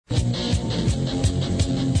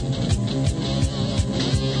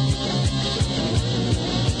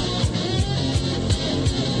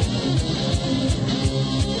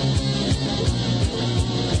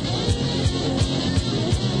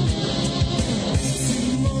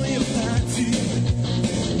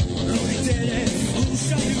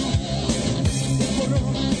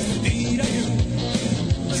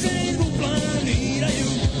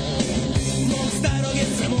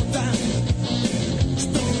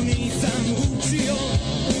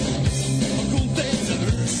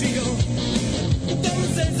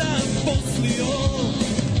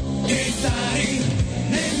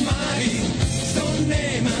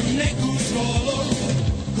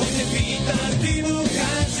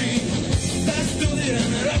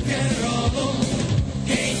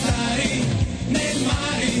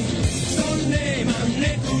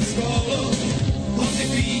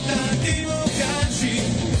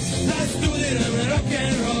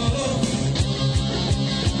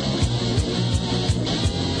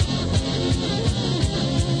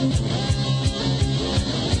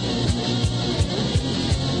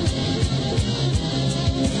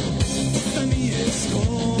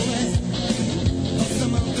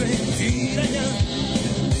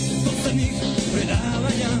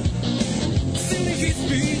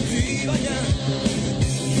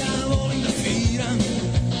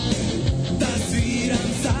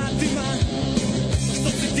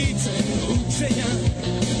učenja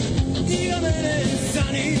i da mene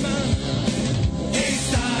zanima. Ej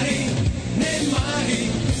stari, ne mari,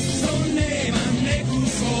 što nemam neku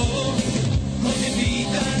školu, ko te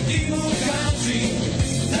pita ti mu kaži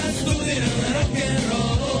da studiram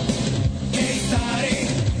rock'n'roll. Ej stari,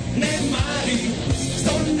 ne mari,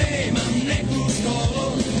 što nemam neku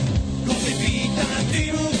školu, ko te pita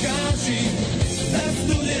ti mu kaži da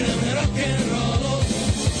studiram rock'n'roll.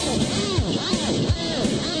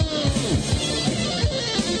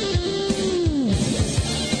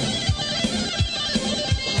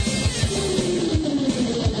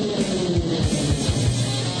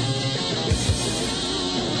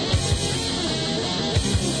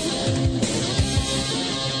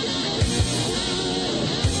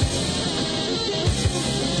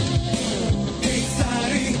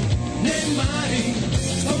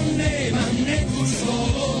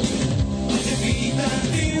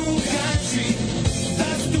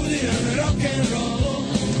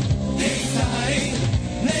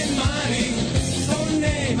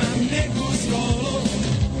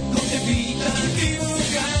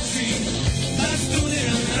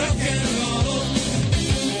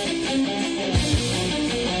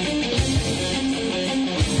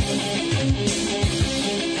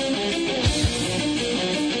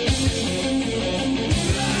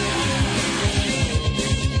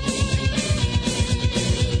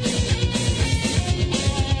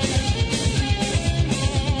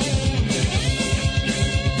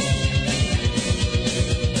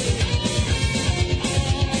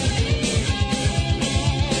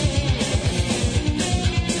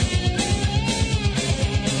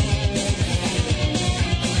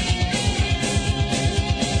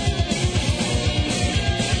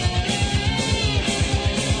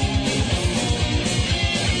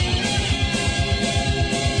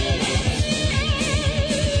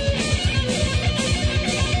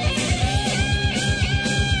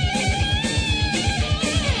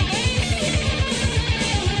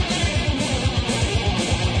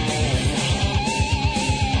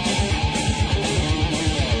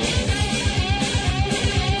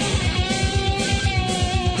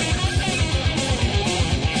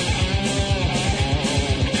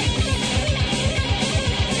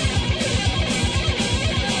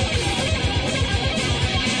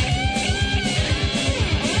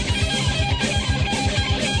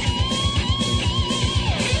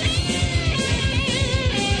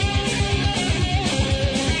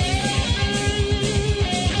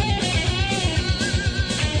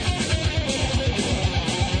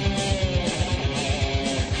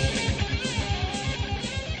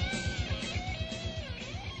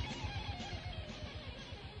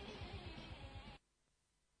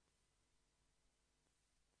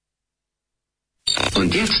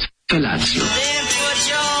 Und jetzt Felatio.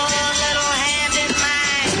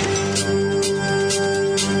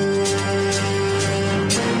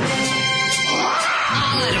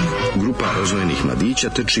 Grupa rozvojenih mladića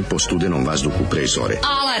trči po studenom vazduhu pre zore.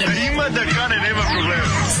 Alarm! Ima da kane, nema problema.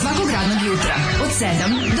 Svakog radnog jutra, od 7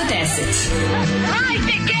 do 10.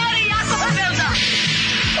 Hajde, Geri, jako se velda!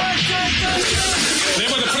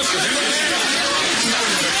 Nema da prska, nema da prska.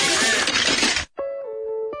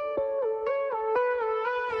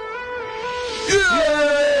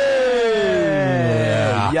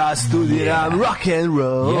 Ja studiram rock and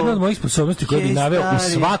roll. Jedna od mojih sposobnosti koje bi naveo u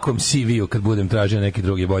svakom CV-u kad budem tražio neki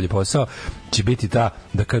drugi bolji posao će biti ta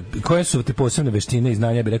da koje su te posebne veštine i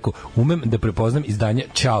znanja, ja bih rekao, umem da prepoznam izdanje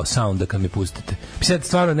Ćao sounda kad mi pustite. Sad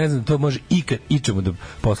stvarno ne znam da to može ikad ičemu da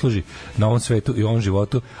posluži na ovom svetu i ovom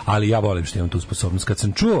životu, ali ja volim što imam tu sposobnost. Kad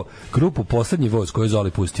sam čuo grupu Poslednji voz koju je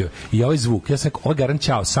Zoli pustio i ovaj zvuk, ja sam rekao, ovo garan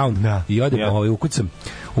Ćao sound, i odem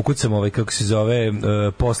ukucam ovaj, kako se zove,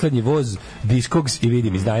 Poslednji voz Discogs i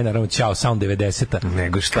vidim izdanje, naravno Ćao sound 90-a.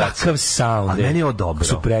 Nego šta? Kakav sound. A meni je ovo dobro.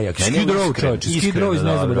 Su prejak. Skid Row, čovječe. Skid Row iz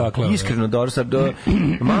ne znam odakle. Iskreno dobro.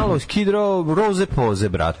 Malo Skid Row, roze poze,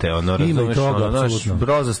 brate. Ono, razumeš,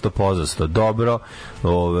 rozasto pozasto. Dobro,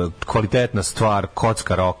 kvalitetna stvar,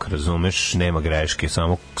 kocka rock, razumeš, nema greške.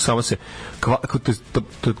 Samo se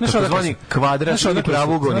takozvani kvadrat i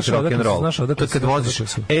pravougonik rock'n'roll. To kad voziš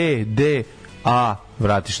E, D, A,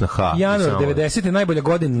 vratiš na H. Januar 90. je najbolja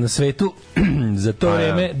godina na svetu. Za to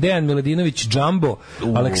vreme Dejan Miladinović Džambo,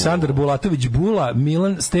 Aleksandar Bulatović Bula,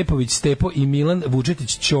 Milan Stepović Stepo i Milan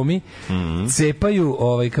Vučetić Ćomi cepaju,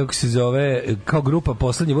 kako se zove, kao grupa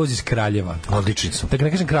Poslednji voz iz Kraljeva. Odlični su. Tako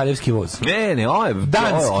ne kažem kraljevski voz. Ne, ovo je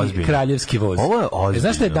danski kraljevski voz. Ovo je ozbiljno.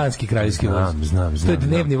 Znaš što je danski kraljevski voz? Znam. To je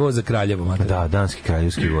dnevni voz za Kraljevo. Mater. Da, danski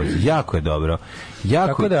kraljevski voz. Jako je dobro.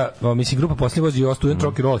 Tako da, mislim, grupa Poslednji voz je student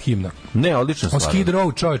rock and roll himna. Ne, odlična stvar. Skid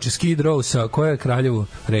Row, čovječe, Skid Row sa koja je Kraljevo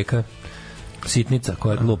reka? Sitnica,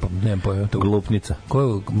 koja je lupam, nemam pojma. Glupnica. Koja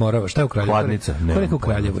je Morava, šta je u Kraljevu? Hladnica, nemam pojma. Ko je u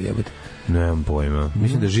Kraljevu jebote? Nemam pojma.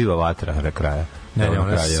 Mislim da je živa vatra kraja. Ne,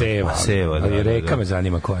 ona seva. Seva, ali reka me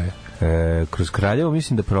zanima koja je. Kroz Kraljevo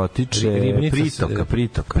mislim da protiče pritoka.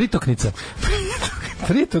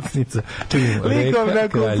 Pritoknica. Likovna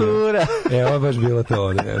kultura. Ovo je baš bilo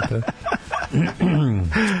to.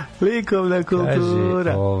 Likovna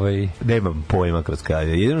kultura. Kaže, nemam pojma kroz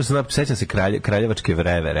Kraljevo. Jedino sam sećam se kraljevačke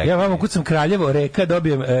vreve. Rekao. Ja vamo kucam Kraljevo, reka,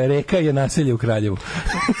 dobijem reka je naselje u Kraljevu.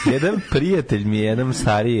 Jedan prijatelj mi je jedan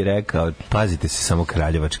stariji rekao, pazite se samo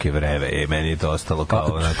kraljevačke vreve. Meni je to ostalo kao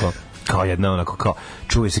onako... kao jedna onako kao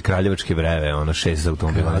čuje se kraljevačke vreve 6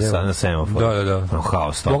 automobila na semaforu. Da.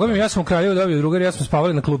 Haos. Boga mi, ja sam u Kraljevu dobio drugar, ja smo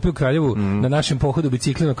spavali na klupi u Kraljevu na našem pohodu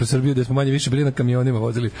biciklima kroz Srbiju, gde smo manje više bili na kamionima,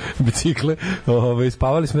 vozili bicikle.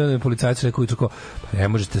 Spavali smo, jedan policajac rekao jutro, pa ne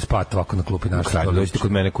možete spati ovako na klupi naše. Dođite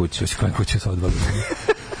kod mene kući. Sa odvalom.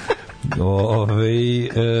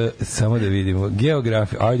 Samo da vidimo.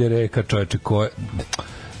 Geografija, ajde reka čoveče, ko je...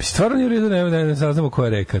 Stvarno nije u redu, ne saznamo koja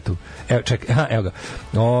je reka tu. Evo, čekaj, evo ga.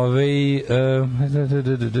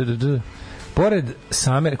 Pored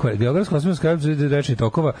same, geografsko-osmijenska rečnih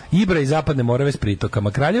tokova, Ibra i Zapadne Morave s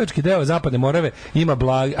pritokama. Kraljevački deo Zapadne Morave ima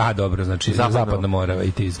dobro, znači Zapadna Morava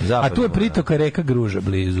i Tiz. A tu je pritoka reka Gruža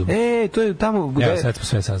blizu. To je tamo... Evo, sad smo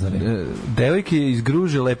sve saznali. Devojke iz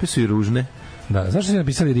Gruže lepe su i ružne. Da, znaš što su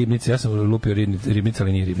napisali Ribnice? Ja sam lupio Ribnice,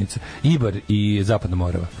 ali nije Ribnice. Ibar i Zapadna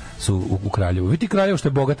Morava su u Kraljevu. Vidite Kraljevo što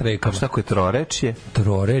je bogat rekama. A šta ko je Trorečje?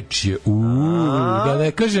 Trorečje, da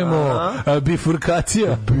ne kažemo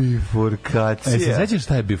bifurkacija. Bifurkacija. Se sećaš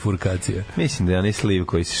šta je bifurkacija? Mislim da je onaj sliv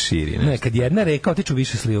koji se širi. Ne, kad jedna reka otiču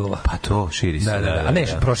više slivova. Pa to, širi se. Da. A ne,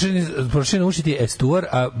 prošireno ušiti je estuar,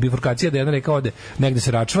 a bifurkacija da jedna reka ode negde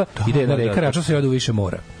se račva i da jedna reka račva se ode u više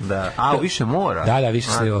mora. Da. A, u više mora? Da, više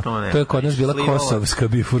slivova. To je kod nas bila kosovska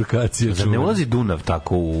bifurkacija. Zar ne ulazi Dunav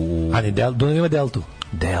tako u... A ne, Dunav ima deltu.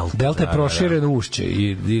 Delta je prošireno ušće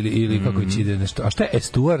ili kako ide nešto. A šta je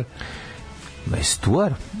estuar?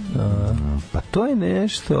 Estuar? Pa to je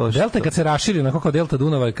nešto... Delta je kad se raširi, onako kao delta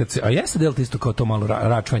Dunava, a jeste delta isto kao to malo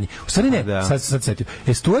račvanje. U stvari ne, sad setio.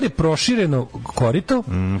 Estuar je prošireno korito.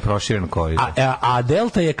 Prošireno korito. A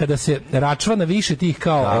delta je kada se račva na više tih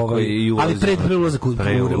kao... ali pred ulazak u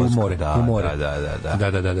more. Da.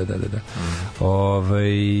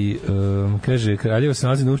 Kaže, Kraljevo se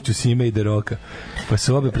nalazi na ušću Sime i Deroka. Pa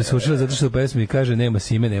se obe presušile zato što u pesmi kaže nema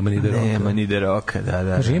Sime, nema ni Deroka. Nema ni Deroka,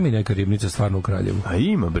 da. Kaže, ima i neka ribnica stvarno u Kraljevu. A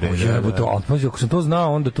ima, bre. Ako sam to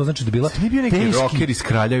znao, onda to znači da bila teški... Nije bio neki rocker iz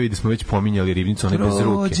Kraljeva i da smo već pominjali ribnicu, onaj bez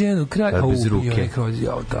ruke. Rođen u Kraljevu. Bez ruke.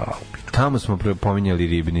 Tamo smo pominjali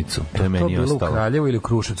ribnicu. To je meni ostalo. To bilo u Kraljevu ili u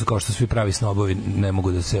Kruševcu, kao što svi pravi snobovi ne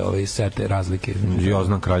mogu da se sete razlike. Ja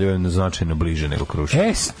znam, Kraljevo je značajno bliže nego Kruševac.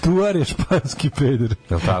 Estuar je španski peder.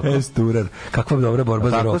 Je li tako? Estuar. Kakva dobra borba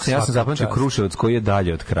za rok. Ja sam zapamtio Kruševac koji je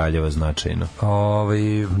dalje od Kraljeva značajno.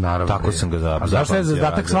 Naravno. Tako sam ga zapamtio. Znaš šta je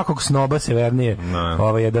zadatak svakog snoba severnije?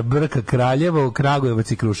 Je da brka Kraljevo,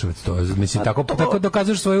 Kragujevac i Kruševac. To je, mislim, tako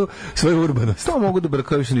dokazuješ svoju urbanost. To mogu da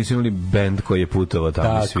brkaju što nisu imali bend koji je putovao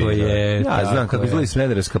tamo svi. Tako je. Ja znam kako izgleda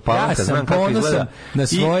Smederevska Palanka, znam kako izgleda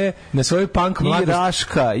na svoju punk mladost. I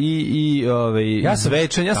Raška i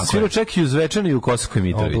Zvečan. Ja sam svirao čak i u Zvečanu i u Kosovskoj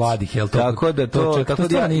Mitrovici. Mladih, jel to? Tako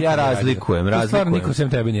da ja razlikujem.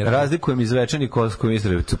 Razlikujem i Zvečan i Kosovsku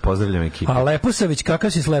Mitrovicu. Pozdravljam ekipu. A Leposavić,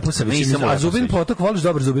 kakav si s Leposavićem? A Zubin Potok, voliš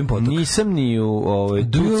dobar Zubin Potok? Nisam ni u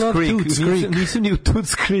nisam ni u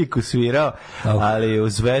Toots Creeku svirao, ali u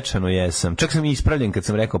Zvečanu jesam. Čak sam i ispravljen kad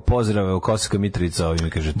sam rekao pozdrave u Kosovskoj Mitrovici, ovi mi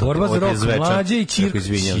kaže to. Borba za rok, Mlađe i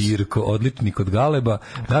Ćirko, odličnik od Galeba.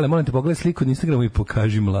 Gale, molim te pogledaj sliku na Instagramu i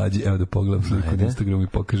pokaži Mlađi. Evo da pogledam sliku na Instagramu i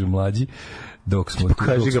pokaži Mlađi. Dok smo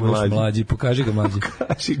pokaži ga Mlađi. Pokaži ga Mlađi.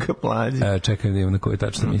 Čekaj da imam na koje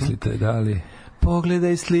tačno mislite. Da li...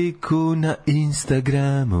 Pogledaj sliku na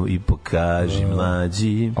Instagramu i pokaži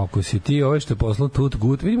Mlađi. Ako si ti što je poslao Tut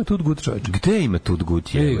Gut, vidimo Tut Gut, čovječ. Gde ima Tut Gut?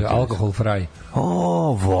 Alkohol fraj.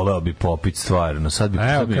 Voleo bi popit stvarno.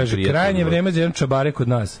 Evo, kaže, krajnje vreme za jedan čabare kod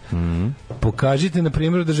nas. Pokažite, na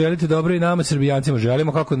primjer, da želite dobro i nama, Srbijancima.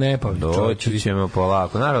 Želimo, kako ne, pa doći ćemo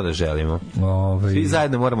polako. Naravno da želimo. Svi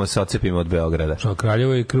zajedno moramo se odcepimo od Beograda.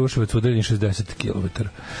 Kraljevo i Kruševac udaljeni 60 km.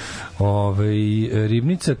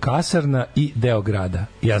 Ribnica, kasarna i deo grada.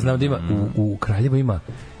 Ja znam da ima u Kraljevu ima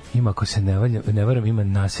ako se ne varam, ima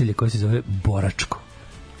naselje koje se zove Boračko.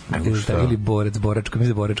 Ili Boračko,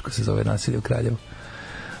 mislim da Boračko se zove naselje u Kraljevu.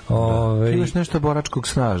 Ti imaš nešto boračkog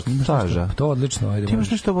staža. To odlično, ajde. Ti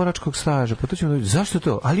imaš nešto boračkog staža, pa to ćemo da... Zašto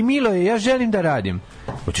to? Ali milo je, ja želim da radim.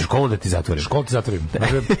 Hoćeš školu da ti zatvorim? Školu ti zatvorim.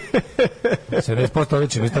 70%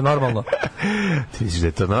 odlično, isto normalno. Ti misliš da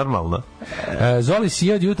je to normalno? Zoli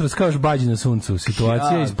sija od jutra kao žbađi na suncu.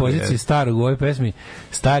 Situacija iz pozicije starog u ovoj pesmi.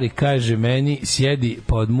 Stari kaže meni, sjedi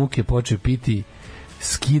pa od muke poče piti,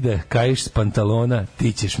 skida kajiš s pantalona,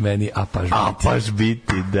 ti ćeš meni apaš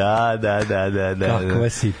biti. Da. Kakva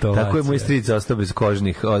situacija. Tako je moj stric ostao bez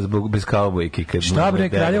kožnih, bez kaubojki. Šta bre,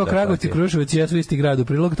 Kraljevo, Kragujevac i Kruševac jesu isti grad. U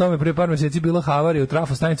prilog tome pre par meseci bilo havarija u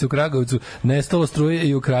trafostanici u Kragujevcu, nestalo struje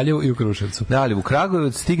i u Kraljevu i u Kruševcu. Da, ali u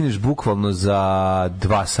Kragujevac stigneš bukvalno za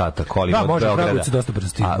 2 sata kolima od Beograda. Da, može, u Kragujevcu dosta brzo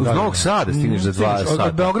stigne. Uz Novog Sada stigneš za 2 sata.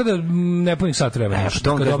 Od Beograda nepunih sat vremena.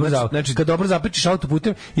 Kad dobro zapečiš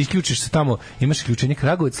autoputem, isključiš se tamo, imaš ključenje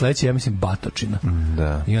Kragujevac, sledeće, ja mislim, Batočina.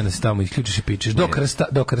 Da. I onda se tamo isključiš i pičeš.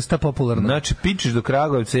 Do Krsta popularno. Znači, pičeš do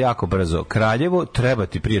Kragujevca jako brzo. Kraljevo, treba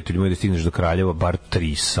ti, prijatelji moji, da stigneš do Kraljeva bar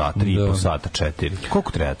 3 sata, 3,5 sata, 4.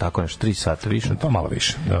 Koliko treba? Tako nešto, 3 sata, više? Pa malo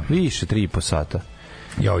više, da. Više, 3,5 sata.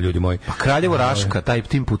 Jao, ljudi moji. Pa Kraljevo, Raška,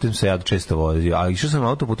 tim putem se ja često vozio. A išao sam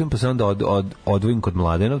autoputem, pa se onda odvojim kod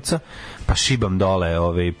Mladenovca, pa šibam dole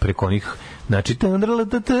preko onih. Znači,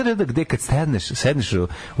 gde kad sedneš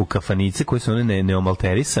u kafanice koje su one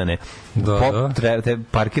neomalterisane,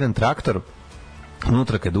 parkiran traktor,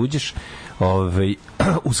 unutra kad uđeš,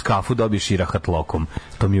 uz kafu dobiješ i rahat lokom.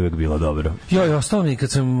 To mi je uvek bilo dobro. Ostalo mi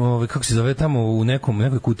kad sam, kako se zove, tamo u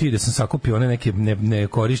nekoj kutiji gde sam sakupio one neke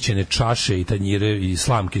nekorišćene čaše i tanjire i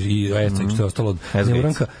slamke i escek što je ostalo od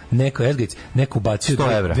neuranka, neko bacio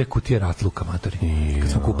 2 kutije ratluka, matori. Kad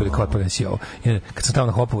smo kupili kao otpadnesi ovo. Kad sam tamo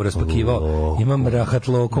na Hopovu raspakivao, imam rahat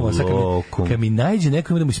lokom, sad kad mi nađe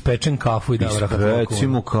neko ima da mu ispečem kafu i dam rahat lokom.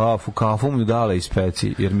 Ispecimo kafu mu dala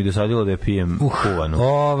ispeci, jer mi dosadilo da je pijem kuvanu.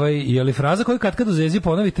 Je li fraza koju kad u zezi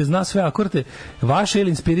ponovite, zna sve akorde, vaša ili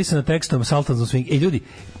inspirisana tekstom Sultans of Swing. Ljudi,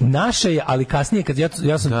 naša je, ali kasnije kad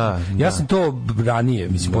ja sam to ranije,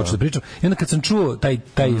 mislim, počeo da pričam. I onda kad sam čuo taj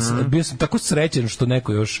bio sam tako srećen što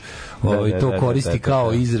neko još to koristi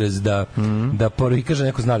kao izraz da kaže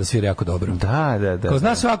neko zna da svira jako dobro. Da. Kao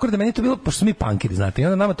zna sve akorde, meni to bilo, pošto smo mi punkiri, znate, i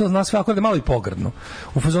onda nama to zna sve akorde malo i pogrdno.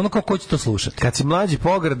 U fazonu kao ko će to slušati. Kad si mlađi,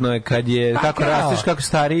 pogrdno je, kad je kako rasteš, kako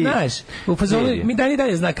stariji. Znaš, u fazonu mi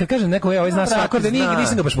dalje zna, kad kaže neko zna sve akorde,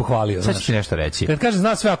 nisam ga baš pohvalio. Sad ću ti nešto reći. Kad kaže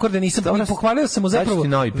zna sve akorde, nisam pohvalio sam mu zapravo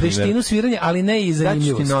veštinu sviranja, ali ne i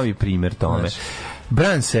zanimljivost. Daću ti novi primjer tome.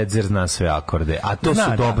 Bran Setzer zna sve akorde, a to su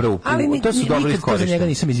dobro to su dobro iskorišteni. Ali za njega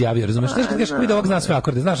nisam izjavio, razumeš? Znaš kad kažeš da ovog zna sve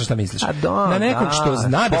akorde, znaš šta misliš? Na nekog što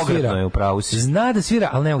zna da svira. Zna da svira,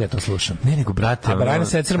 ali ne mogu ja to slušam. Ne, nego, brate. A Bran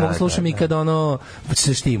Setzer mogu slušam i kad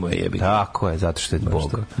se štimuje, jebi. Tako je, zato što je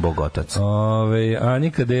Bog otac.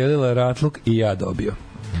 Anika delila ratluk i ja dobio.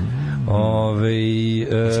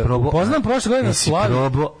 Poznam prošle godine na slavi.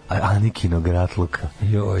 Probo Anikinog ratluka.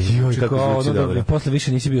 Kako posle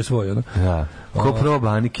više nisi bio svoj, ono? Da. Ko proba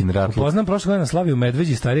Anikin ratluk? Poznam prošle godine na slavi u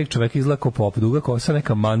Medveđi starijeg čoveka izlako pop, duga kosa,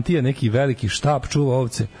 neka mantija, neki veliki štab, čuva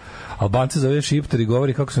ovce. Albance zove šiptar i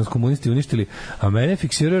govori kako su nas komunisti uništili, a mene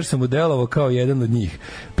fiksirao jer sam udelovao kao jedan od njih.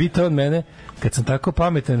 Pita on mene, kad sam tako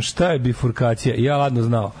pametan, šta je bifurkacija? I ja ladno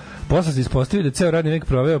znao. Posle se ispostavio da ceo radni vek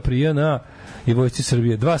proveo pri JNA i Vojsci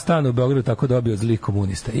Srbije. 2 stana u Beogradu tako dobio od zlih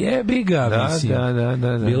komunista. Jebi ga, mislim.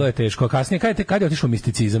 Da. Bilo je teško. Kasnije, kad je otišao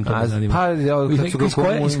misticizam? To me zanima.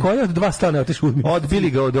 Iz koje od 2 stana je otišao misticizam? Odbili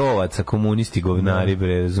ga od ovaca, komunisti, govnari,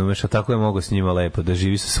 bre, razumeš, a tako je mogo s njima lepo, da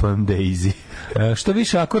živi sa svojom Daisy. Što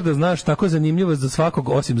više akorda znaš, tako zanimljivost za svakog,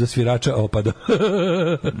 osim za svirača, opada.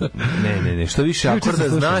 Ne. Što više akorda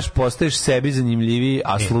znaš, postaješ sebi zanimljiviji,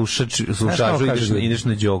 a slušaču ideš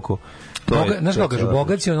na đoku. Znaš kako kažu,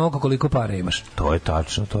 bogat si onoliko koliko para imaš. To je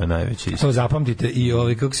tačno, to je najveći istina. To zapamtite i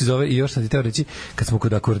kako se zove, i još sam ti teo reći, kad smo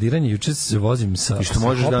kod akordiranja, juče se vozim sa... I što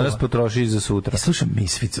možeš danas potrošiti za sutra. I slušam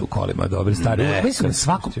Misfice u kolima, dobre, stari. Mislim,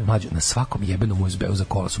 na svakom jebenom USB-u za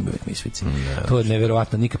kola su mi uvijek Misfice. To je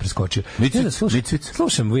neverovatno, nikad preskočio.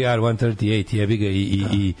 Slušam We Are 138, jebiga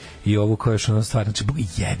i ovu koja je još ono stvar, znači,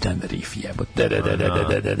 jedan riff jebot.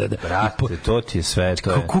 Brate, to ti je sve,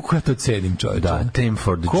 to je... Kako ja to cenim, čovječe? Da, Time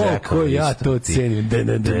for the Jack. Kako ja to cenim.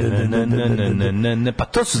 Pa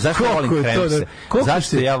to su, zašto ja volim kremse?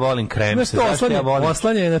 Zašto ja volim kremse?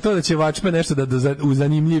 Oslanje je na to da će Vačpe nešto da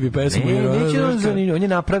uzanimljivi pesmu. Neće on zanimljiv, on je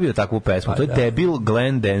napravio takvu pesmu. To je debil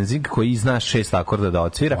Glenn Danzig koji zna 6 akorda da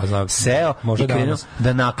odsvira. Seo i krenuo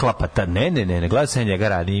da naklapa. Ne, gleda se njega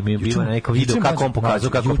radi. Bilo na neko video kako on pokazao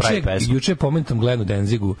kako pravi pesmu. Juče pomenutom Glennu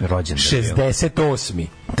Danzigu 68.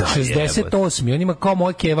 68. On ima kao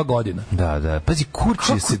moja Keva godina. Da. Pazi,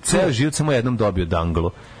 kurči se ceo život samo jednom dobio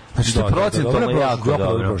danglu. Znači, to procentualno jako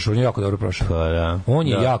dobro. On je jako dobro prošao. Pa, da. On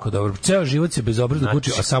je jako dobro. Ceo život se bezobrazno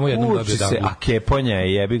kući, a samo jednom dobio daglu. A keponja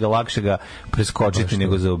je jebi ga, lakše ga preskočiti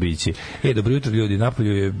nego zaobići. Dobro jutro ljudi,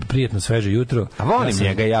 napolju je prijatno sveže jutro. A volim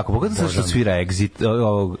njega jako. Pogledaj što svira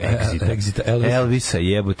Elvisa,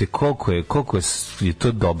 jebote, koliko je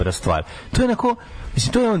to dobra stvar. To je onako,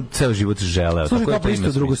 mislim, to je on ceo život želeo. Slušaj, kako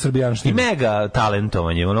isto drugo srbijanštine. I mega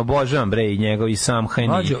talentovanje, ono, obožavam, bre, i njegov, i sam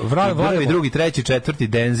Hajni, i prvi, drugi, treći, četvrti,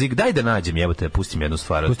 Denzig. Daj da nađem, jebote, pustim jednu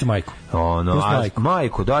stvar. Pusti majku.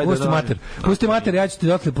 Majku, daj da nađem. Pusti mater, ja ću ti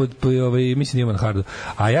dotle, mislim, Ivan Hardo,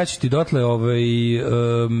 a ja ću ti dotle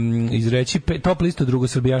izreći top listu drugo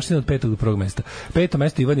srbijanštine od 5. do 1. mesta. 5.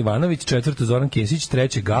 mesto Ivan Ivanović, 4. Zoran Kesić,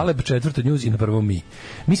 3. Galeb, 4. Njuz i na prvom mi.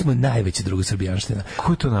 Mi smo najveći drugo srbijanština.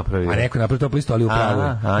 Ko je to napravio? A neko je napravio top listu, ali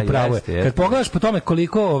upravo je. Kad pogledaš po tome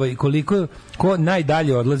koliko ko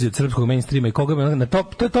najdalje odlazi od srpskog mainstreama i koga bi na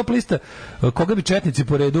top, to je top lista koga bi četnici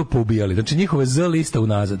po redu poubijali. Znači njihove Z lista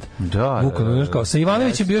unazad. Da. Sa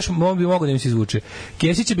Ivanovićem bi još mogo da im se izvuče.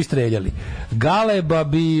 Kesića bi streljali. Galeba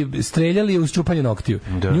bi streljali uz čupanje noktiju.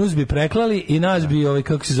 Njuz bi preklali i nas bi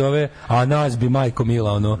kako se zove, a nas bi majko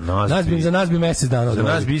mila ono. Za nas bi mesec dana. Za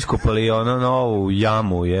nas bi iskopali ono novu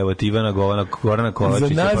jamu, evo ti Ivana Gorana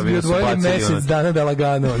Kovačića. Za nas bi odvojili mesec dana da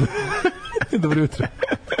lagano. Dobro jutro.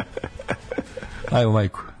 Ajmo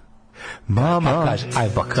majku. Mama,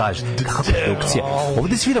 kaže, kakva produkcija.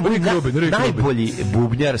 Ovde svira najbolji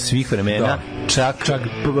bubnjar svih vremena,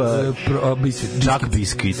 Čak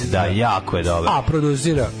Biskvit, da, jako je dobro. A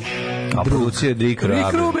producira Dick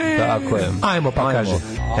Rubin. Tako je. Ajmo pa kaže.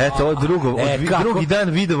 Eto, drugi dan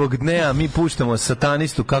vidovog dnea mi puštamo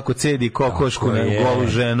satanistu kako cedi kokošku na golu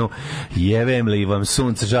ženu. Jevem li vam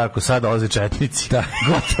sunce žarko, sada dolaze četnici. Da,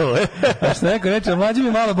 gotovo je. A što neko reče, mlađi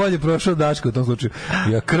mi malo bolje prošao Daško u tom slučaju.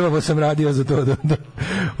 Ja krvavo sam radio za to.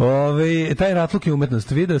 Taj ratluk je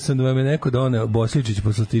umetnost. Video sam da vam je neko doneo Bosličić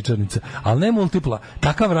poslastičarnica, ali ne multipla.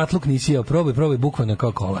 Takav ratluk nisi jeo. Probaj bukvalno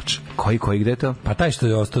kao kolač. Koji gde to? Pa taj što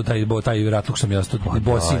je ostao, taj ratluk sam je ostao.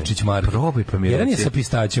 Bosličić Marko. Probaj pa mi jedan je sa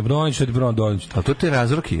pistaćem, bronić, što je Bronić. A to je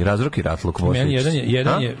razroki ratluk Bosličić.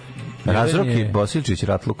 Jedan je razroki Bosličić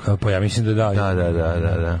ratluk. Pa ja mislim da da.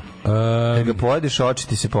 Da. Kad ga pojedeš, oči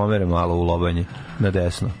ti se pomere malo u lobanje na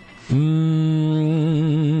desno.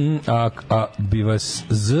 A bi vas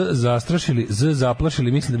zastrašili,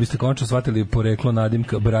 zaplašili, mislim da biste končno shvatili poreklo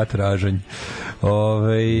nadimka brat Ražanj.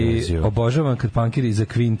 Obožavam kad pankiri za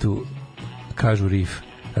kvintu kažu rif.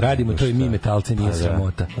 Radimo to i mi metalce, nije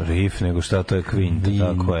sramota. Rif, nego šta, to je kvint,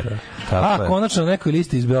 tako je. Konačno na nekoj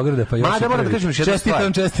listi iz Beograda, pa još da moram da kažem još jednu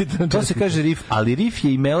stvar. Čestitam. To se kaže rif, ali rif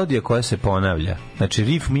je i melodija koja se ponavlja. Znači,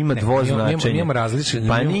 rif ima dvoznačenje. Nijemo različne.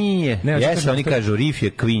 Pa nije. Jeste, oni kažu rif je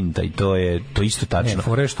kvinta i to je to isto tačno.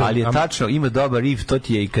 Ali je tačno, ima dobar rif, to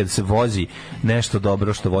ti je i kad se vozi nešto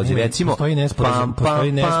dobro što vozi. Recimo, postoji nesporazum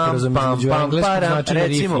između engleskog značenja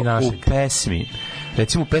rif i našeg.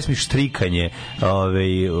 Recimo u pesmi Štrikanje,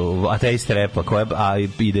 ateiste repa, koja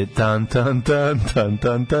ide tan tan tan tan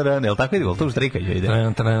tan taran, jel tako ide, to u Štrikanje ide?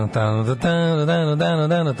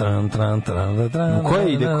 U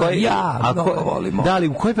kojoj ide, da li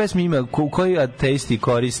u kojoj pesmi ima, u kojoj ateisti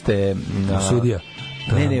koriste sudija?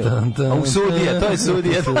 U Sudija, to je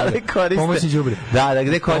Sudija, pomoćni đubre. Da,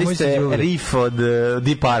 gde koriste riff od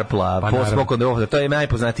Deep Purple-a, Post Smoke on the Water, to je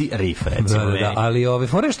najpoznatiji riff, recimo. Da, ali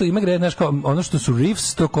fore što ima gre, znaš, ono što su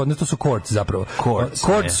riffs, to su chords zapravo.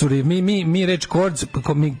 Chords su riff, mi reč chords,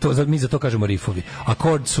 mi za to kažemo riffovi,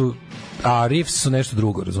 a riffs su nešto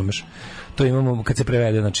drugo, razumeš? To imamo, kad se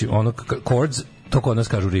prevede, znači, ono, chords, to kod nas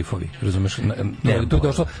kažu rifovi, razumeš? Tu je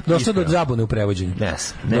došlo do zabune u prevođenju.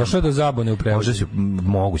 Došlo je do zabune u prevođenju.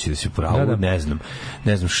 Moguće da si u pravu, ne znam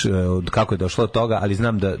kako je došlo od toga, ali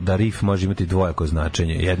znam da rif može imati dvojako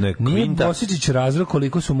značenje. Jedno je kvinta. Nije Bosličić razlog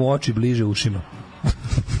koliko su mu oči bliže ušima.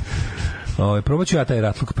 Probat ću ja taj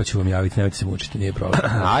ratluk pa ću vam javiti, nemojte se mučiti, nije problem.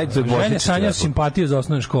 Žene sanjao simpatiju za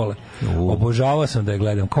osnovne škole. Obožavao sam da je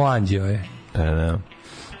gledam, ko anđeo je. Da.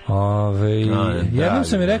 Jednom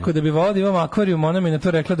sam mi rekao da bi volao da imam akvarijum, ona mi na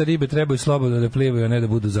to rekla da ribe trebaju slobodno da plivaju, a ne da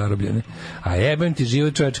budu zarobljene. A jebem ti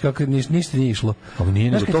život, čoveč, kako ništa nije išlo.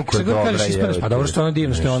 Nije nego toliko je dobra. Pa dobro što ona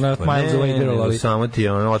divno, što je ona Miles Away Girl, ali samo ti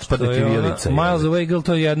je ona otpadne ti vilica. Miles Away Girl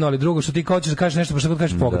to je jedno, ali drugo što ti hoćeš da kažeš nešto, pa što god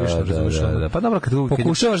kažeš pogrešno, razumeš? Pa dobro, kad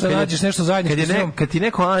pokušavaš da nađeš nešto zajedničko. Kad ti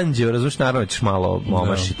neko anđeo, razumeš, naravno ćeš malo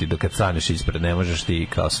omašiti dok kad staneš ispred, ne možeš ti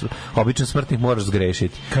kao običan smrtnik moraš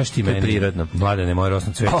zgrešiti. Kaži ti meni, prirodno. Mladene, moje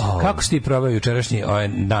rosno cveće. Kako si ti probao jučerašnji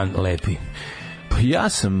dan lepi? Ja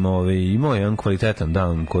sam imao jedan kvalitetan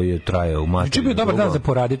dan koji je trajao u materiju. Juče bio dobar dan za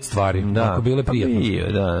poraditi stvari, ako bile prijatno.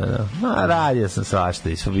 Da. Radio sam svašta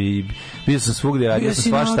i bio sam svugdje, radio sam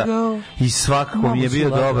svašta i svakako mi je bio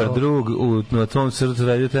dobar drug na tom srcu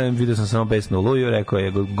radio, vidio sam samo Besnu Oluju, rekao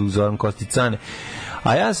je Zoran Kostić-Cane.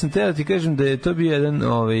 A ja sam teo ti kažem da je to bio jedan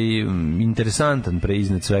interesantan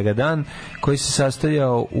preiznad svega dan koji se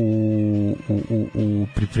sastojao u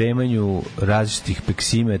pripremanju različitih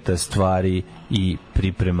peksimeta, stvari i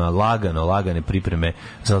priprema, lagane pripreme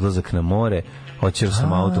za odlazak na more. Hoćeo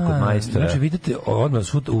sam auto kod majstora. Znači vidite odmah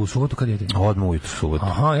u subotu kad idete? Odmah ujutru u subotu.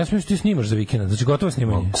 Aha, ja sam mislio ti snimaš za vikend. Znači gotovo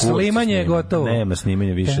snimanje. Snimanje je gotovo. Nema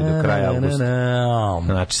snimanja više do kraja avgusta.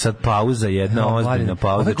 Znači sad pauza, jedna ozbiljna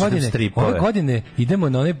pauza, čitam stripove. Ove godine idemo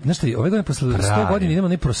na one, znaš šta, ove godine posle 100 godina idemo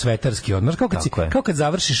na prosvetarski odmor. Kao kad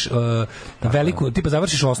završiš veliku, tipa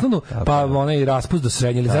završiš osnovnu, pa onaj raspust do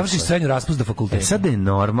srednje, ili završiš srednju raspust do fakulteta. Sad je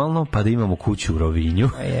normalno, pa da imamo kuću u Rovinju.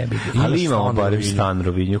 Ali imamo barem stan u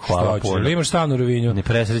Rovinju, hvala puno. Imaš stan u Rovinju.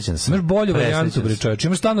 Nepresrećan sam. Imaš bolju varijantu, bre čoveče.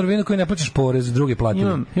 Imaš stan u Rovinju koji ne plaćaš porez, drugi plate.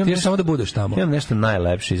 Ti samo da budeš tamo. Imam nešto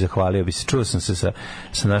najlepše i zahvalio bi se. Čuo sam se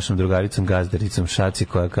sa našom drugaricom gazdaricom Šaci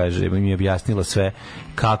koja kaže, mi je objasnila sve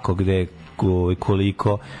kako, gde,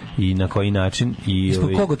 koliko i na koji način i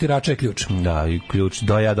ispod kog otirača je ključ. Da, i ključ,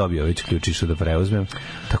 ja dobio već ključ išao da preuzmem.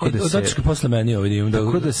 Tako da se dođeš posle meni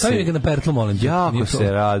da stavim ga na pertlu, molim te.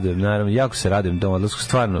 Jako se radim do odlasku,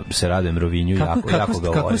 stvarno se radim Rovinju, jako ga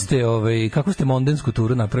volim. Kako ste mondensku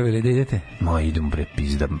turu napravili da idete? Idem bre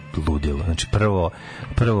pizda ludilo. Znači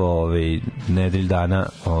prvo nedelj dana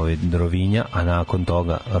Rovinja, a nakon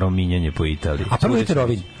toga rominjanje po Italiji. A prvo idete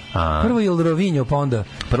Rovinj. Prvo je Rovinjo, pa onda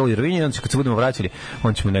prvo je Rovinjo, onda kad se budemo vraćali,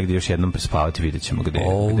 on ćemo negdje još jednom prespavati, vidjet ćemo gde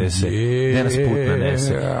nas put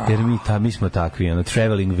nanese, jer mi smo takvi,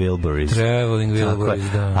 traveling Wilburys,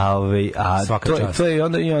 da. To je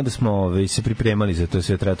onda smo se pripremali za to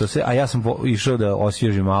sve, a ja sam išao da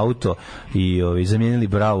osvježim auto i zamijenili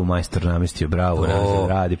bravu, majstor namestio bravu,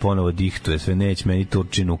 radi, ponovo dihtuje sve, neće meni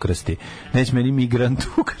Turčin ukrasti, neće meni migrant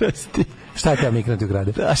ukrasti. Šta je ta migrant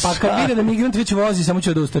ukrade? Pa kad vide da migrant već vozi, samo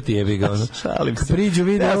će odustati, jebi ga. Šalim se. Priđu,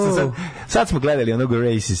 vide. Sad smo gledali onog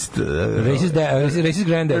Racist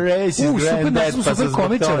Granddad. Super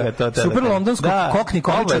komičar. Super londonsko kokni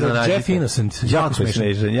komičar, Jeff Innocent. Jako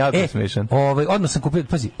smešan. Odmah sam kupio,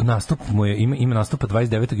 pazi, nastup mu je, ima nastupa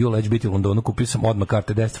 29. jula, već biti u Londonu, kupio sam odmah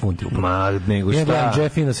karte 10 funti. Ma, nego šta? Ja gledam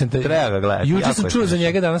Jeff Innocent. Treba ga gledati. Juče sam čuo za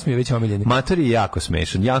njega, danas mi je već omiljeni. Mator je jako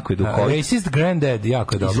smešan, jako je duhovit. Racist Granddad,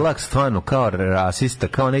 jako je dobro. Izgleda stvarno kao rasista,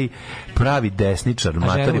 kao onaj pravi desničar,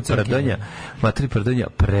 matori Prdonja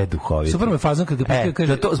preduhovit. Super me fazon kad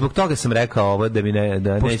kaže zbog toga sam rekao ovo da mi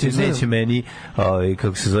neće meni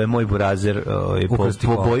kako se zove moj burazer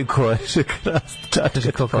po boji kože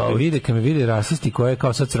čačka. Kad me vide rasisti koje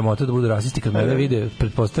kao sad sramota da budu rasisti, kad me vide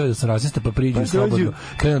pretpostavljaju da sam rasista pa priđu slobodno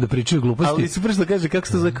krenu da pričaju gluposti. Ali super što kaže kako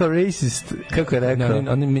se to zove kao racist, kako je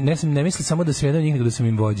rekao. Ne misli samo da su jedan od njih, nego da sam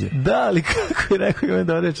im vođe. Da, ali kako je rekao, ima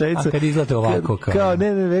dobra rečenica. A kad izgleda ovako kao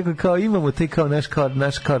ne, kao imamo taj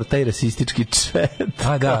kao taj rasistički čet.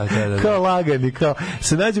 A da. Kao lagani, kao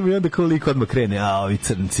se nađemo i onda kao lik odmah krene, a ovi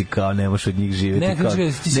crnci kao ne možeš od njih živjeti.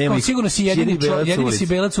 Ne, sigurno si jedini si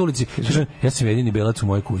belac u ulici. Ja sam jedini belac u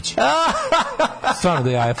mojoj kući. Stvarno da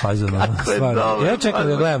je fazon. Ja čekam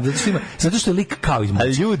da gledam, zato što je lik kao iz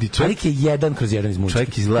Mućki. A lik je jedan kroz jedan iz Mućki.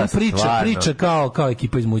 Čovjek izgleda priča kao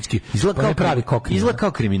ekipa iz Mućki. Izgleda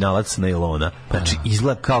kao kriminalac na Ilona. Znači,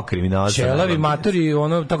 izgleda kao kriminalac. Čelavi, matori,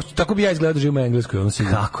 tako bi ja izgledao da živim u Engleskoj.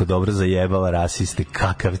 Kako dobro zajebava rasiste,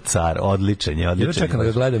 kakav car, odličan je. Ja čekam da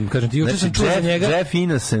ga gledam, kažem ti, juče sam čuo za njega. Jeff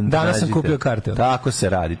Innocent. Danas sam kupio karte. Tako se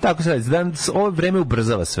radi. Ovo vreme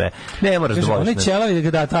ubrzava sve. Ne moraš da voliš. Onaj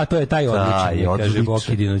Čelavi, to je taj odličan, kaže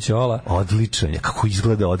Bokidino Ćola. Odličan je, kako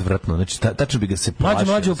izgleda odvratno. Znači, tačno bi ga se plašio.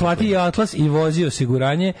 Mlađe uplati i Atlas i vozi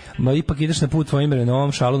osiguranje, ma ipak ideš na put tvojim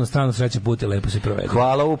Renaultom, šalu na stranu, sreće put i lepo se provede.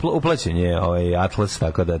 Hvala, uplaćen je Atlas,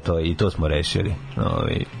 tako da to smo rešili.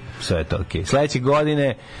 Sve je to okej. Sledeće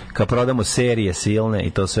godine, kad prodamo serije silne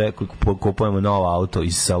i to sve, kupujemo novo auto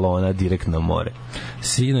iz salona direktno na more.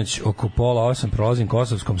 Sinoć oko 7:30 prolazim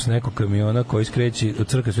Kosovskom s nekog kamiona koji skreći od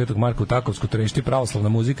crkve Svetog Marka u Takovsku, trešti pravoslavna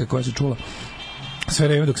muzika koja se čula sve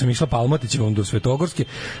vreme dok sam išla Palmotićevom do Svetogorske.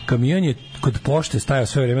 Kamion je kod pošte stajao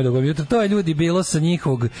sve vreme dok jutro. To je ljudi bilo sa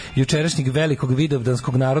njihovog jučerašnjeg velikog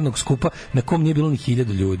vidovdanskog narodnog skupa na kom nije bilo ni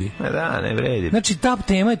 1000 ljudi. Da, ne vredi. Znači, ta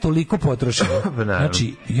tema je toliko potrošena.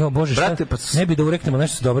 Znači, Bože, brate, ne bi da ureknemo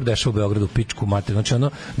nešto se dobro dešava u Beogradu, pičku mater. Znači,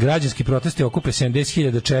 građanski protesti okupe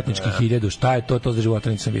 70.000, četničkih 1000. Šta je to za života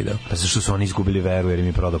nisam video. Pa zašto su oni izgubili veru jer im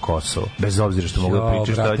je prodao Kosovo? Bez obzira što mogu da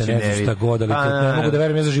pričaju šta će ne mogu da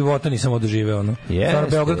verujem, ja za života nisam odoživeo.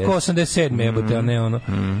 Beograd ko 87. jebote, a ne ono.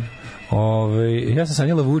 Ja sam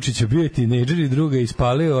sanjala Vučića, bio je tinejdžer i druga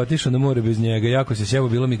ispalio, otišao na more bez njega, jako se sjebo,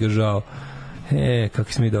 bilo mi ga žao.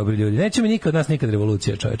 Kakvi smo mi dobri ljudi. Neće mi nikad nas nikad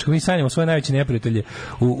revolucija, čovečka. Mi sanjamo svoje najveće neprijatelje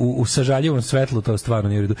u sažaljivom svetlu, to stvarno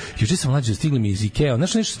nije u redu. Juče sam mlađe stigli mi iz Ikea.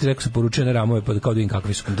 Znaš nešto ti rekao, se poručuje na ramove, pa da kao da vidim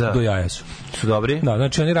kakvi su. Da. Do jaja su. Su dobri? Da,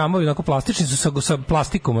 znači oni ramovi onako plastični su sa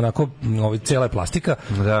plastikom, onako, cijela je plastika,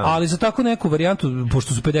 ali za tako neku varijantu,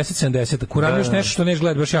 pošto su 50-70, ako ramiš nešto što neš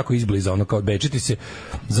gledati baš jako izbliza, ono kao bečiti se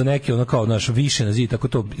za neki, ono kao, znaš, više na zid, tako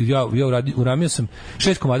to. Ja uramio sam,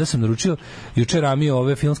 6 komada sam naručio, juče ramio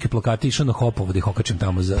ove filmske plakate, išao na Hop da ih okačim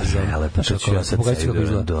tamo za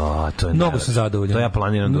mnogo sam zadovoljan. To ja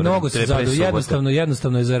planiram da uradim. Mnogo sam zadovoljan.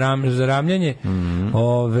 Jednostavno je za ramljanje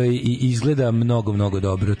i izgleda mnogo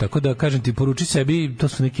dobro. Tako da kažem ti, poruči sebi, to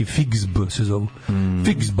su neki Fixb se zovu.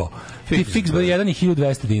 Fixbo. Fixbo je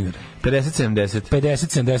 1.200 dinara.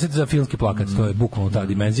 50-70 za filmski plakat, to je bukvalno ta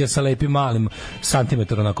dimenzija sa lepim malim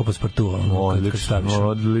santimetar onako po sportu. Odlično.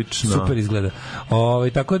 Super izgleda.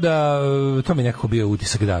 Tako da to mi nekako bio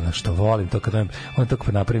utisak dana, što volim to kad on tako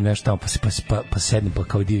pa napravim nešto tamo pa sednem pa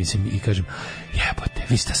kao divim se i kažem jebote,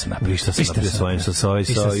 vi šta sam napravio svojim sa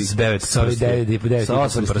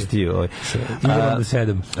 8 prstiju. Idemo do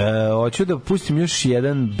 7. Hoću da pustim još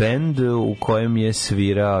jedan bend u kojem je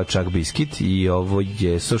svirao Čak Biskit i ovo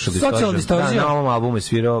je Social Distortion. Na ovom albumu je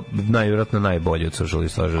svirao najvjerojatno najbolji od Social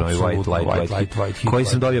Distortion, White Hit, koji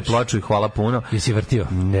sam dobio ploču i hvala puno. Jesi vrtio?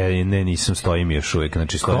 Ne, nisam, stojim još uvijek,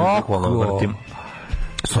 znači stojim, bukvalno vrtim.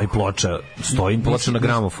 Stoji ploča na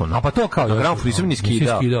gramofonu. A pa to kao na gramofonu nisam ni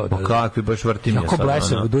skidao. Pa kakvi baš vrtim je sad. Jako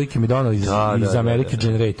blesav, Dujke mi donao iz American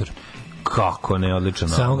Generator. Kako ne, odličan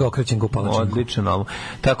album. Samo ga okrećem go palačinko. Odličan album.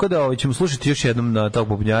 Tako da ćemo slušati još jednom na tog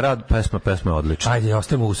bubnjara, pesma je odlična. Ajde,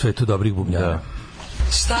 ostajemo u svetu dobrih bubnjara.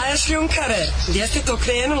 Šta je šljunkare? Gdje ste to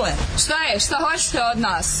krenule? Šta je? Šta hoćete od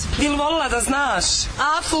nas? Bil volila da znaš?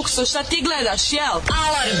 A, Fuksu, šta ti gledaš, jel?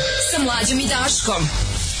 Alarm sa Mlađom i Daškom.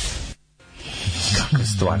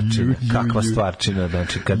 Kakva stvarčina,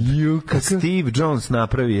 znači kad Steve Jones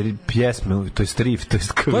napravi pjesmu, to je riff, to je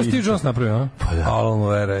ko je Steve Jones napravio, a? Pa da,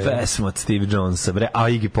 pesmu od Steve Jonesa, a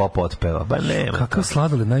Iggy Pop otpeva, ba nema. Kakav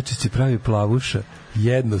sladoled najčešće pravi plavuša,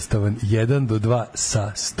 jednostavan, 1 do 2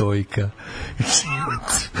 sa stojka.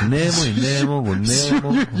 Ne mogu.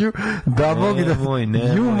 Da mogu da...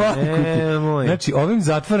 Nemoj. Znači, ovim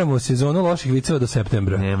zatvaramo sezonu loših viceva do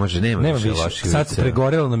septembra. Nema više loših viceva. Sad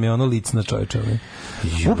pregorelo nam je ono licna čoveča.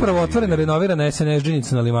 Upravo otvorena, renovirana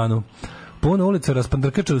SNS-džinica na Limanu. Puno ulica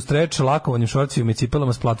raspandrkača u streč, lakovanim šorcima i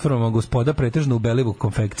cipelama s platformama gospoda, pretežno u Belivuk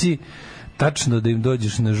konfekciji. Tačno da im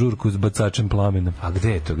dođeš na žurku s bacačem plamena. A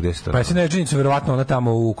gde je to? Gde se to? Pa je se neđenicu, verovatno ona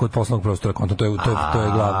tamo kod poslovnog prostora, konto, to je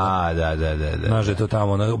glavno. Da. Znaš da je to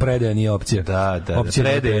tamo, predaja nije opcija. Da,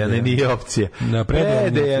 predajane nije opcija.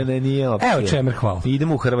 Predajane nije opcija. Evo čemer, hvala.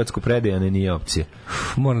 Idemo u Hrvatsku, predajane nije opcija.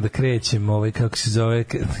 Moram da krećem, kako se zove,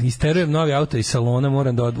 isterujem novi auto iz salona,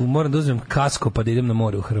 moram da uzmem kasko pa da idem na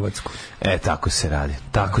more u Hrvatsku. Tako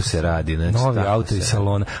se radi. Novi auto iz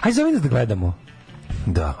salona. Hajde zove da gledamo.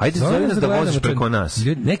 Da, ajde zove nas da voziš preko nas.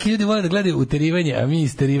 Neki ljudi vole da gledaju uterivanje, a mi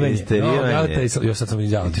isterivanje. Jo, sad sam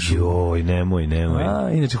izjavio. Joj, nemoj.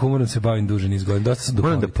 Inače, humorom se bavim duže niz godina. Dosta sam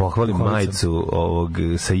duhovit. Moram da pohvalim majicu ovog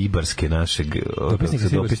sa Ibarske našeg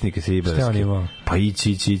dopisnika sa Ibarske. Šta on imao? Pa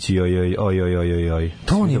ići, oj.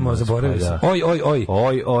 To on imao, zaboravio sam. Oj.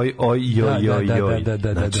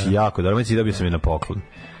 Znači, jako dobro. Znači, dobio sam je na poklon.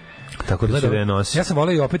 Tako da će da je nosi. Ja sam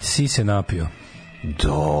volio i opet sise napio.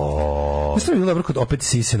 Mislim je bilo dobro kod opet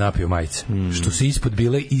sise napio majice. Što su ispod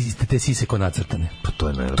bile iste te sise ko nacrtane. Pa to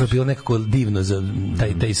je najlepše. To je bilo nekako divno za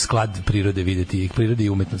taj sklad prirode videti, prirode i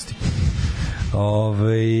umetnosti.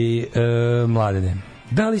 Mladene,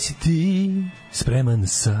 da li si ti spreman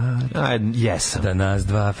sad? Jesam. Da nas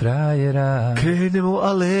dva frajera krenemo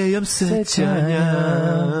alejom sećanja.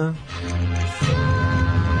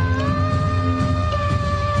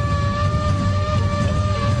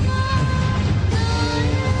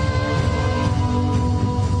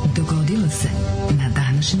 Dogodilo se na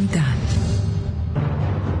današnji dan.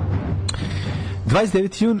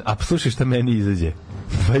 29. jun, a slušaj šta meni izađe.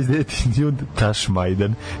 29. jun,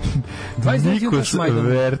 Tašmajdan. Nikos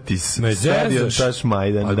Vertis. Stadion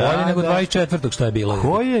Tašmajdan. Ali bolje nego 24. šta je bilo.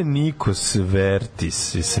 Ko je Nikos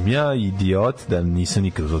Vertis? Sam ja idiot da nisam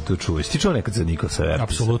nikad za to čuo. Jesi ti čuo nekad za Nikosa Vertisa?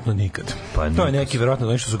 Apsolutno nikad. To je neki, verovatno,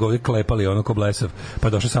 nešto su ga ovdje klepali ono ko blesav, pa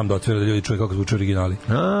došao sam da otvira da ljudi čuje kako zvuče originali.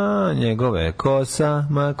 Njegove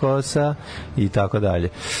kosa i tako dalje.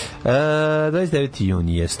 29. jun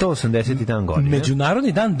je 180. dan godine.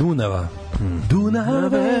 Međunarodni dan Dunava.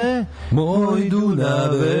 Dunave, moj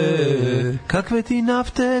Dunave, kakve ti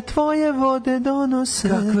nafte tvoje vode donose,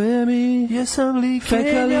 kakve mi jesam li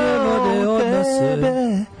fekalije vode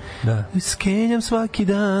odnose. Da. Skenjam svaki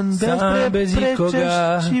dan bez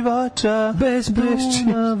prečešćivača, bez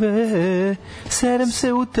Dunave, serem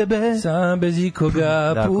se u tebe sam bez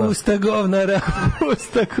ikoga, da, pusta govnara.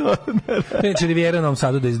 Neće Rivijera na Novom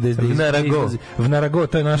Sadu da izlazi. Vnarago,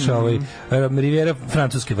 to je naša Rivijera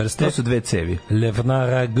francuske vrste. To su dve cevi. Le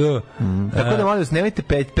Vnarago. Tako da molim vas, nemojte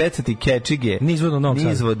pecati kečige nizvodno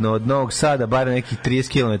od Novog Sada, bar nekih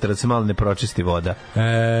 30 km da se malo ne pročisti voda.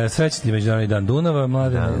 Srećni Međunarodni dan Dunava,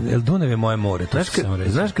 mlade. Jel Dunav je moje more, to ću samo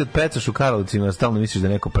reći. Znaš kad pecaš u Karlovcima, stalno misliš da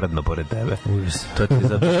je neko prdno pored tebe. To ti je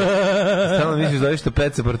zato stalno misliš da je što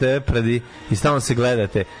peca pored tebe predi i stalno se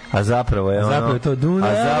gledate, a zapravo je ono... to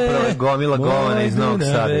Dunave, a zapravo je gomila govana iz Novog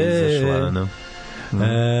Sada izašla, ono.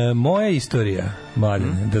 Moja istorija,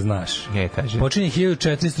 Mladine, da znaš. Kaže. Počinje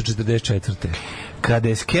 1444. Kada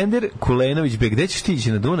je Skender Kulenović beg, gde ćeš ti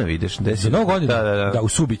ići na Dunav, ideš? Za Novu godinu? Da, u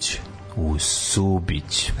Subić. U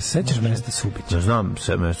Subić. Sećaš mesta Subić? Da, znam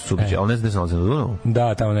se mesta Subić, ali ne znam da se nalazi na Dunavu.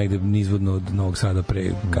 Da, tamo negde nizvodno od Novog Sada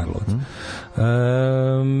pre Karlovca.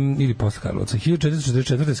 Ili posle Karlovca.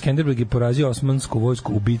 1444. Skenderbeg je porazio osmansku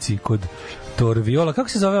vojsku u bici kod Torviola. Kako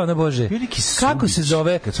se zove ona, Bože? Kako se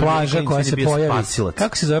zove plaža koja se pojavi?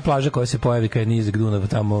 Kako se zove plaža koja se pojavi kad je nizak Dunav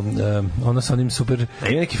tamo? Ona sa onim super... A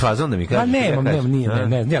ima neki fazon da mi kažeš? Ne.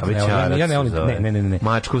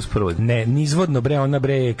 Mačkov sprud. Ne, nizvodno bre, ona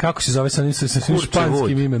bre, kako se zove sa onim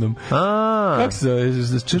španskim imenom? Kako se zove?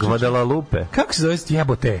 Guadalupe. Kako se zove?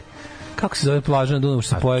 Jebote. Kako se zove plaža na Dunavu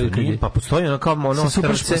što se pojavi? Pa postoji ono kao ono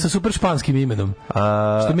sa super španskim imenom.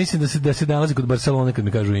 Što mislim da se nalazi kod Barcelone kad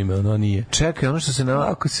mi kažu ime, ono nije. Čekaj, ono što se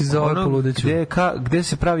kako se zove poludeću. Gde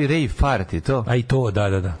se pravi rave party, to? A i to,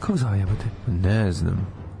 da. Kako zove, jebote? Ne znam.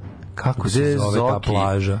 Kako se zove ta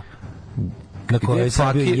plaža? Na kojoj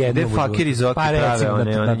sam bio jednom. Gde fakiri Zoki prave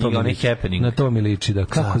one happening. Na to mi liči, da.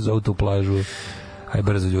 Kako zove tu plažu? Aj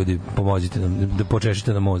brzo ljudi, pomozite nam da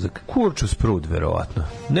počešite na mozak. Kurču sprud, verovatno.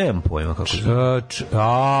 Nemam pojma kako se.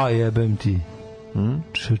 Jebem ti.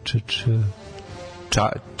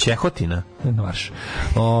 Čehotina. Marš.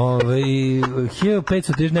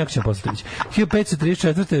 1530, neko ćemo postaviti.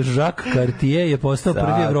 1534. Jacques Cartier je postao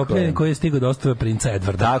prvi Evropljanin koji je stigao do ostrva princa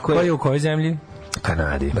Edvarda. Koji je u kojoj zemlji?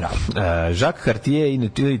 Kanadi. Bravo. Jacques Cartier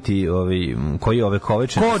ili ti koji je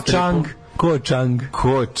ovekovečen Kočang. Da,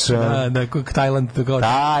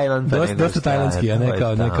 Tajland. Dosta tajlandski, a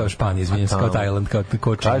ne kao Španija, izvinjam se, kao Tajland, kao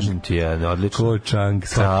Kočang. Kažem ti je, odlično. Kočang,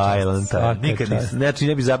 Tajland. Nikad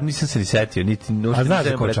nisam se ni setio. A znaš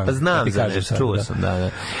za Kočang? Pa znam za nešto, čuo sam, da.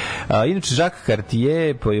 Inače, Jacques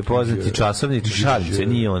Cartier je poznati časovnik, šalice,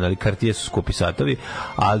 nije on, ali Cartier su skupi satovi,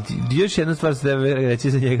 ali još jedna stvar se treba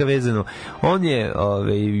reći za njega vezano. On je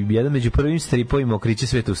jedan među prvim stripovima Okriće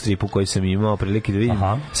sveta u stripu koji sam imao prilike da vidim.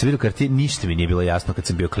 Sam vidio Cartier, ništa mi nije bilo jasno kad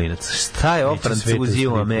sam bio klinac. Šta je ovo Francuzi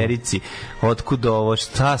u Americi? Otkud ovo?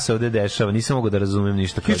 Šta se ovde dešava? Nisam mogao da razumem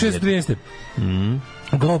ništa. 1613.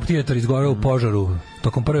 Globe Theatre izgoreo u požaru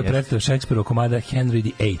tokom prve predstave Shakespeareovog komada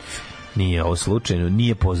Henry VIII. Nije ovo slučajno,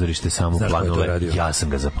 nije pozorište samo planule. Ja sam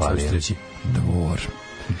ga zapalio. Dvor.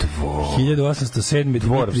 1807.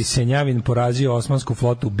 Dmitri Senjavin porazio osmansku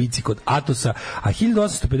flotu u bici kod Atosa, a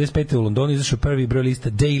 1855. u Londonu izašao prvi broj lista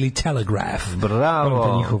Daily Telegraph.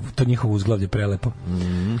 Bravo. To njihovo uzglavlje prelepo.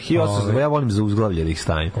 1800, ja volim za uzglavlje da ih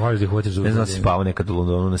stavim. Ne znam si spavao nekad u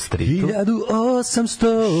Londonu na stritu.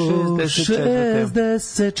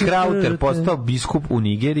 1864. Crowther postao biskup u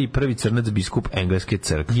Nigeriji, prvi crnac biskup engleske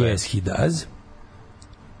crkve. Yes, he does.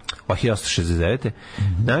 1869.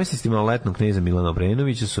 Namestnicima letnog kneza Milana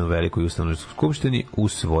Obrenovića su u Velikoj ustavnoj skupštini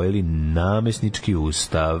usvojili namesnički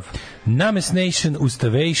ustav. Namesnation,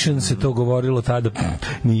 ustavation se to govorilo tada,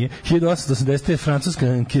 nije. 1880. Francuska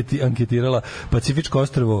anketirala Pacifičko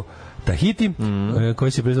ostrvo Tahiti,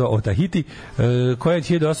 koji se prezvao Otahiti, koji je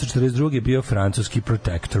 1842. bio francuski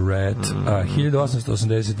protectorate. A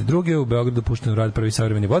 1882. u Beogradu pušten u rad prvi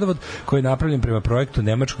savremeni vodovod, koji je napravljen prema projektu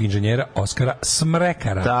nemačkog inženjera Oskara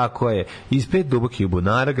Smrekara. Tako je. Iz 5 dubokih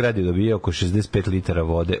bunara grad je dobio oko 65 litara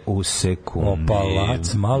vode u sekundi.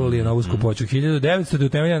 Opalac, malo li je na ovu skupoću. 1900. je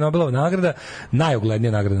utemeljena Nobelova nagrada,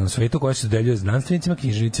 najuglednija nagrada na svetu, koja se dodeljuje znanstvenicima,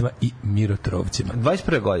 književnicima i mirotrovcima.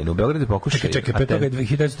 21. godine u Beogradu pokušaju... Čekaj, pre toga je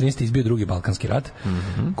 1913. izbio drugi Balkanski rat,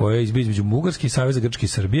 koji je izbio između Bugarske i Saveza Grčke i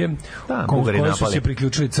Srbije, koji su se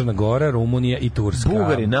priključili Crna Gora, Rumunija i Turska.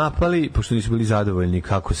 Bugari napali, pošto nisu bili zadovoljni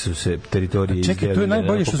kako su se teritorije izdelili. Čekaj, to je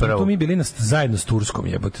najbolje što smo tu mi bili zajedno s Turskom,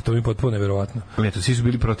 jebote, to mi je potpuno neverovatno. Eto, svi su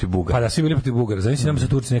bili protiv Bugara. Pa da, svi bili protiv Bugara. Znači, nam su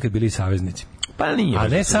Turci nekad bili saveznici. Pa nije. A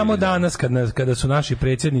ne samo danas, kada su naši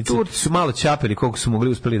predsjednici... Turci su malo ćapeli koliko su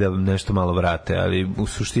mogli, uspeli da nešto malo vrate, ali u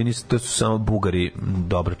suštini to su samo Bugari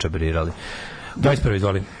dobro čabrirali. 21.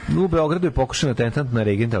 izvoli. U Beogradu je pokušan atentat na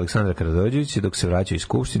regenta Aleksandra Karađorđevića dok se vraća iz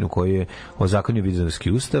Skupštine koji je ozakonio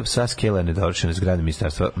Vidovski ustav sa skela nedovršene zgrade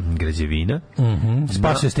Ministarstva građevina.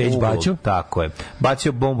 Spasio stage Baćo. Tako je.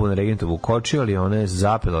 Bacio bombu na regentovu kočiju, ali ona je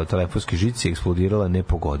zapela od telefonske žice i eksplodirala ne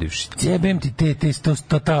pogodivši. Jebem ti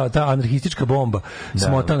ta anarhistička bomba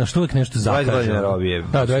smotana, što uvijek nešto zakaže. 20 godina robije.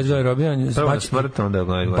 Da, 20 godina robije. Prvo na smrt, onda je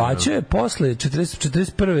godina. Baćo je posle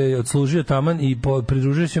 41. odslužio taman i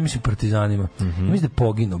pridružio se, mislim, partizanima. Mislim da je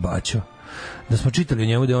poginuo Baćo. Da smo čitali o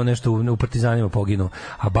njemu da je on nešto u partizanima poginuo.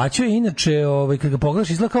 A Baćo je inače, kad ga pogledaš,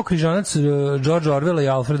 izgleda kao križanac George Orwella i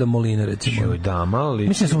Alfreda Molina, recimo.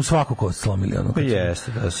 Mislim da su mu svako kost slomili.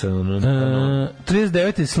 Jeste, da se...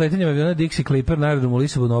 39. sletenjem aviona Dixie Clipper na aerodromu u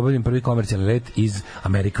Lisabonu obavljen prvi komercijalni let iz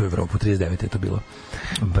Amerike u Evropu. 39. je to bilo.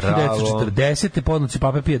 Bravo. 1940. po odluci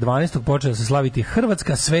Pape Pije 12. počela se slaviti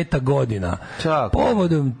Hrvatska sveta godina. Čak.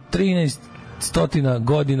 Povodom 1300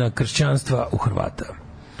 godina kršćanstva u Hrvata.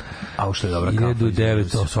 A što je dobra kafa.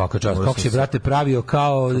 1900, svaka čast. Kako se, brate, pravio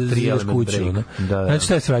kao zideš kuću. Znači,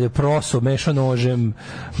 šta je se radio? Proso, mešao nožem,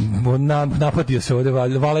 napatio se ovde,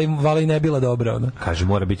 vala i ne bila dobra. Kaže,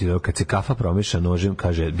 mora biti dobro. Kad se kafa promeša nožem,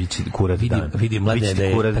 kaže, bit će kurat dan. Vidim, Mladja, da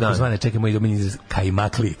je tako zvane, čekaj, moj domen iz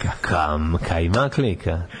kajmaklika.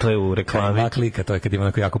 Kajmaklika? To je u reklami. Kajmaklika, to je kad ima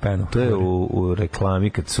onako jako penu. To je u reklami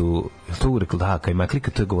kad su... Da,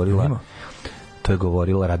 kajmaklika, to je govorila... To je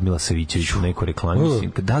govorila Radmila Savićević u nekoj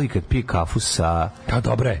reklami. Da li kad pije kafu sa... Da,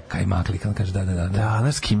 dobro je, kajmaklik, on kaže da.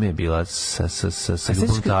 Da, s kime je bila? Sa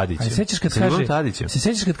Ljubom Tadićem. Se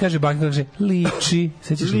sećaš kad kaže Bakin, kaže liči.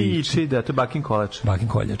 Liči, da, to je Bakin Kolač. Bakin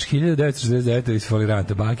Koljač. 1949. iz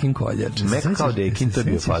Foliranata, Bakin Koljač. Mek kao Dekin, to je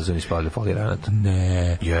bio fazon iz Foliranata.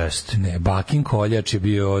 Ne. Jest. Ne, Bakin Koljač je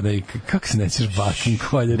bio onaj... Kako se nećeš Bakin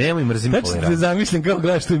Koljač? Nemoj mrzim Foliranata. Znači, zamislim kako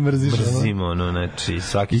gledaš to i mrziš. Mrzimo, znači,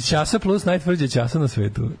 svaki... I časa plus najtvrđe časa na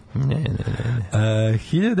svetu. Ne.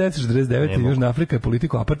 1949. Južna Afrika je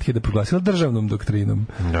politiku apartheida proglasila državnom doktrinom.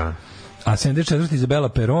 Da. A 74. Izabela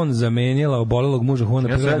Peron zamenjala obolelog muža Juana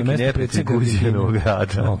Perona na mesto predsjednika Uzijenog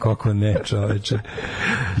grada. O, kako ne, čoveče.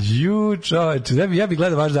 Čoveče. Ja bih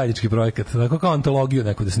gledao vaš zajednički projekat. Tako kao antologiju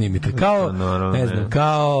neku da snimite. Kao, ne znam,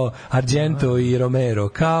 kao Argento i Romero.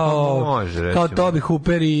 Kao Toby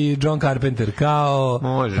Hooper i John Carpenter. Kao...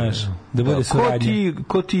 Može. Znaš, da bude suradnja.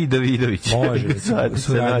 Ko ti Davidović? Može.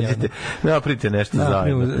 Suradnja. Napravite nešto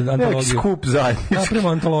zajedno. Neki skup zajedno. Napravimo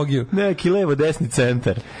antologiju. Neki levo-desni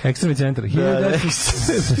centar. Ekstremni centar.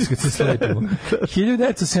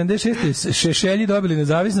 1976. Šešelji dobili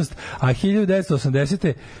nezavisnost, a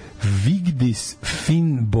 1980. Vigdis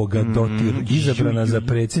Finnbogadottir izabrana za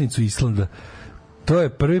predsjednicu Islanda. To je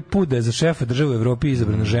prvi put da je za šefa države u Evropi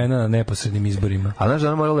izabrana žena na neposrednim izborima. A znaš da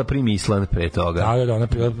ona morala da primi Island pre toga? Da, ona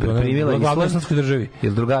primila Island islandskoj državi.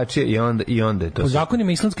 Ili drugačije i onda je to... Po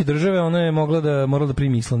zakonima islandske države ona je morala da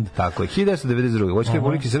primi Island. Tako je. 1992. Vojska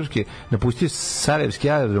Republike Srpske napustio Sarajevski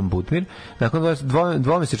aerodrom Butmir nakon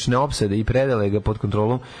dvomesečne opsade i predale ga pod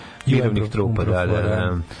kontrolom mirovnih trupa.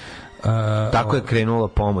 Tako je krenula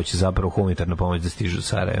pomoć, zapravo humanitarna pomoć da stižu u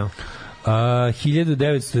Sarajevo.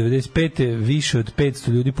 1995. više od 500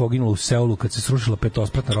 ljudi poginulo u Seulu kad se srušila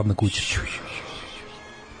petospratna robna kuća.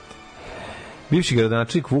 Bivši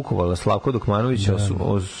gradonačelnik Vukovara Slavko Dokmanović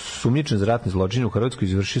osumnjičen za ratne zločine u Hrvatskoj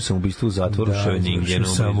izvršio samoubistvo u zatvoru Scheveningenu. Izvršio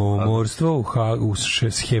samoumorstvo u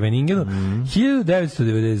Scheveningenu.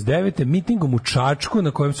 1999. mitingom u Čačku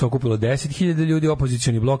na kojem se okupilo 10.000 ljudi,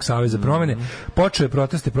 opozicioni blok Savez za promene, počeo je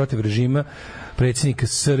proteste protiv režima predsjednika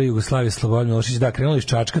SR Jugoslavije Slobodan Milošević. Da, krenulo iz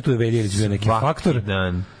Čačka, tu je Veljević bio neki faktor.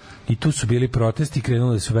 I tu su bili protesti,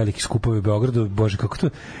 krenuli su veliki skupovi u Beogradu. Bože, kako to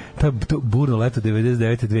burno leto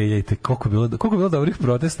 99. 2000. Koliko je bilo dobrih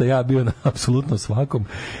protesta, ja bio na apsolutno svakom.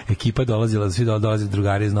 Ekipa dolazila, svi dolaze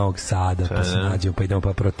drugari iz Novog Sada, pa se nađemo, pa idemo,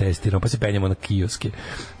 pa protestiramo, pa se penjemo na kioske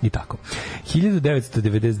i tako.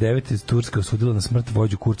 1999. Turska osudila na smrt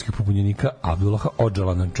vođu kurdskih pobunjenika Abdullaha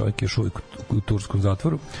Odžalana, čovjek je još uvijek u turskom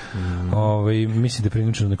zatvoru. Mislim da je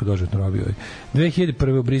prinučeno neko doživotno robio.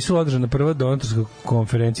 2001. u Briselu održana prva donatorska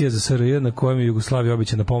konferencija za SRJ na kojem je Jugoslavija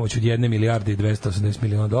obećana pomoć od 1 milijarde i 280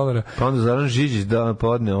 miliona dolara. Pa onda Zoran Žiđić da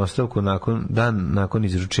podne ostavku nakon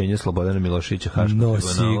izručenja Slobodana Miloševića Haškom tribunalu.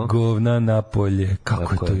 Nosi govna napolje.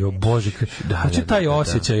 Kako je to, jo Bože. Hoću taj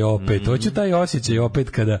osjećaj opet. Hoću taj osjećaj opet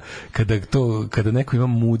kada neko ima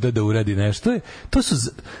muda da uradi nešto.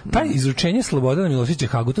 Taj izručenje Slobodana Miloševića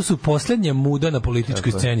Hagu, to su poslednje muda na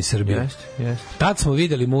političkoj sceni Srbije. Tad smo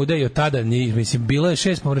videli muda i od tada, mislim, bilo je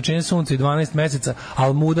 6 pomračenja sunca i 12 meseca,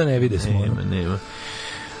 ali muda ne vide smo. Nema.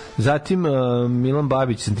 Zatim Milan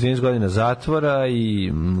Babić 13 godina zatvora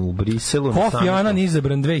i u Briselu. Kofi Annan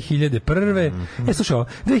izabran 2001. Slušaj,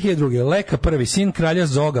 2002. Leka prvi, sin kralja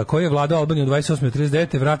Zoga, koji je vladao Albaniju od 28. do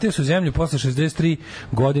 39. vratio se u zemlju posle 63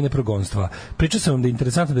 godine progonstva. Pričao sam vam da je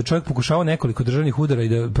interesantno da je čovjek pokušavao nekoliko državnih udara i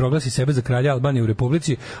da proglasi sebe za kralja Albanije u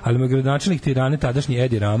Republici, ali mu je gradonačelnik Tirane, tadašnji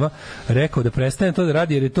Edi Rama, rekao da prestane to da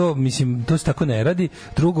radi, jer je to, mislim, to se tako ne radi.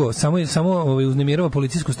 Drugo, samo uznemirava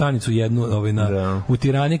policijsku stanicu jednu u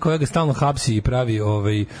Tirani, koja ga stalno hapsi i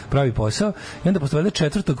pravi posao. I onda posle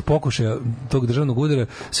četvrtog pokušaja tog državnog udara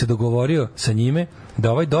se dogovorio sa njime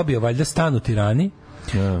da dobije valjda stan u Tirani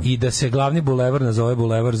i da se glavni bulevar nazove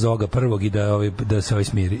bulevar Zoga prvog i da se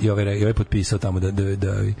smiri. I ovaj potpisao tamo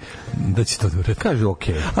da će to uradi. Kaže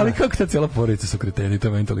okej. Ali kako ta cijela porodica su kreteni, to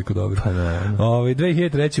je meni toliko dobro.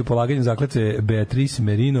 2003. u polaganju zakletve Beatrice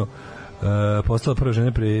Merino postala prva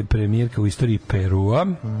žena premijerka u istoriji Perua.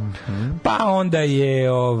 Pa onda je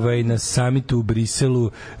na samitu u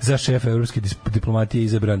Briselu za šefa evropske diplomatije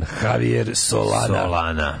izabran Javier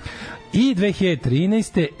Solana. I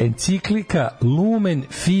 2013. enciklika Lumen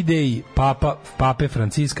Fidei Pape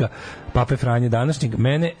Franciska, Pape Franje današnjeg.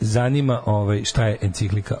 Mene zanima šta je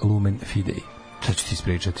enciklika Lumen Fidei. Sad ću ti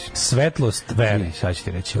ispričati. Svetlost vere. Sad ću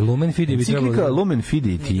ti reći. Lumen Fidei bi trebalo... Enciklika Lumen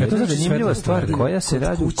Fidei ti je zanimljiva stvar koja se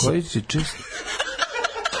radi, u kojoj se često...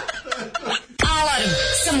 Alarm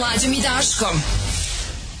sa Mlađom i Daškom.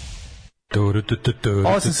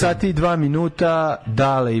 8 sati i 2 minuta,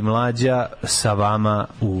 Dale i Mlađa sa vama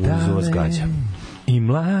u Uzo gađa. I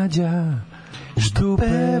Mlađa, što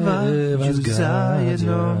pevaju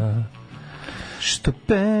zajedno, što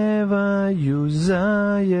pevaju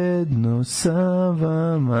zajedno sa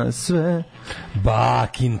vama sve.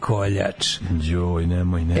 Bakin koljač. Joj,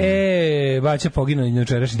 nemoj. Baća poginuo i na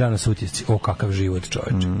večerašnji dan na Sutjesci. O, kakav život,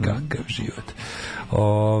 čoveče, kakav život.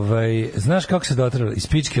 Znaš kako se dotrala? Iz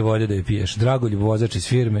pičke vode da je piješ. Dragoljub vozač iz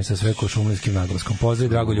firme sa sve košumlinskim naglaskom. Pozdrav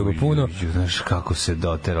Dragoljuba puno. Znaš kako se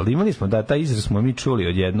dotrala. Imali smo, taj izraz smo mi čuli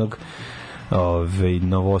od jednog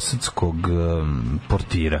novosadskog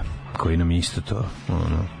portira koji nam isto to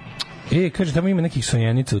kaže, tamo ima nekih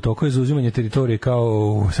sonjenica u toku je za uzimanje teritorije kao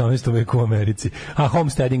u 18. veku u Americi. A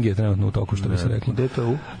homesteading je trenutno u toku, što bi se reklo. Gde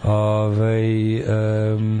to?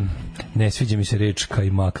 Ne sviđa mi se reč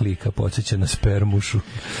kajmaklika, podsjeća na spermušu.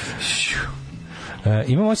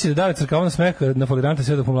 Imam osjećaj da David crkava na smeh na folirante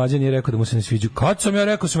sve dok Mlađa nije rekao da mu se ne sviđu. Kad sam ja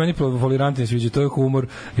rekao se meni folirante ne sviđu, to je humor.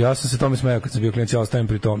 Ja sam se tome smejao kad sam bio klinac, ja ostavim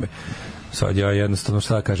pri tome. Sad ja jednostavno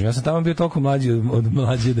šta da kažem, ja sam tamo bio toliko mlađi od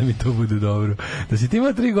Mlađe da mi to bude dobro. Da si ti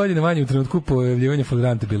imao 3 godine manje u trenutku pojavljivanja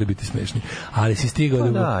folirante bili biti smešni. Ali si stigao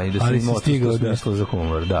i da si stigao da smislo za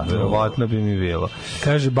humor, da, verovatno bi mi bilo.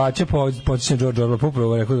 Kaže, Baća počinje George Orwell,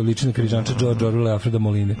 upravo rekao da liči na križanča George Orwell i Alfreda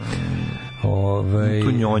Moline.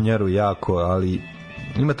 Tu njonjaru jako, ali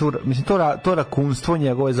ima tu, mislim, to rakunstvo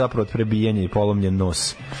njegove je zapravo prebijanje i polomljen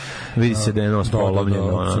nos. Vidi se da je nos polomljen.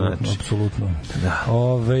 Apsolutno.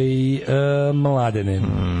 Mladene,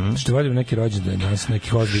 što volim neki rođendan danas,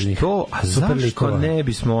 nekih ozbiljnih super likova. Zašto ne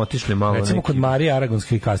bismo otišli malo neki... Recimo kod Marije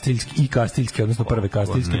Aragonske i Kastiljske, odnosno prve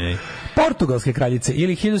Kastiljske. Portugalske kraljice.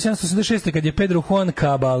 Ili 1786. kad je Pedro Juan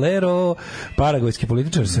Caballero, paragvajski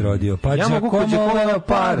političar, se rodio. Pa Giacomo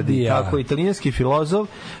Leopardi, tako, italijanski filozof,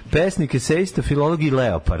 pesnik, esejista, filolog i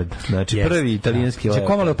leopard. Znači, prvi italijanski leopard.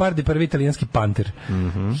 Giacomo Leopardi, prvi italijanski panter.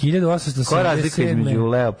 1877. Koja je razlika između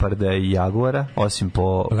leoparda i jaguara, osim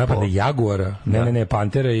po... Leoparda i jaguara? Ne,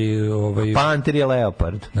 pantera i... Panter je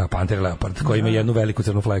leopard. Da, panter je leopard, koji ima jednu veliku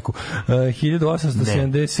crnu fleku.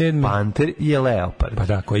 1877. Ne, panter je leopard. Pa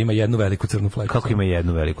da, koji ima jednu veliku crnu fleku. Kako ima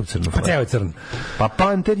jednu veliku crnu fleku? Pa ceo je crn. Pa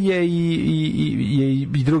panter je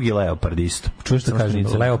i drugi leopard isto. Čuješ što kažem?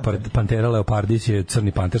 Leopard, pantera leopardis je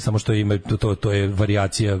crni panter, samo što ima, to je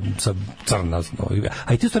varijacija sa crna.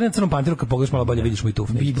 A i ti stvarno na crnom panteru, kad pogledaš malo bolje, vidiš mu i tu.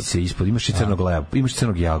 se ispod, imaš i crnog leva, imaš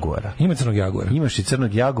crnog jaguara. Ima crnog jaguara. Imaš i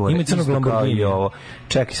crnog jaguara. Ima crnog Lamborghini.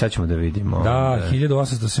 Čekaj, sad ćemo da vidimo. Da,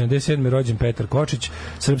 1877. rođen Petar Kočić,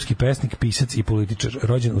 srpski pesnik, pisac i političar,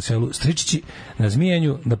 rođen u selu Stričići, na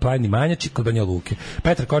Zmijanju, na planini Manjači, kod Banja Luke.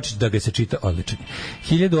 Petar Kočić, da ga se čita, odličan.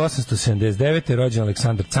 1879. rođen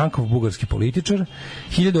Aleksandar Cankov, bugarski političar.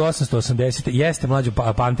 1880. jeste mlađo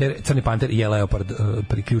panter, crni panter je leopard,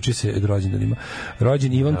 priključi se rođendanima.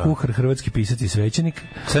 Rođen Ivan Kuhar, hrvatski pisac i svećenik.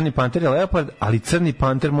 Crni panter je leopard, ali crni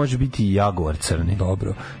panter može biti i jaguar crni.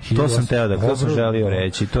 Dobro. To sam teo da, to sam želio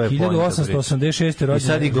reći, to je poenta. 1886. rođen. I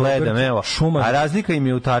sad ih gledam, evo. Šuman. A razlika im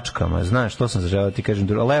je u tačkama, znaš, to sam želeo ti kažem.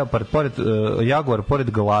 Leopard, jaguar,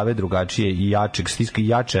 pored glave drugačije i jačeg, stiska i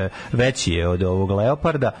jače, veći je od ovog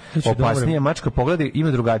leoparda, opasnije mačka, pogledaj,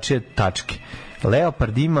 ima drugačije tačke.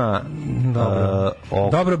 Leopard ima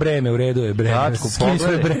dobro breme, u redu je breme. Skini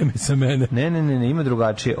svoje breme sa mene. Ne, ima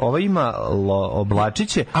drugačije. Ova ima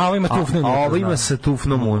oblačiće, a ova ima tufnu unutra. A ova ima sa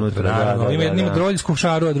tufnom unutra. Ima droljsku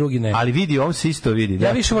šaru, a drugi ne. Ali vidi, on se isto vidi.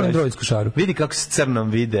 Ja više volim droljsku šaru. Vidi kako se crnom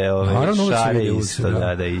vide ove šare isto.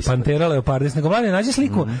 Pantera leopardis. Nego mlade, nađi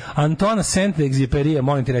sliku Antona Saint-Exupéry,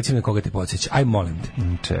 molim ti reci mi koga ti podsjeća. Aj, molim te.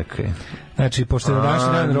 Čekaj. Znači, pošto je na današnji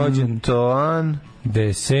dan rođen Antoine de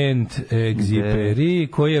Saint-Exupéry,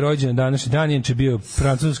 koji je rođen na današnji dan, je bio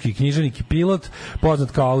francuski književnik i pilot,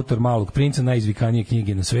 poznat kao autor Malog princa, najizvikanije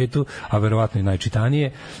knjige na svetu, a verovatno i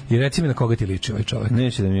najčitanije. I reci mi na koga ti liči ovaj čovjek.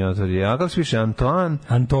 Neće da mi otvori. A kako se piše?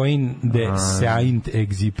 Antoine de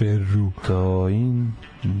Saint-Exupéry. Antoine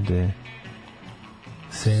de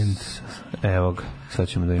Saint... Evo ga, sad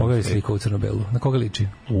ćemo da imamo. Pogledaj sliku u crno-belu. Na koga liči?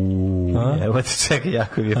 Evo te čekaj,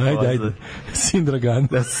 jako mi je poznat. Ajde. Sindragan.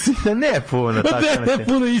 Ne puno. Ne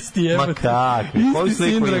puno isti, evo. Ma kako? Koju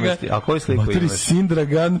sliku imaš ti? A koju sliku imaš? Materi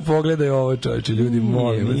Sindragan, pogledaj ovo, čovječe, ljudi,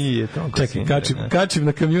 molim vas. Nije toliko Sindragan. Čekaj, kačim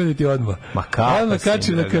na community odmah. Ma kako odmah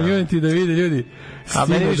kačim na community da vide ljudi. A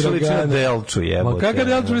meni više liči na Delču, jebote. Ma kakav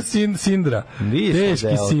Delču je Sindra? Teški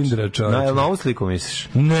Sindra, čovječe. Na ovu sliku misliš?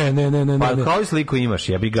 Ne. Pa koju sliku imaš?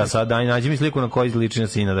 Jebi ga sad, daj, nađi mi sliku na kojoj liči na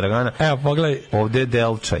sina Dragana. Evo, pogledaj. Ovde je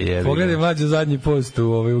Delča, jebi ga. Pogledaj mlađe zadnji post u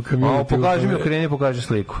community. Pokaži mi okreni, pokaži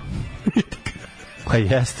sliku. Pa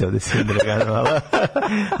jeste ovde Sindra Ganvala.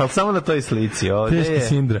 Ali samo na toj slici. Teški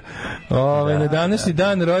Sindra. Na današnji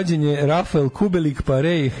dan rođen je Rafael Kubelik,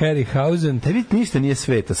 Parej i Harryhausen. Tebi ništa nije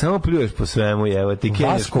sveta, samo pljuješ po svemu. Evo, ti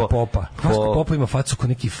Vasko Popa. Vasko Popa ima facu ko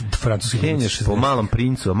neki francuski glumac. Kenješ po Malom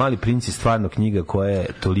princu, a Mali princ je stvarno knjiga koja je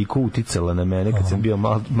toliko uticala na mene kad sam bio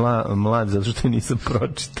mlad, zato što nisam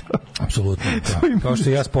pročitao. Apsolutno. Kao što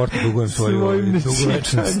ja sportu dugujem svoju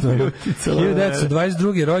dugovečnost.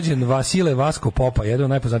 1922. rođen Vasile Vasko Popa, jedan od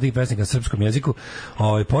najpoznatijih pesnika na srpskom jeziku.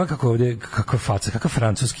 Pogledaj kako ovdje, kakva faca, kakav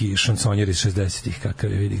francuski šansonjer iz 60-ih,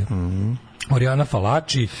 kakav je, vidi ga. Oriana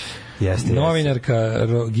Falači, novinarka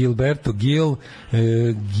Gilberto Gil,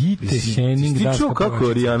 Gite Henning. Ti čuo kako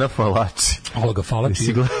Oriana Falači? Ologa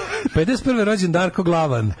Falači. 51. rođen Darko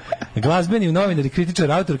Glavan, glazbeni novinar i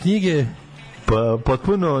kritičar, autor knjige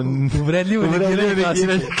potpuno uvredljivo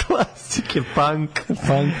negiranje klasike, punk.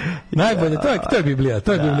 Najbolje, to je Biblija,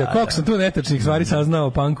 koliko sam tu netačnih stvari saznao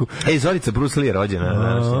o punku. Zorica Bruce Lee je rođena na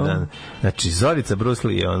današnji dan. Znači, Zorica Bruce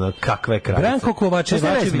Lee je ono, kakve kraljice. Branko Kovačević.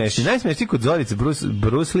 Najsmešniji kod Zorice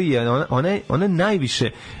Bruce Lee je ona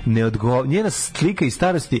najviše ne odgovara, njena slika iz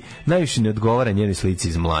starosti najviše ne odgovara njenoj slici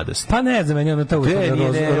iz mladosti. Pa ne znam, njena to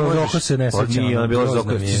Roko se ne seća. Nije, ona bila Roko,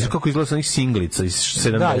 kako izgleda sa onih singlica iz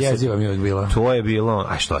 70. Da, jeziva mi uvijek bila. To je bilo,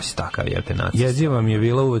 a što si takav, jer te nacist? Jeziva mi je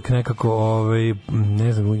bila uvek nekako,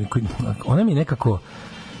 ne znam, ona mi nekako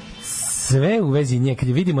sve u vezi nje, kad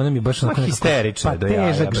je vidimo, ona mi baš onako histerična do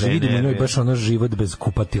jaja, težak, vidimo njoj baš ono život bez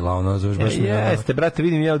kupatila, ono, baš jeste, brate,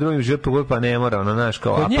 vidim ja u drugim život pogod, pa ne mora, ono, znaš,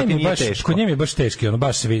 kao, a pa ti nije teško. Kod nje mi je baš teški, ono,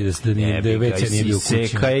 baš se vidi da je WC nije bio u kući.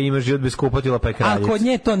 Seka je, ima život bez kupatila, pa je kraljica. A kod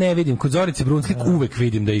nje to ne vidim, kod Zorice Brunslik uvek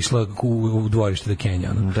vidim da je išla u dvorište da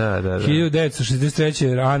Kenja, ono. Da.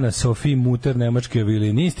 1963. Ana Sofie Mutter, nemačka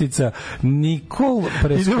violinistica, Nikol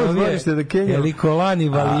Preskovje, Elikolani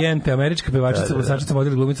Valijente, američka pevačica, plesačica,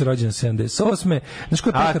 model, glumica, rođena 78.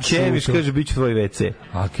 A Kemiš kaže, bit ću tvoj WC.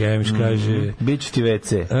 A Kemiš kaže... Bit ću ti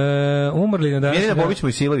WC. Umrli na danas... Mirjana Bobić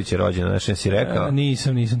Mojsilović je rođena, znaš, si rekao?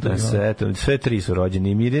 Nisam to imao. Sve tri su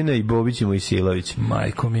rođeni, i Mirjana i Bobić i Mojsilović.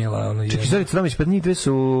 Majko mila. Čekaj, Zorica Tomić, pa njih dve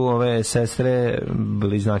su ove sestre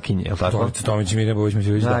bliznakinje, je li tako? Zorica Tomić i Mirjana Bobić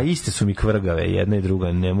Mojsilović, da. Iste su mi kvrgave, jedna i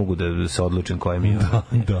druga, ne mogu da se odlučim koja mi je.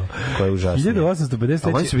 Da. Koja je užasnija. 1853.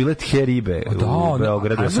 A oni su bile tje ribe u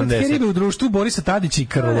Beogradu 80. A tje ribe u društvu Borisa Tadića i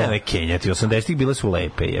Krlo. Ne, kenjati. 80-ih bile su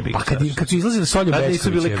lepe, jebi ga. Pa kad su izlazili Solju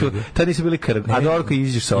Bečković, tad nisu bili krv. A dobro kad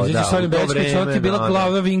izađeš sa Izađeš Solju Bečković, ona ti je bila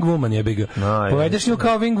glava wing woman, jebi ga. Povedeš nju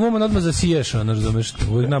kao wing woman, odmah zasiješ, ono, razumeš,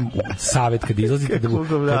 uvijek nam savjet kad izlazite, kad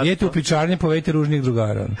idete u pičarnje, povedite ružnih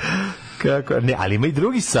drugara. Kako? Ne, ali ima i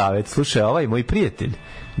drugi savjet. Slušaj, ovaj moj prijatelj,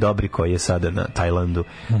 dobri koji je sada na Tajlandu,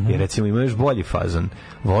 je recimo ima još bolji fazon.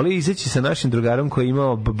 Voli izaći sa našim drugarom koji je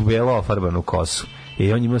imao belo ofarbanu kosu.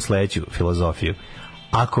 I on ima sledeću filozofiju.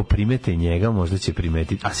 Ako primete njega, možda će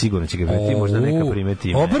primetiti, a sigurno će ga primetiti, možda neka primeti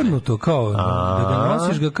i mene. Obrnuto, kao, da ga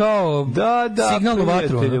nosiš ga kao signalnu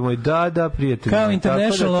vatru. Da, prijatelj. Kao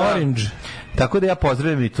International Orange. Tako da ja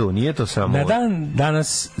pozdravljam i tu, nije to samo... Na dan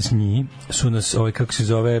danas s njih su nas, kako se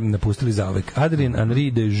zove, napustili zauvek. Adrien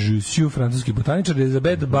Henri de Jussieu, francuski botaničar,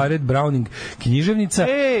 Elizabeth Barrett Browning, književnica,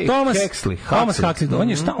 Thomas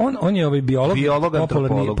Huxley. On je biolog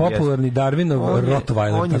popularni Darwinov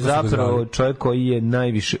Rottweiler. On je zapravo čovjek koji je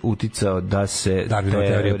najviše uticao da se Darwinova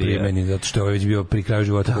teorija primeni, zato što je ovaj već bio pri kraju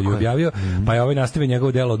života koji je objavio, pa je ovaj nastavio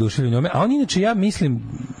njegovo delo oduševljenje njome. A on inače, ja mislim,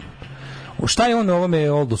 šta je on na ovome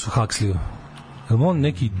Aldosu Huxleyu? Je li on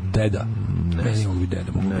neki deda? Ne mogu biti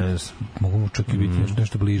deda. Mogu mu čak i biti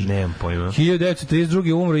nešto bliže. Nemam pojma.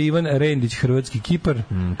 1932. umro Ivan Rendić, hrvatski kipar.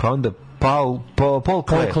 Pa onda Paul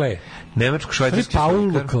Klee. Nemačko-švajcarski slikar.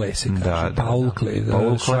 Paul Klee se kaže. Paul Klee,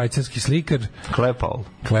 švajcarski slikar. Klepao.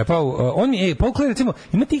 Paul Klee, recimo,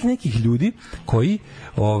 ima tih nekih ljudi koji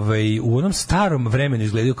u onom starom vremenu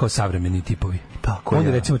izgledaju kao savremeni tipovi. Tako on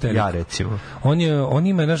ja. Recimo ja recimo. On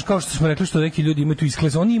ima, znaš, kao što smo rekli što neki ljudi imaju tu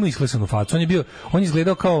isklesanu, on ima isklesanu facu. On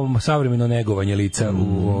izgledao kao savremeno negovanje lica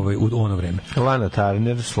u ono vreme. Lana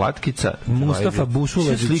Turner, Slatkica, Mustafa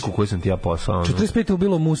Busuladžić. Sliku koju sam ti ja poslao. 45.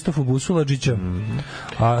 ubilo Mustafu Busuladžića.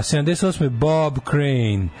 A 78. Bob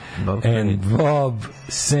Crane. And Bob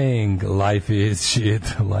sang Life is shit.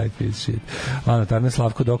 Life is shit. Lana Turner,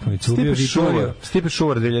 Slavko Dokmanić. Stipe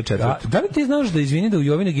Šuvar 2004. Da li ti znaš da izvini da u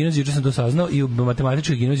Jovine gimnaziji, juče sam to saznao, i u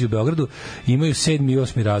matematičkoj gimnaziji u Beogradu imaju 7. i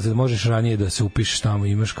 8. razred, možeš ranije da se upišeš tamo,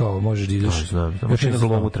 imaš kao, možeš da ideš. Znam, možeš na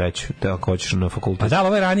Zlomu 3. Te ako hoćeš na fakultet. A da,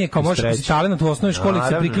 ovo je ranije, kao možeš da si talent u osnovnoj školi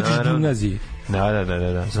se priključiš gimnaziji.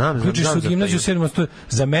 Da. Znam. Ključiš se u gimnaziju 7.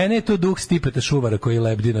 Za mene je to duh Stipeta Šuvara koji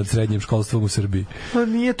lebdi nad srednjim školstvom u Srbiji. Pa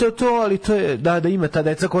nije to, ali to je, da ima ta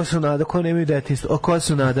deca koja nemaju detinjstvo, koja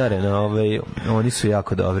su nadarena, oni su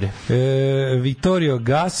jako dobri. Vittorio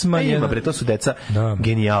Gassman ima, to su deca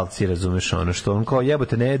genijalci, razumeš, ono što on kao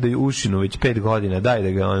jebote ne jedaju ušinu već 5 godina, daj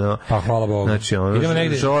da ga ono... Pa hvala Bogu. Znači,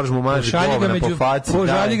 Žorž mu maži govna po faci.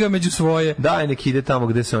 Požalji ga među svoje. Daj, nek ide tamo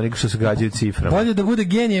gde se oni što se gađaju ciframa. Bolje da bude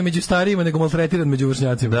genije među starijima nego maltretiran među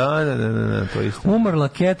vršnjacima. Da, to isto. Umrla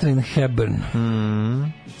Catherine Hepburn.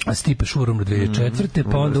 A Stipe Šuvar umro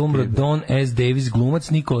 2004. Pa onda umro Don S. Davis, glumac,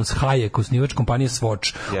 Nikolas Hayek, osnivač kompanije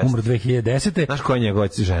Swatch, umro 2010. Znaš koja je njegova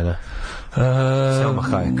žena? Selma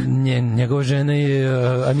Hayek. Njegova žena je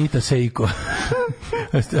Anita Seiko.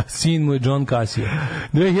 Sin mu je John Cassio.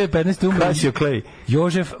 2015. umro Cassio Clay.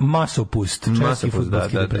 Jožef Masopust, česki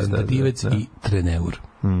fudbalski reprezentativac i treneur.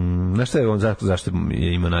 Znaš šta je on, zašto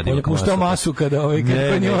je ima nadjel? On je puštao masu kada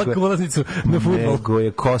nije ovakvu ulaznicu na fudbal. Nego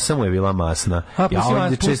je kosa mu je bila masna. Ja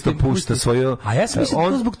ovdje često pušta svoju... A ja sam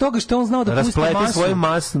mislim zbog toga što on znao da pusti masu. Rasplete svoju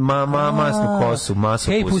masnu kosu,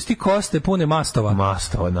 masu pusti. Pusti koste pune mastova.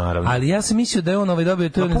 Mastova, naravno. Ali ja sam mislio da je on dobio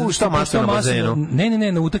to... Pa pušta masu na bazenu.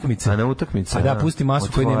 Ne, na utakmice. A na utakmice? A da, pusti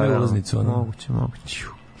masu koji nemaju ulaznicu. Moguće.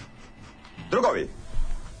 Drugovi,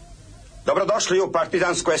 dobrodošli u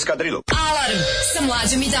partizansku eskadrilu. Alarm sa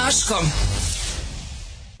Mlađom i Daškom.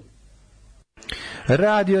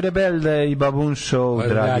 Radio Rebelde i Babun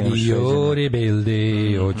Show. Radio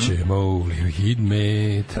Rebelde, hoćemo li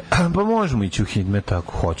Hidmet? Pa možemo ići u Hidmet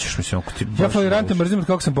ako hoćeš. Mislim, ako ti ja falirantam mrzim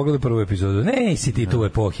kako sam pogledao prvu epizodu. Ne, si ti tu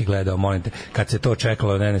epohi gledao, molim te. Kad se to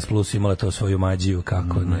čekalo na NS Plus, imala to svoju mađiju,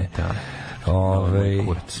 kako ne.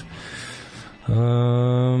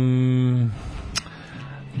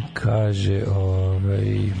 Kaže,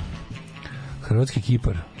 hrvatski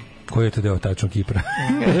kipar. Koji je to deo tačno Kipra?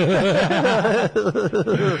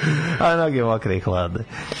 A noge mokre i hladne.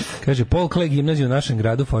 Kaže, Paul Klee gimnaziju u našem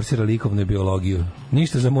gradu forsira likovnu biologiju.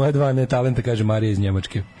 Ništa za moje dva netalenta, kaže Marija iz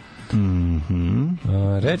Njemačke.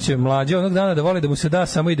 Reče Mlađa onog dana da voli da mu se da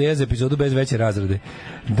samo ideja za epizodu bez veće razrade.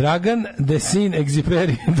 Dragan Desin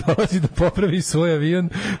Exiperi dolazi da popravi svoj avion,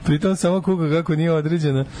 pritom samo kuka kako nije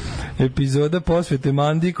određena epizoda posvete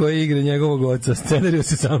Mandi koja igra njegovog oca. Scenariju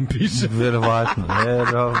se sam piše. Verovatno.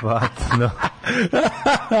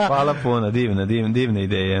 Hvala puno, divna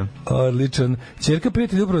ideja. Odličan. Ćerka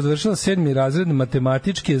prijatelj upravo završila 7. razred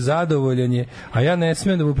matematičke, zadovoljan, a ja ne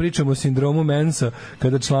smijem da mu pričam o sindromu Mensa,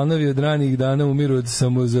 kada članovi od ranih dana umiru od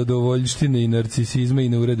samozadovoljštine i narcisizma i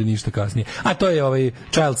ne urade ništa kasnije. A to je ovaj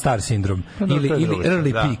child star sindrom. Ili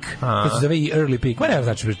early peak. To se zove i early peak. Ma ne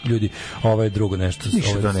znači ljudi, ovo je drugo nešto.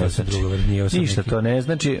 Ništa to ne znači. Ništa to ne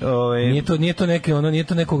znači. Nije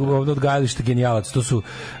to nekog odgajališta genijalac.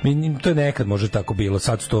 To je nekad može tako bilo.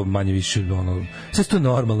 Sad su to manje više sve su to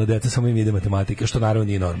normalne deca, samo im ide matematika, što naravno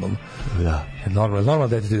nije normalno. Da. Normalno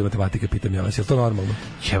dete ide matematika, pitam ja vas, je li to normalno?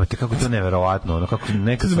 Jebate, kako to neverovatno, kako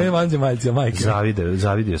nekad sam vanzemaljci, majke.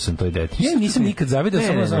 Zavidio sam toj deti. Ja nisam nikad zavidio,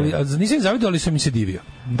 nisam zavidio, ali sam mi se divio.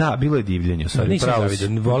 Da, bilo je divljenje, stvari. Nisam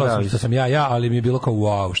zavidio, volao sam što sam ja, ali mi je bilo kao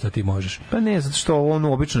wow, šta ti možeš. Pa ne, zato što on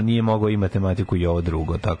obično nije mogao i matematiku i ovo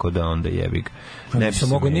drugo, tako da onda jebi ga. Ne sam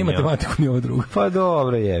mogao ni matematiku ni ovo drugo. Pa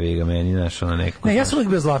dobro, jebi ga meni, znaš, ono nekako. Ne, ja sam uvijek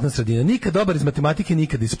bio zlatna sredina. Nikad dobar iz matematike,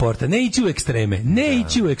 nikad iz sporta. Ne ići u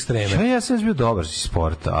ekstreme. Ja sam bio dobar iz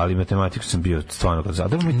sporta, ali matematiku sam bio stvarno kad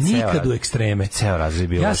zadobro mi nikad u ekstreme. Ceo razred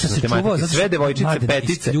bio. Ja sam se čuvao sve devojčice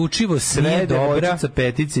petice. Isključivo nije dobra.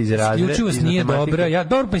 Petice iz razreda. Isključivo nije dobra. Ja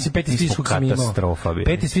dobro pa se peti fizičkog sam imao.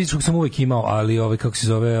 Peti fizičkog sam uvijek imao, ali kako se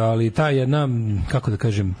zove, ali ta jedna, kako da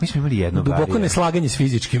kažem, mi smo imali jednog duboko neslaganje s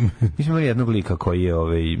fizičkim. Mi smo imali jednog lika koji je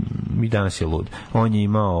mi danas je lud. On je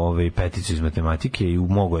imao peticu iz matematike i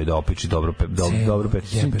mogao je da opiči dobro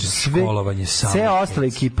peticu. Sve ostale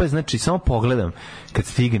ekipa, znači samo pogledam kad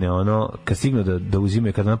stigne da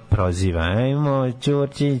uzime, kad ona proziva, ajmo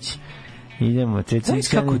Ćurčić, idemo, znaš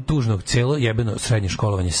kako je tužno celo jebeno srednje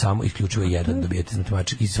školovanje samo isključivo jedan dobijete iz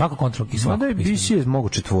matematike i svako kontrol i svako. Da je BC mogu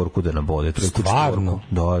 4 da nabode, 3 stvarno.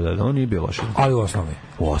 Da, on nije bilo loše. Ali u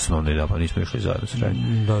osnovnoj da, pa nismo išli zajedno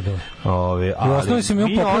srednje. Da.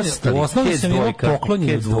 U osnovnoj sam imao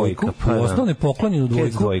poklonjenu dvojku. U osnovnoj poklonjenu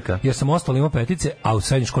dvojku, jer sam ostalo imao petice, a u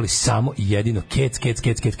srednjoj školi samo jedino kec.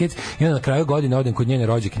 I onda na kraju godine odem kod njene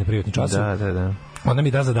rođake na privatni čas. Da. Ona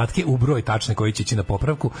mi da zadatke u broj tačne koji će ići na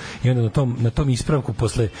popravku i onda na tom ispravku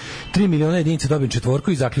posle 3 miliona jedinica dobijem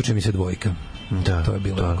 4 i zaključe mi se dvojka. Da, to je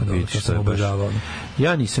bilo jako dobro, to sam obožavao.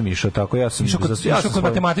 Ja nisam išao tako, ja sam išao kod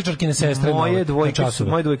matematičarkine sestre. Moje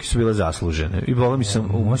dvojke su bile zaslužene. I bolo mi sam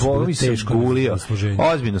gulio.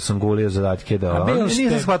 Ozbiljno sam gulio zadatke da.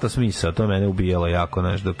 Nisam shvatao smisao, to mene ubijalo jako,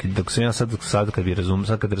 znaš, dok sam ja sad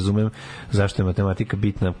kad razumem zašto je matematika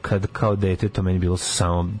bitna, kad kao dete to meni bilo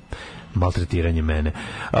samo maltretiranje mene.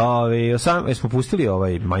 Smo pustili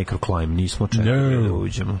ovaj microclimb, nismo čekali da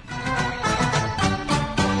uđemo.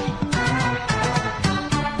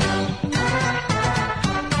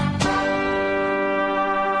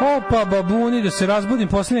 Opa, babuni, da se razbudim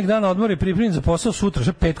posljednjeg dana odmora i pripremim za posao sutra.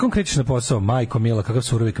 Šta petkom krećeš na posao? Majko mila, kakav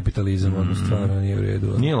surovi kapitalizam, ono stvarno nije u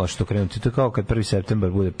redu. Nije loše to krenuti, to je kao kad 1. septembar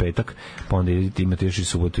bude petak, pa onda imate još i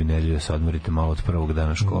subotu i nedelju da se odmorite malo od prvog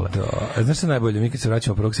dana škole. Da, znaš što najbolje, mi kad se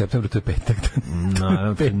vraćamo 1. septembra, to je petak.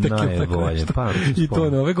 Naravno, najbolje. I to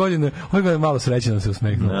na ove godine malo sreće nam se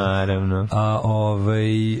usmehnulo. Naravno.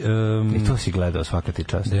 I to si gledao svaka ti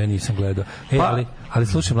čast. Da, ja nisam gledao. Ali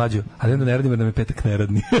slušaj mlađu, ali onda ne radim jer nam je petak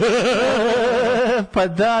neradni. Pa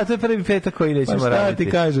da, to je prvi petak koji nećemo raditi. Pa šta ti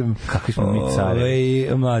kažem? Kakvi smo mi cari.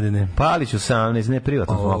 Mladene. Palić 18, ne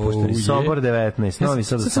privatno smo opušteni. Sombor 19, Novi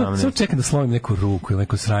Sad 18. Samo čekam da slomim neku ruku ili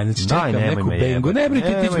neku sranje. Čekam neku bengu. Ne brini,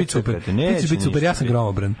 ti će biti super. Ti će biti super, ja sam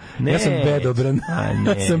gromobran. Ja sam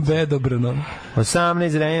bedobran. 18,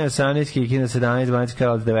 Zrenjanin 18, Kikinda 17, Banacki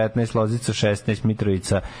Karlovac 19, Loznica 16,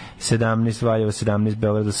 Mitrovica 17, Valjevo 17,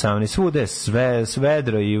 Beograd 18, svude sve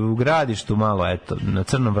vedro i u gradištu malo, eto, na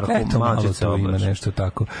Crnom vrhu malo tu ima nešto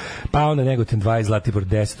tako. Pa onda Negotin 20, Zlatibor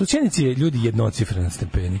 10. U Sjenici je ljudi jednocifreno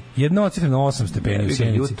stepeni. Jednocifreno 8 stepeni u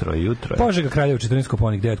Sjenici. Jutro. Požega, Kraljevo 14,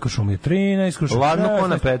 Koponik 9, Kuršumlija 13, Kruševac 16. Ladno ko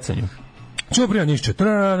na pecanju. Ćuprija Niš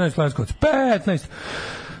 14, Leskovac 15,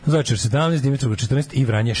 Zaječar 17, Dimitrovgrad 14 i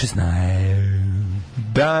Vranje 16.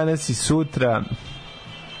 Danas i sutra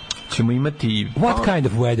ćemo imati... What kind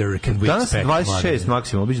of weather can we danas expect? Danas 26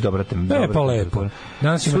 maksimum, biće dobra temperatura. Pa lepo.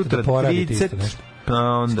 Danas ćemo da poraditi isto nešto.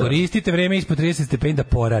 Koristite vreme ispod 30 stepeni da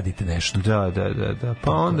poradite nešto. Da.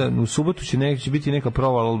 Pa onda u subotu će biti neka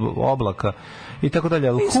proval oblaka i tako dalje.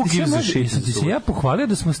 Ali who gives a shit? Sam se ja pohvalio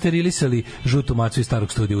da smo sterilisali žutu macu iz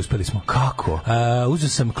starog studija, uspeli smo. Kako? Uzeo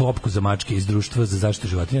sam klopku za mačke iz društva za zaštitu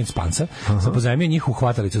životinja, iz Panca. Sam pozajmio njihovu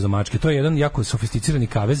hvatalicu za mačke. To je jedan jako sofisticirani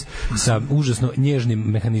kavez sa užasno nježnim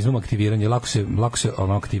mehanizmom aktiviranja. Lako se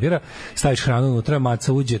ono aktivira. Staviš hranu unutra,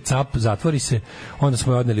 maca uđe, cap, zatvori se. Onda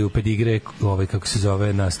smo je odneli u pedigre, kako se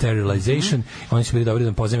zove, na sterilization. Oni su bili dobri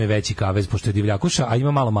da pozajme veći kavez, pošto je divljakuša, a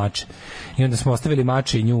ima malo mače. I onda smo ostavili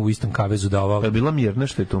mače i nju u istom kavezu da ova... Je bila mirna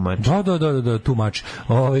što je tu mač? Da, tu mač.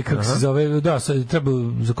 Kako se zove, da, treba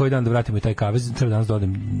za koji dan da vratimo i taj kavez, treba danas da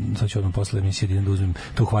odem, sad ću odmah posle emisije da idem da uzmem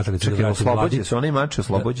tu hvatalicu. Čekaj, oslobođe se, ona i mače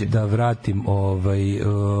oslobođe. Da vratim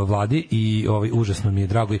Vladi i užasno mi je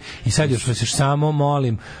drago. I sad još se samo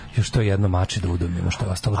molim, još to jedno mače da udomimo, što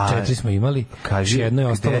je ostalo. 4 smo imali, kaži, jedno je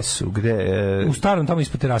ostalo. Gde su? Gde? U starom, tamo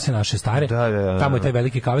ispod terase naše stare. Da. Tamo je taj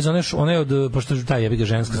veliki kavez. Ona je od, pošto ta jebiga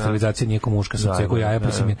ženska sterilizacija nije ko muška, sa ceku jaja,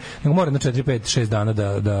 pa sam je. Nego mora na 4, 5, 6 dana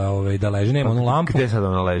da leži. Nema onu lampu. Gde sad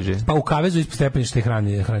ona leži? Pa u kavezu ispod stepeništa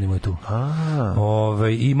hranimo je tu.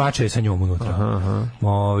 I mača je sa njom unutra.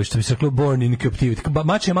 Što bi se reklo born in captivity.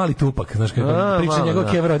 Mača je mali tupak, znaš kako priča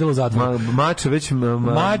njegov Keva rodila u zatvoru. Mača već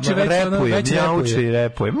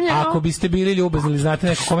repuje. Ako biste bili ljubazni, znate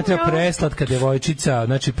neko kome treba preslatka devojčica,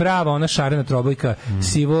 znači prava ona šarena trobojka,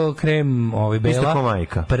 sivo krem, bela,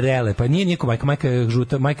 prelepa. Nije ko majka je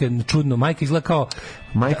žuta, majka je čudno, majka izgleda kao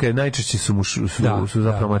majka je najčešće su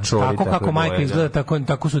zapravo mačovi. Tako kako majka izgleda,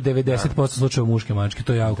 tako su 90% slučajeva muške mačke,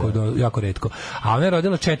 to je jako retko. A ona je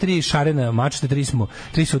rodila 4 šarena mačete,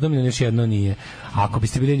 3 su udomljene, još jedno nije. Ako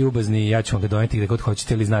biste bili ljubazni, ja ću vam ga doneti gde god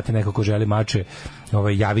hoćete, ili znate neko ko želi mače,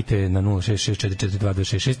 javite na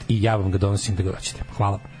 066442266 i ja vam ga donosim gde god hoćete.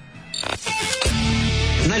 Hvala.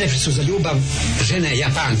 Najlepše su za ljubav žene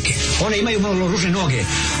Japanke. One imaju malo ružne noge,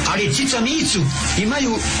 ali cica micu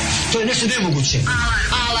imaju, to je nešto nemoguće.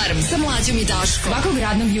 Alarm sa Mlađom i Daškom. Svakog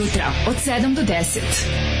radnog jutra od 7 do 10.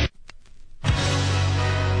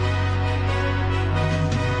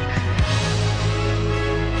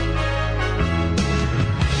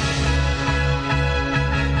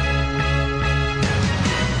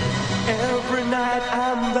 Every night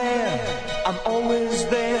I'm there, I'm always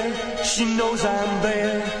there. She knows I'm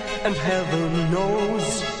there, and heaven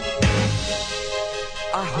knows.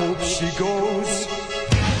 I hope she goes.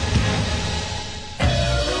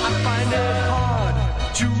 I find it hard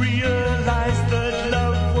to realize that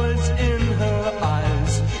love was in her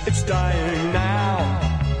eyes. It's dying now.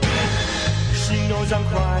 She knows I'm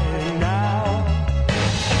crying now.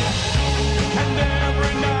 And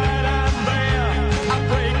every night I'm there, I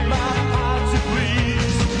break my heart to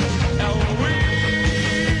please Eloise.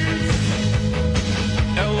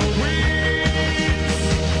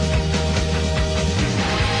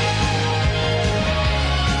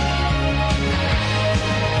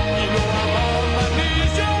 You know I'm on my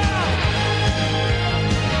knees, yeah.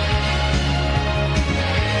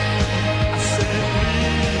 I said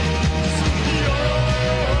please, you're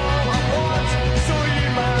all I want, so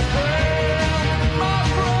hear my prayer, my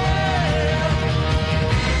prayer.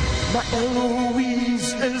 My Eloise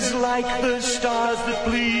is like the stars that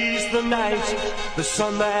please the night, the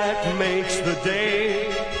sun that makes the day,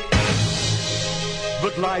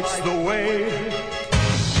 but lights the way.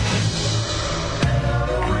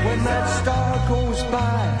 And when that star goes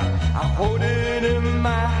by, I hold it in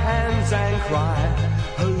my hands and cry,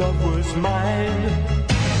 her love was mine.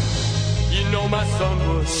 You know my sun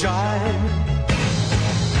will shine.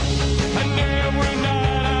 And every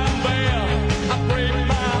night I'm there, I break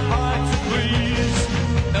my heart to please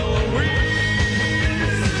Eloise.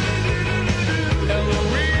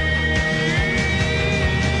 Eloise.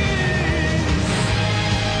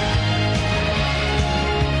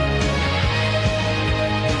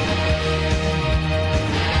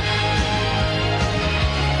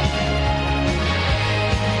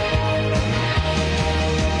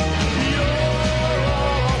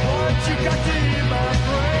 You got to hear my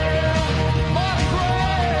prayer, my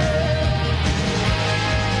prayer.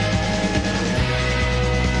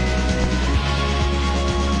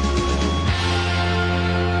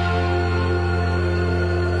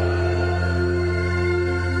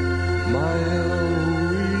 My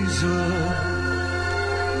Eloisa,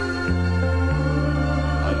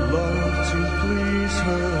 I'd love to please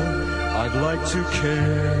her, I'd like to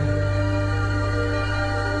care,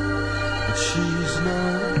 but she's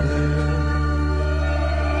not there.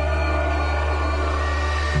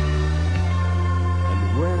 And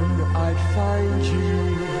when I'd find you,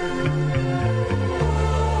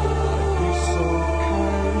 I'd be so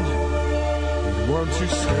kind and want to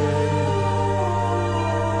stay.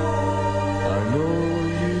 I know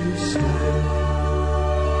you stay.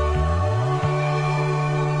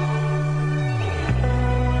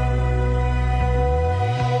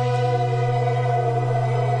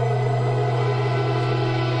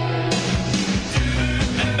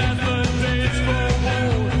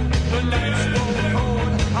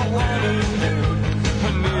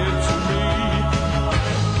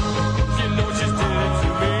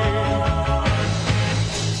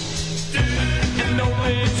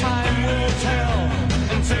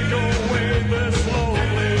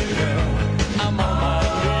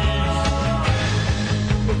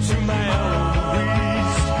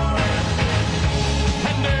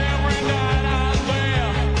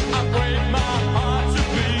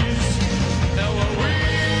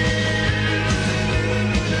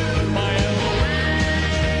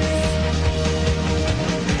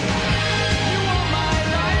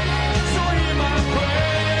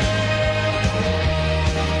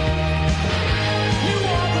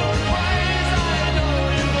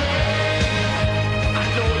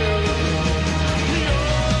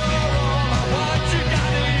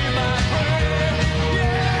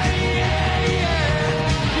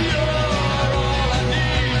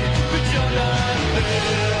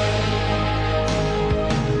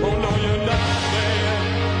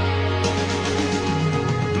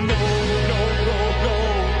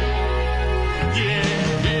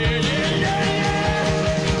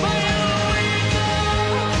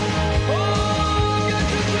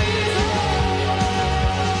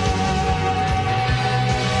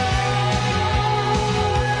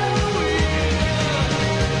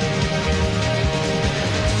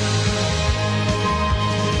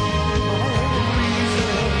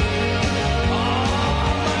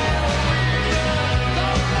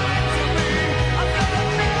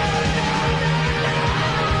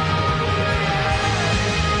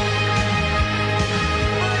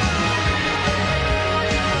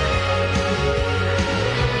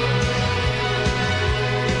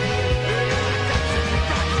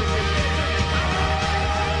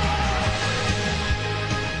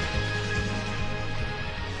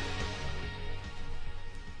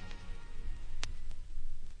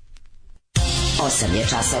 8 je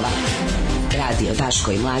časova. Radio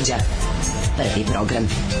Daško i Mlađa. Prvi program.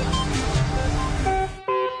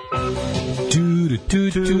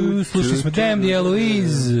 Slušali smo Damn the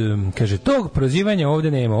Eloise. Kaže, tog prozivanja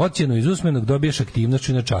ovde nema. Ocjenu iz usmenog dobiješ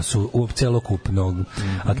aktivnošću na času, u celokupnog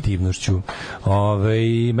aktivnošću.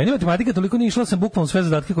 Meni matematika toliko nije išla, sam bukvalno sve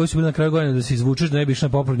zadatke koji su bili na kraju godine da se izvučeš, da ne bi išla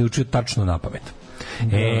na popravni učio tačno na pamet.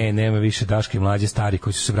 Nema više Daške i Mlađe stari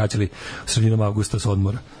koji su se vraćali sredinom avgusta s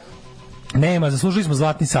odmora. Nema, zaslužili smo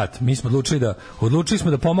zlatni sat. Mi smo odlučili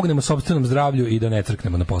smo da pomognemo sopstvenom zdravlju i da ne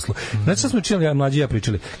trknemo na poslu. Znači što smo čili, Mlađi i ja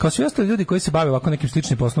pričali. Kao svi ostali ljudi koji se bave ovako nekim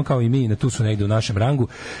sličnim poslom kao i mi, na tu su negde u našem rangu,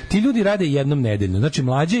 ti ljudi rade jednom nedeljno. Znači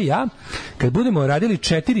Mlađi i ja, kad budemo radili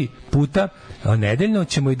 4 puta nedeljno,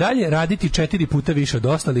 ćemo i dalje raditi 4 puta više od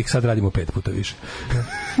ostalih, sad radimo 5 puta više.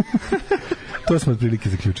 To smo otprilike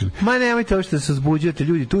zaključili. Ma nemojte ovo što se uzbuđujete,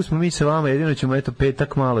 ljudi, tu smo mi sa vama, jedino ćemo, eto,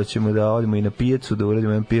 petak malo ćemo da odemo i na pijacu, da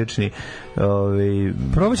uradimo jedan pijačni...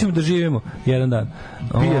 Probat ćemo da živimo jedan dan.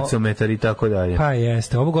 Pijacometar i tako dalje. Pa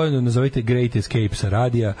jeste, ovu godinu nazovite Great Escape sa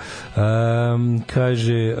radija.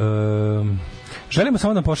 Kaže... Želimo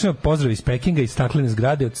samo da pošaljemo pozdrav iz Pekinga, iz staklene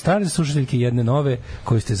zgrade, od stare slušateljke jedne nove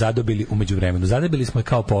koju ste zadobili u međuvremenu. Zadobili smo je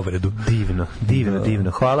kao povredu.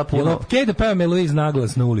 Divno. Hvala puno. Je okej da pevam Eloise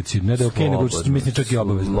naglas na ulici? Ne da je okej, nego mislim čak i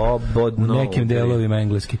obavezno. Slobodno. U nekim delovima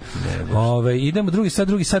engleski. Idemo drugi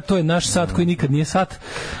sat, to je naš sat koji nikad nije sat.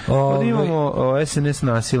 Imamo SNS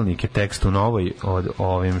nasilnike, tekst u novoj od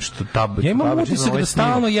ovim što ja imam utisak da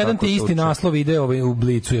stalno jedan te isti naslov ide u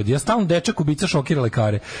Blicu. Ja stalno dečak ubica šokira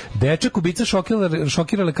lekare. Dečak ubica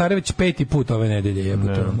šokira lekare već 5. put ove nedelje.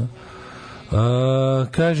 Jebote.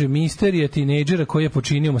 Kaže, misterija tinejdžera koji je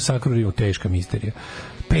počinio masakru u Rimu, teška misterija.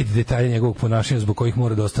 5 detalja njegovog ponašanja zbog kojih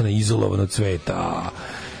mora da ostane izolovan od sveta.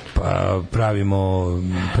 Pa pravimo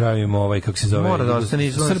kako se zove, mora da ostane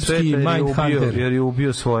izolovan od sveta jer je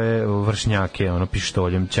ubio svoje vršnjake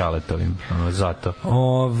pištoljem ćaletovim, zato.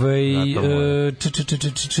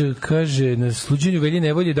 Kaže, na sluđenju Velje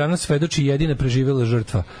nevolje danas svedoči jedina preživela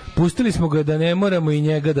žrtva. Pustili smo ga da ne moramo i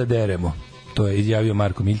njega da deremo. To je izjavio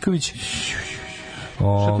Marko Miljković.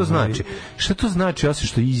 Šta to znači? Šta to znači, osim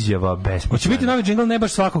što izjava besmislena? Hoće biti novi džingl, ne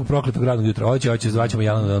baš svakog prokletog radnog jutra. Hoće, zvaćemo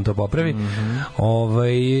Jelenu da on to popravi.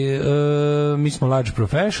 Mi smo large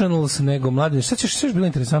professionals, nego mladi. Šta ćeš, sve je bilo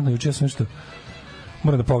interesantno juče, ja sam nešto...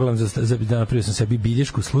 Moram da pogledam, da napravio sam sebi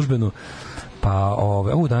bilješku službenu, pa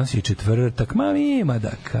danas je četvrtak, ima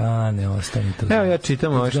da kane, ostane to. Evo ja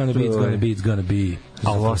čitam ovo što... It's gonna be.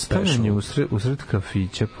 A ostavljanje usred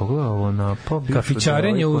kafića, pogledaj ovo na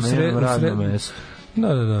kafićarenje usred mesto.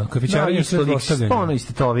 Da, kafićarenje usred ostavljanja. Ono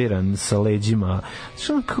istetoviran sa leđima.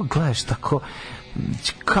 Što kako gledaš tako...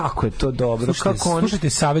 Kako je to dobro? Slušajte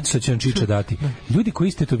savjet što će vam Čiča dati. Ljudi koji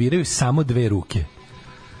istetoviraju samo 2 ruke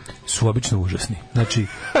su obično užasni. Znači,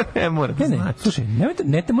 ne mora da znači. Slušaj,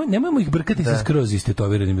 nemojmo ih brkati sa skroz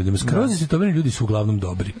istetoviranim ljudima. Skroz istetovirani ljudi su uglavnom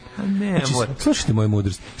dobri. Znači, slušajte moju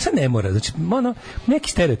mudrost. Sad ne mora. Znači,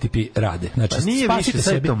 neki stereotipi rade. Znači, pa nije više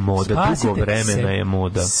sad to moda. Dugo vremena je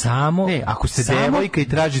moda. Ako ste devojka i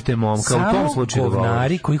tražite momka, u tom slučaju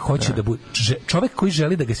govnari koji hoće da bude... Čovek koji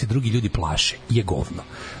želi da ga se drugi ljudi plaše je govno.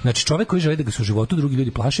 Znači, čovek koji želi da ga se u životu drugi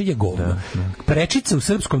ljudi plaše je govno. Prečica u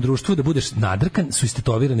srpskom društvu da budeš nadrkan su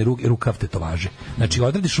istetovirane rukav tetovaže. Znači,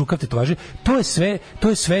 odradiš rukav tetovaže, to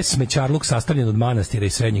je sve smećarluk sastavljen od manastira i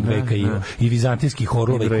srednjeg veka i vizantijskih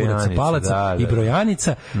orlova i kuraca palaca i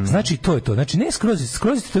brojanica. Znači, to je to. Znači, ne skroz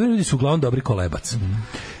istetovirani ljudi su uglavnom dobri kolebac.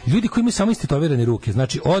 Ljudi koji imaju samo istetovirane ruke,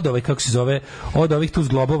 znači od ovih tu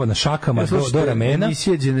zglobova na šakama do ramena.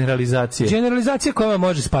 Emisija generalizacije. Generalizacija koja vam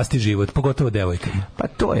može spasti život, pogotovo devojkama. Pa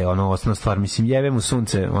to je osnovna stvar, mislim, jeve mu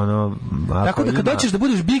sunce, tako da kad dođeš da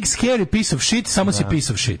budeš big scary piece of shit, samo si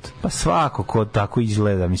piece of shit. Pa svako ko tako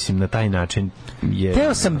izgleda, mislim, na taj način je...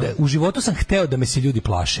 U životu sam hteo da me se ljudi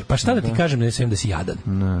plaše, pa šta da ti kažem, ne smijem da si jadan.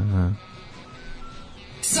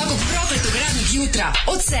 Svakog prokletog radnog jutra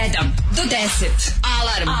od 7 do 10.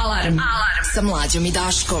 Alarm. Sa Mlađom i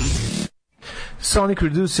Daškom. Sonic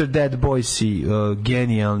Reducer, Dead Boys,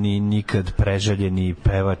 genijalni, nikad prežaljeni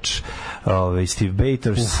pevač Steve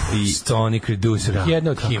Bators i Sonic Reducer,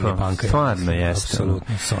 jedna od himni panka. Stvarno jeste.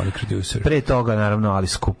 Apsolutno, Sonic Reducer. Pre toga, naravno,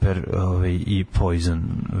 Alice Cooper i Poison,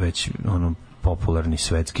 već popularni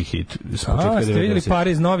svetski hit. Ste vidjeli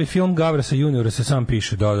Pariz, novi film Gavrasa juniora se sam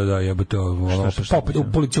piše. Da, jebote, u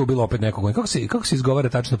policiju bilo opet nekog. Kako se izgovara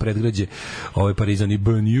tačno predgrađe Parizan i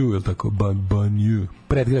Banju, je tako? Banju.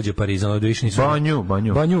 Predgrađe Parizan, da više nisu...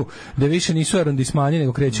 Banju. Da više nisu arondismanje,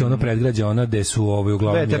 nego kreće predgrađe, gde su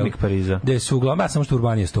uglavnom... Veternik Pariza. Gde su uglavnom, samo što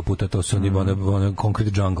Urbanije 100 puta, to su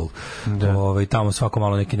Concrete Jungle. Tamo svako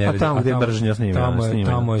malo neki neredi. A tamo gde je Bržnja snima.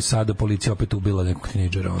 Tamo je sada policija opet ubila nekog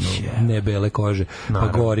tinejdžera, nebele kože, pa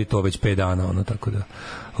gori to već 5 dana, ono, tako da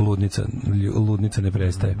ludnica ne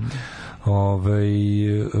prestaje.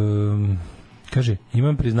 Kaže,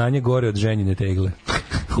 imam priznanje gore od ženjine tegle.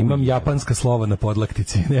 Imam japanska slova na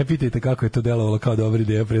podlaktici. Ne pitajte kako je to delovalo kao dobra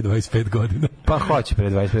ideja pre 25 godina. Pa hoće pre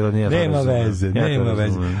 25 godina. Nema veze.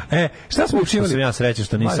 Šta smo učinili? Sam ja srećan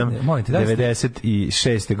što nisam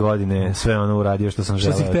 96. godine sve ono uradio što sam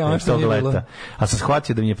želeo tog leta. A sam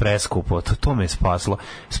shvatio da mi je preskupo. To me je spaslo.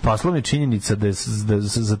 Spaslo me činjenica da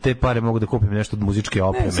za te pare mogu da kupim nešto od muzičke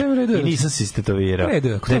opreme. I nisam se istetovirao.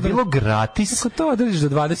 Da je bilo gratis. Ako to održiš do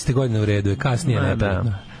 20. godine u redu je, kasnije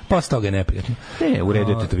neprijatno. Posle toga je neprijatno. Ne, u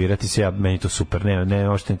redu je tetovirati se, meni to super. Ne,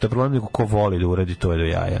 ošte, to je problem nego ko voli da uradi to je do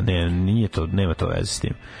jaja. Ne, nije to, nema to veze s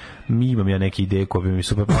tim. Imam ja neke ideje koje bi mi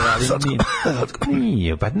super ali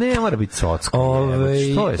nije, pa ne mora biti socko.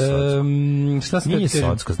 Što je socko? Nije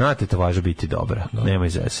socko, znate to važno biti dobra. Nemoj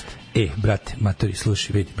zezati. Brate, matori,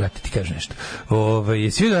 slušaj, vidi, brate, ti kažeš nešto.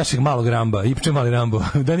 Jesi vidio našeg malog Ramba, Ipče mali Rambo,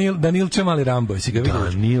 Danilče mali Rambo, jesi ga vidio?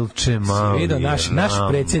 Danilče mali vidio naš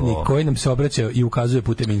predsjednik koji nam se obraća i ukazuje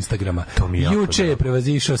putem Instagrama. Juče je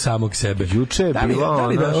prevazišao samog sebe. Juče je bilo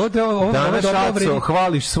danas Aco,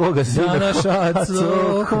 hvališ svoga sina. Danas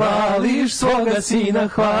Aco, hvališ svoga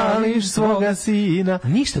sina.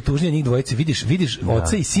 Ništa tužnije njih dvojice, vidiš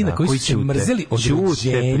oca i sina koji su se mrzeli od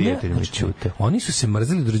rođenja. Oni su se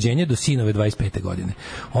mrzeli od rođenja do sinove 25. godine.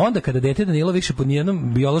 Onda kada dete Danilo više po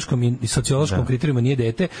nijednom biološkom i sociološkom kriterijuma nije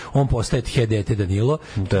dete, on postaje he dete Danilo,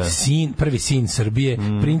 prvi sin Srbije,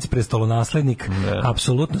 princ prestolonaslednik,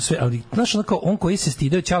 apsolutno sve, ali znaš onako, on koji se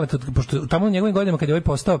stideo Ćaleta, pošto tamo u njegovim godinama kad je ovaj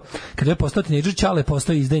postao tinejdžer, Ćale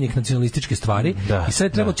postao izdajnik nacionalističke stvari i sad je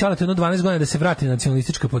trebalo Ćaleta jedno 12 godina da se vrati na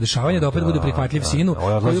nacionalistička podešavanja, da opet bude prihvatljiv sinu,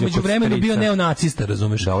 koji u međuvremenu bio neonacista,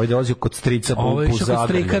 razumeš? Da, ovaj dolazio kod strica po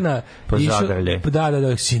Zagrlje.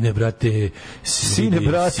 Da, sine brate.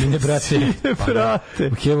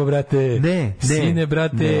 Kevo brate. Sine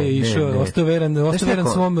brate, išao, ostao veran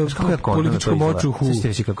svom političkom očuhu.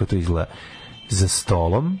 Sjeći kako to izgleda. Za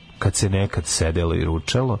stolom, kad se nekad sedelo i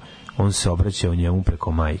ručalo, on se obraćao njemu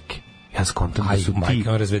preko majke. Ja skontam da su ti...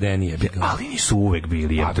 razvedeni je. Ali nisu uvek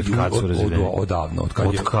bili. Kad su razvedeni? Odavno.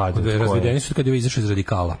 Razvedeni su kad je izašao iz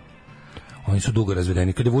radikala. Oni su dugo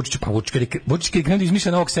razvedeni. Kada je Vučić kad je krenuo da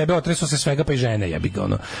izmišlja novog sebe, otresao se svega, pa i žene, jebi ga,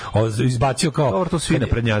 ono. Izbacio kao... Dobro, to svi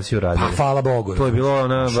naprednjaci uradili. Pa, hvala Bogu. To je bila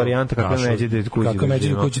ona varijanta kako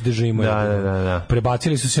Međede kući držimo. Da.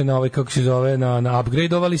 Prebacili su se na ovaj, kako se zove, na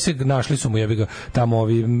upgradeovali se, našli su mu, jebi ga, tamo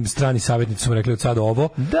ovi strani savjetnici su mu rekli od sada ovo.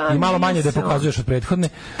 I malo manje da pokazuješ od prethodne.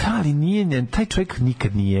 Da, ali nije, taj čovjek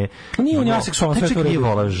nikad nije... Nije on aseksualan, sve to redu. Taj čovjek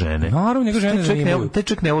nije volao žene. Naravno, njega žene zanimaju. Taj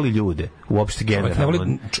čovjek ne voli ljude, uopšte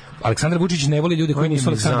generalno. Aleksandar Vučić ne voli ljude koji nisu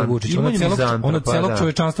Aleksandar Vučić. On od celog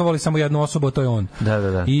čovečanstva voli samo jednu osobu, a to je on.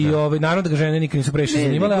 Da. I naravno da ga žene nikad nisu previše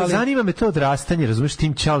zanimale, ali zanima me to odrastanje, razumeš,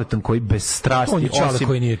 tim Ćaletom koji bez strasti, on je Ćale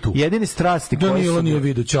koji nije tu. Jedine strasti koje Danilo nije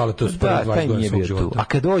vidio Ćaleta s prvih 20 godina svog života. A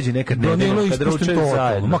kad dođe nekad nedeljom, kad ručaju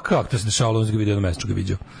zajedno. Ma kako to se dešavalo, on ga vidio jedno mesto, ga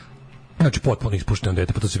vidio. Znači potpuno ispušteno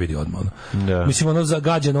dete, pa to se vidi odmah. Mislim, ono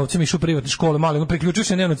zagađa novcem, išao u privatne škole, mali, ono priključio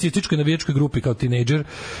se neonacističkoj navijačkoj grupi kao tinejdžer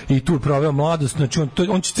i tu proveo mladost, znači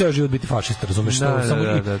on će ceo život biti fašista, razumeš?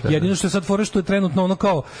 Jedino što je sad fora što je trenutno ono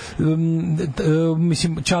kao,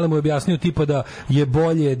 mislim, Ćale mu je objasnio tipa da je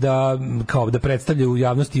bolje da predstavlja u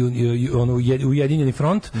javnosti Ujedinjeni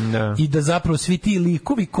front i da zapravo svi ti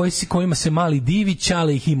likovi kojima se mali divi,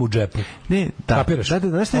 Ćale ih ima u džepu. Kapiraš? On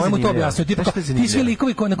mu to objasnio, tipa ti svi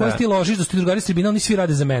likovi na koje ti ložiš da ste drugari s tribina, oni svi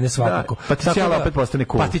rade za mene svakako. Pa ti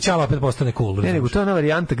Ćala opet postane cool. Ne, nego to je ona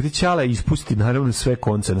varijanta gdje Ćala ispusti naravno sve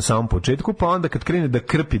konce na samom početku, pa onda kad krene da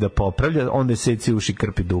krpi, da popravlja, onda je seci uši,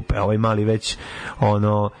 krpi dupe. Ovaj mali već,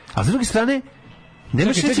 ono... A s druge strane,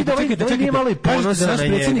 nemaš reći da ovaj nije malo i ponosan na njega. Da naš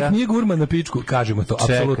predsjednik nije gurman na pičku, kažemo to,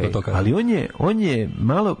 apsolutno to kažemo. Ali on je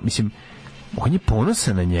malo, mislim, on je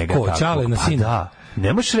ponosan na njega. Ko, Ćale na sina? Da.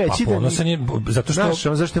 Ne možeš reći da ponosan je, zato što znaš,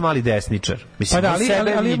 on zašto je mali desničar. Mislim, pa da,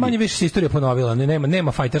 ali manje više se istorija ponovila,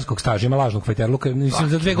 nema fajterskog staža, ima lažnog fajterluka. Mislim,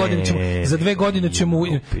 za 2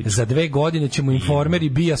 godine ćemo Informer i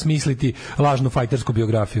BIA smisliti lažnu fajtersku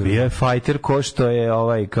biografiju. Bio je fajter ko što je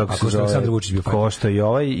ovaj, kako se zove, Aleksandar Vučić bio fajter. Ko što je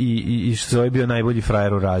ovaj i što je bio najbolji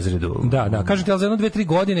frajer u razredu. Da, kažem ti, ali za 1-2-3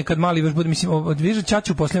 godine kad mali još bude, mislim, odviže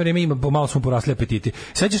Ćaću u posljednje vreme malo smo porasli apetiti.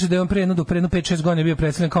 Sećaš se da je on pre 5-6 godina bio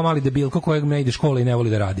predstavljen kao mali debilko kojeg ne ide škola i ne voli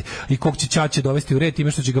da radi. I kog će ćaće dovesti u red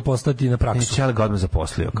time što će ga poslati na praksu. Ćale ga odmah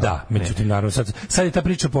zaposlio. Da, međutim, naravno, sad je ta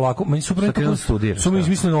priča polako. Meni su mi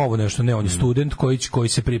izmislili novo nešto. Ne, on je student koji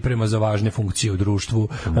se priprema za važne funkcije u društvu.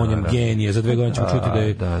 On je genije. Za 2 godine ćemo čuti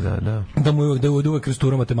da mu je uvek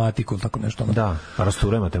rasturao matematiku ili tako nešto. Da, pa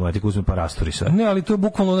rasturao matematiku, uzme pa rasturi sad. Ne, ali to je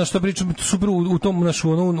bukvalno ono što pričam, super u tom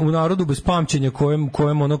u narodu bez pamćenja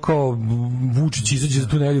kojem ono kao Vučić izađe za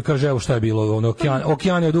tunel i kaže evo šta je bilo, ono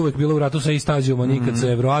okean je od uvek bilo u ratu sa Istazijom, a nikad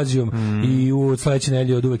sa Evroazijom i u sledeće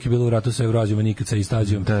nedelje od uvek je bilo u ratu sa Evroazijom, a nikad sa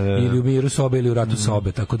Istazijom, ili u miru sa obe ili u ratu sa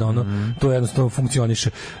obe, tako da ono to jednostavno funkcioniše.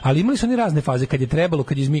 Ali imali su oni razne faze kad je trebalo,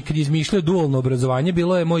 kad je izmišljao dualno obrazovanje,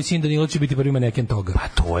 bilo je moj sin Danilo će biti prvi maneken toga.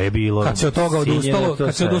 Pa to je bilo. Kad se od toga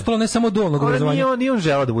odustalo, ne samo dualnog obrazovanja. Nije on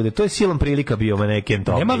želeo da bude, to je silom prilika bio maneken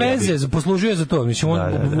toga. Nema veze, poslužuje za to. Mislim,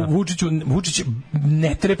 Vučić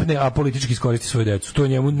ne trepne, a politički iskoristi svoju decu. To je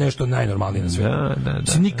njemu nešto najnormalnije na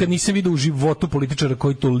svetu. Nikad nisam vidio u životu političara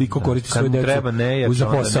koji toliko koristi svoju decu. Kad mu treba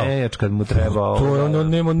nejač, kad mu treba... To je ono,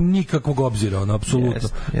 nema nikakvog obzira, ono, apsolutno.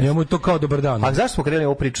 Njemu je to kao dobar dan. A zašto smo krenuli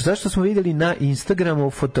ovu priču? Zašto smo vidjeli na Instagramu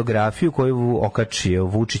fotografiju koju okačio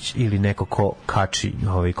Vučić ili neko ko kači,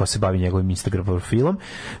 ko se bavi njegovim Instagram profilom?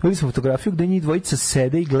 Vidjeli smo fotografiju gde njih dvojica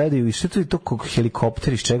sede i gledaju i što je to kao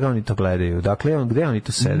helikopter, iz čega oni to gledaju? Dakle, gde oni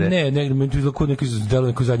to sede? Ne, neki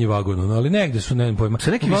zadnji vagon, ali negde su, ne znam pojma.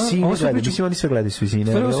 Sa neki visine gledaju, mislim oni sve gledaju s visine.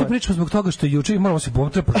 Stvarno se pričamo zbog toga što juče moramo se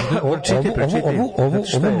pomotrati,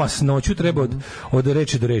 ovu masnoću treba od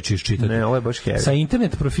reči do reči iščitati. Ne, ovo je baš heavy. Sa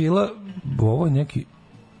internet profila, ovo je neki...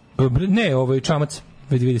 Ne, ovo je čamac.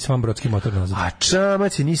 Vidi se vam brodski motor nazad. A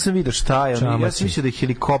čamac je, nisam vidio šta je. Ja sam mislio da je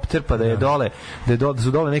helikopter, pa da je dole, da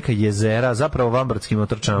su dole neka jezera, zapravo vam brodski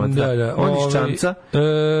motor čamac. Da. On iz čamca.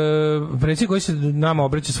 Predsjednik koji se nama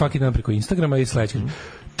obraća svaki dan preko Instagrama i sledeći.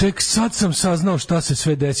 Tek sad sam saznao šta se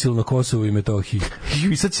sve desilo na Kosovu i Metohiji.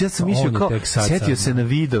 I sad ja sam mislio kao, sjetio se na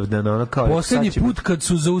video da ono kao... Poslednji put kad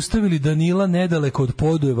su zaustavili Danila nedaleko od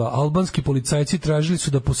Podujeva, albanski policajci tražili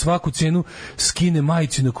su da po svaku cenu skine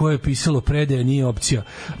majicu na kojoj je pisalo predaja nije opcija.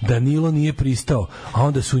 Danilo nije pristao, a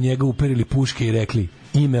onda su u njega uperili puške i rekli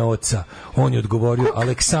ime oca. On je odgovorio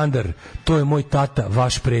Aleksandar, to je moj tata,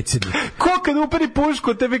 vaš predsjednik. Ko kad uperi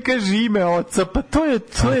pušku, tebe kaže ime oca? Pa to je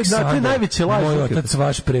najveće laž. Moj otac,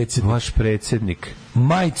 vaš predsjednik. Vaš predsjednik.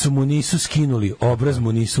 Majicu mu nisu skinuli, obraz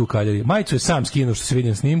mu nisu ukaljali. Majicu je sam skinuo, što se vidi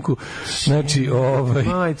na snimku. Znači,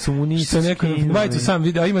 majicu mu nisu skinuli. Majicu sam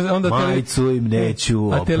vidi, a ima onda majicu im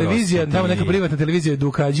neću. A televizija, tamo neka privatna televizija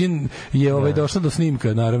Dukađin je došla do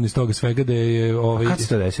snimka, naravno iz toga svega da je A kad se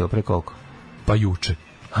to desilo, pre koliko? Pa juče.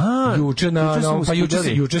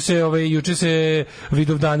 Juče se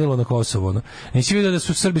Vidovdanilo na Kosovo. No. Nisi vidio da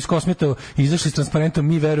su Srbi s Kosmeta izašli s transparentom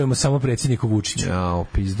mi verujemo samo predsjedniku Vučiću. Jao,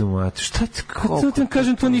 pizdu mate. Šta ti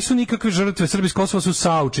kažem, to nisu nikakve žrtve. Srbi s Kosova su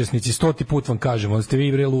saučesnici, 100. put vam kažem, onda ste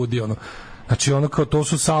vi bre ludi, ono. Znači ono kao to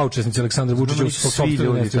su saučesnici Aleksandra Vučića u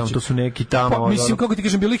sopstvenoj nesreći. To su neki tamo. Pa, mislim kako ti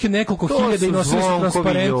kažem, bilo ih je nekoliko hiljada i nosili su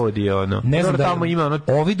transparent. Ne znam da tamo ima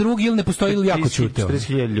ovi drugi ili ne postoji ili jako ćuteo.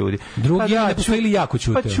 30.000 ljudi. Drugi ne postoji ili jako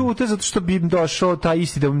ćuteo. Pa ćute zato što bi im došao taj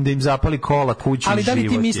isti da im zapali kola kuću i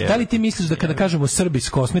život. Da li ti misliš da kada kažemo Srbi s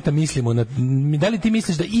Kosmeta mislimo na, da li ti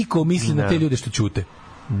misliš da iko misli na te ljude što ćute?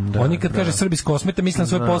 Oni kad kaže Srbi s Kosmeta misle na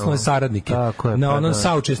svoje poslovne saradnike, na onom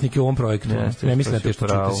saučesnike u ovom projektu. Ne misle na te što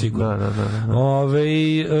čute sigurno.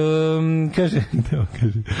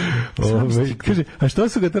 Kaže, a što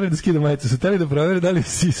su ga tali da skida majicu? Su tali da provere da li je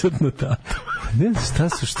sisatno tato? Ne, šta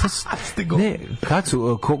su? Ne, kad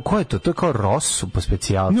su, ko je to? To je kao Ross po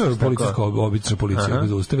specijalcu. Ne, policijska, obična policija ga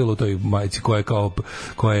zaustavila u toj majici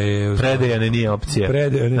koja je... Predajane nije opcija.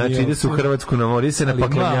 Znači ide se u Hrvatsku na mori, se na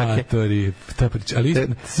paklenjake. Ta priča, ali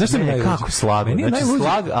znaš šta mi najveće? Kako slag? Znači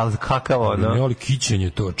slag, ali kakav ono? Ne, ali kićenje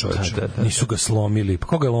to, čovječe. Nisu ga slomili. Pa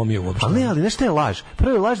koga je lomio uopšte? Ali ne, ali znaš šta je laž?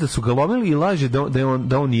 Prvo je laž da su ga lomili i laž je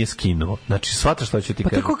da on nije skinuo. Znači, shvataš što ću ti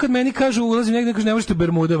kažem. Pa tako kad meni kažu, ulazim negdje, kaže, ne možete u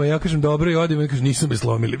Bermudama. Ja kažem, dobro, i odim, i kaže, nisu me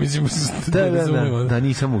slomili. Mislim, da,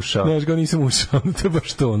 nisam ušao. Znaš, kao nisam ušao. To je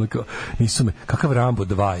baš to, ono kao, nisu me. Kakav Rambo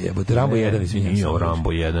 2 jebote? Rambo 1, izvinjam se. Nije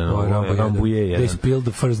Rambo 1, Rambo je 1. They spilled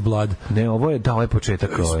the first blood. Ne, ovo je, da, ovo je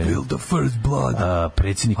početak. They spilled the first blood.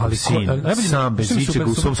 Predsjednikov sin, sam bez ničega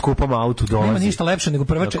u svom skupom autu dolazi. Nema ništa lepše nego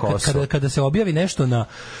prva kada se objavi nešto na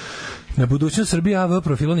budućnost Srbije AV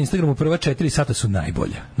profilu na Instagramu, prva 4 sata su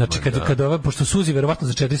najbolja. Znači kada pošto Suzi verovatno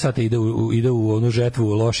za 4 sata ide u onu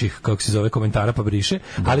žetvu loših, kako se zove, komentara pa briše,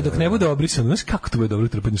 ali dok ne bude obrisano, znaš kako to bude dobro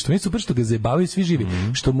trpanje, što mi je super što ga zajebavaju svi živi,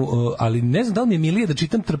 što mu, ali ne znam da li mi je milije da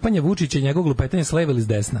čitam trpanje Vučića i njegovog lupetanja s leva ili s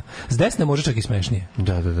desna. S desne može čak i smešnije.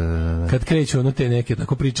 Da. Kad kreću ono te neke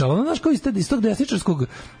tako pričalo, ono znaš kao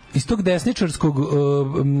iz tog desničarskog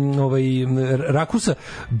rakursa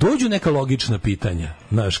dođu neka logična pitanja,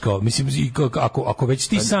 znaš kao, mislim, ako već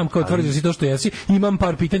ti sam kao tvrdiš da si to što jesi, imam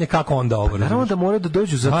par pitanja kako onda ovo. Naravno da moraju da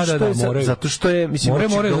dođu zato što je mislim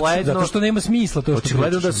zato što nema smisla to što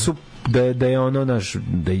očigledno da su da je ono naš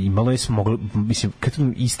da imalo je moglo, mislim, kad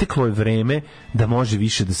isteklo je vreme da može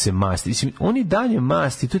više da se masti. Mislim, oni dalje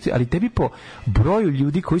masti, ali tebi po broju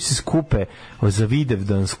ljudi koji se skupe za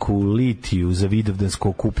Vidovdansku litiju, za Vidovdansko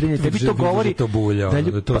okupljanje, tebi to govori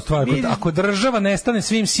da to stvar. Ako država nestane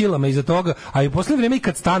svim silama iza toga, a i posle vreme i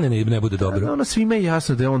kad stane ne bude dobro. Ono svima je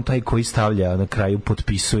jasno da je on taj koji stavlja na kraju,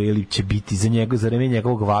 potpisuje ili će biti za vreme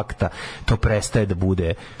njegovog vakta to prestaje da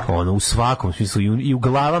bude ono u svakom smislu i u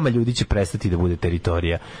glavama ljudi će prestati da bude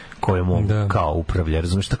teritorija kojom on kao upravlja,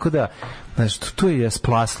 razumiješ? Tako da, znaš, tu je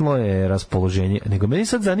splasno je raspoloženje. Nego meni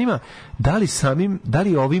sad zanima da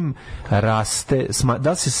li ovim raste, da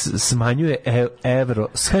li se smanjuje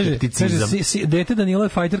evroskepticizam? Kaže, dete Danilo je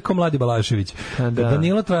fajter kao Mladi Balašević.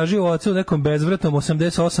 Danilo tražio oca u nekom bezvratnom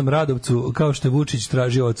 88 Radovcu, kao što je Vučić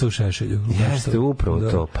tražio oca u Šešelju. Jeste,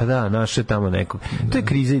 upravo to. Pa da, naše tamo nekog. To je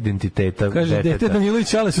kriza identiteta. Kaže, dete Danilo i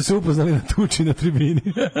Čale su se upoznali na tuči na tribini.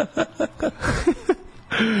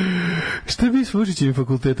 Šta bi s Vučićevim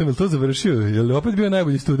fakultetom, je li to završio? Je li opet bio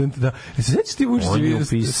najbolji student? Da. Sećaš ti Vučić? On je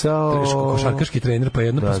upisao... Košarkaški trener, pa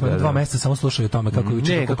jedno, pa smo 2 meseca samo slušali o tome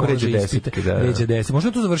kako ređe desetke. Ređe desetke. Možda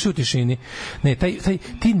je to završio u tišini. Ne,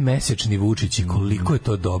 ti mesečni Vučići, koliko je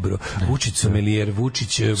to dobro. Vučić somelijer,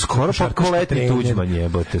 Vučić... Skoro pa letnji Tuđman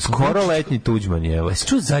jebote. Skoro letnji Tuđman jebote.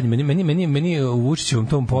 Čuo zadnje, meni u Vučićevom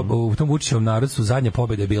u tom Vučićevom narodstvu zadnja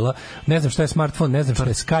pobjeda je bila, ne znam šta je smartfon, ne znam šta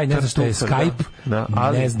je Sky, ne znam šta je Skype,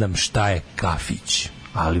 ne znam šta je kafić.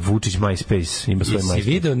 Ali Vučić MySpace ima svoj MySpace. Jesi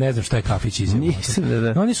video, ne znam šta je kafić izjavio. Nisam,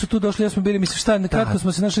 da. Oni su tu došli, ja smo bili, mislim šta, nakratko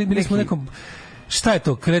smo se našli, bili smo u nekom... Šta je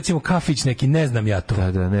to? Recimo kafić neki, ne znam ja to.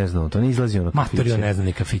 Da, ne znam, to ne izlazi ono kafić. Matorio ne zna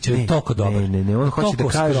ni kafić, je toliko dobar. Ne, on hoće da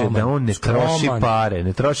kaže da on ne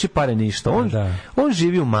troši pare ništa. On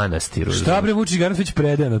živi u manastiru. Šta bre Vučić Garnfić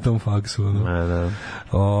predaje na tom faksu? Da.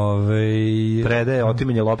 Predaje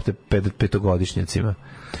otimanje lopte petogodišnjacima.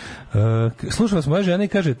 Slušala sam moja žena i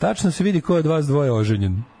kaže, tačno se vidi ko je od vas dvoje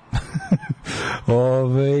oženjen.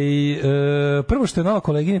 Prvo što je nova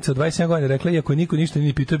koleginica od 27 godina rekla, iako niko ništa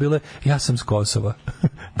nije pitao, bile, ja sam s Kosova.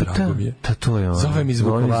 Drago mi je.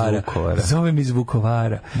 Zovem iz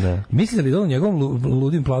Vukovara. Mislite li da u njegovom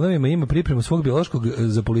ludim planovima ima pripremu svog biološkog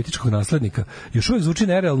za političkog naslednika? Još uvijek zvuči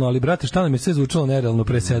nerealno, ali brate, šta nam je sve zvučalo nerealno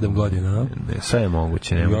pre 7 godina? No? Ne, sve je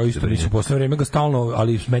moguće. Ja isto nisam posle vreme ga stalno,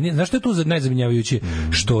 ali meni, znaš što je tu najzabrinjavajuće?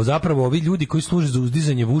 Što zapravo ovi ljudi koji služe za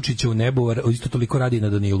uzdizanje Vučića u nebo isto toliko radi i na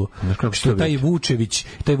Danilu. Što taj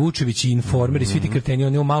Vučević i Informer i svi ti kreteni,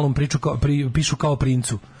 oni u malom pišu kao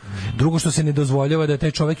princu. Drugo što se ne dozvoljava da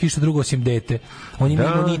taj čovjek više drugo osim dete. On ima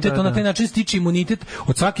imunitet, on na taj način stiče imunitet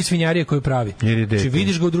od svake svinjarije koju pravi. Znači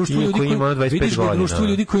vidiš ga u društvu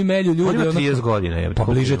ljudi koji melju ljude. On ima 30 godina. Pa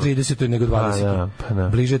bliže 30 nego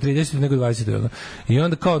 20. Bliže 30 nego 20. I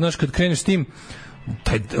onda kao, znaš, kad kreneš s tim,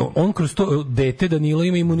 on kroz to dete Danilo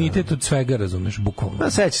ima imunitet od svega, razumeš,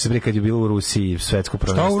 bukvalno. Seća se bre kad je bilo u Rusiji svetsko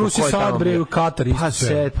prvenstvo. Šta u Rusiji sad bre, u Katar isto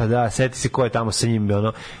sve. Seti se ko je tamo sa njim,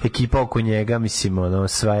 ekipa oko njega, mislim,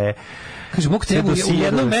 sve je. Kaže, mogu tebi, u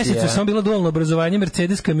jednom mesecu samo bilo dualno obrazovanje,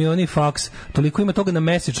 Mercedes, kamioni, faks, toliko ima toga na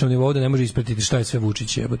mesečnom nivou da ne može ispratiti šta je sve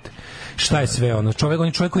Vučić jebote. Šta je sve ono?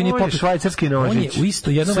 Čovjek koji nije popio švajcarski nožić. On je u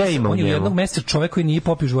isto jednom mesecu čovjek koji nije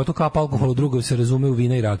popio životu kap alkohola, u drugom se razume u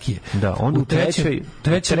vina i rakije. Da, on u trećoj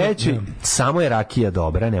samo je rakija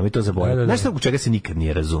dobra, nemoj to zaboraviti. Znaš u čega se nikad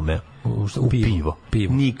nije razumeo? U pivo.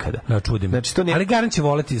 Nikada. Da, čudim. Ali garant će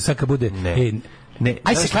voleti sad kad bude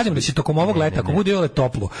aj se kladim da će tokom ovog leta, ako bude ole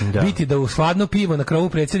toplo, biti da u hladno pivo na krovu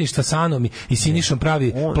predsjedništva sa Anom i Sinišom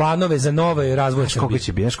pravi planove za nove razvoje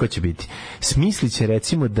Srbije. Znaš ko će biti? Smisliće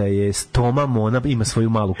recimo da je Toma Mona ima svoju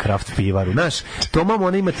malu kraft pivaru. Znaš, Toma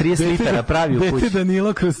Mona ima 30 litara pravi u kući. Dete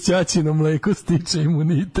Danilo kroz ćaćino mleko stiče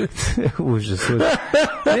imunitet. Užas.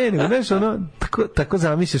 Znaš, tako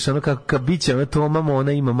zamišljaš, ono kako biće, ona Toma,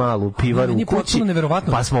 ona ima malu pivaru u kući,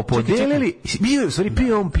 pa smo podelili,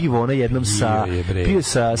 pio on pivo, ona jednom pio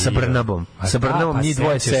sa Brnabom, sa Brnabom, njih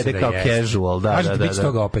dvoje sede kao casual, da. Kažete, biće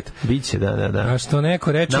toga opet. Biće, da. A što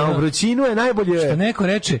neko reče... Na vrućinu je najbolje... Što neko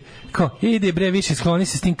reče, kao, ide bre, više skloni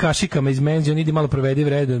se s tim kašikama iz menze, on idi malo provedi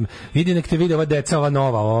vredom, idi nek te vide ova deca, ova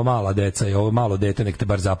nova, ova mala deca i ovo malo dete, nek te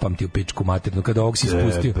bar zapamti u pičku maternu, kada ovog si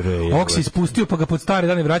ispustio, pa ga pod stare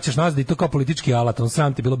dane vraćaš nazad i to kao politički alat, on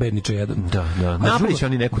sram ti bilo bedniče jedan. Da. Napravić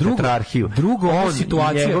oni neku tetrarhiju. On,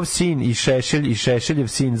 situacija... njegov sin i Šešeljev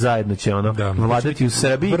sin zajedno će vladati u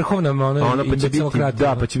Srbiji. Vrhovna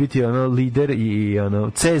demokratija. Pa će biti lider i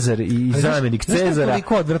Cezar i zamjenik Cezara. Znaš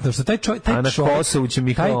koliko odvratno, što taj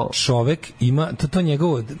čovek ima, to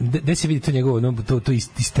njegovo, gde se vidi to njegovo, to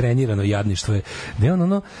istrenirano jadništvo je, gde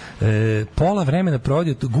on pola vremena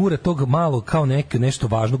provodi, gura tog malo kao nešto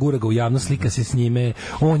važno, gura ga u javnost, slika se s njime,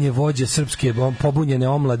 on je vođa srpske pobunjene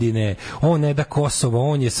omladine, on ne da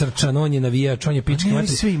Kosovo, on je srčan, on je navijač, on je pički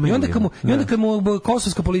mater. I onda kad mu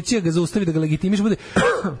kosovska policija ga zaustavi da ga legitimiše, bude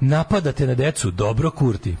napadate na decu, dobro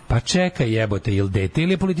Kurti, pa čekaj jebote, ili dete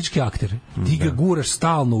ili je politički akter. Ti ga guraš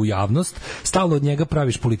stalno u javnost, stalno od njega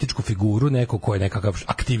praviš političku figuru, neko ko je nekakav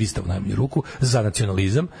aktivista u najmanju ruku za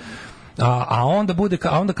nacionalizam. A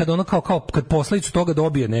onda kad ono kao kad posledicu toga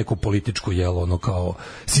dobije neku političku kao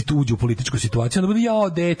uđe u političku situaciju, onda bude jao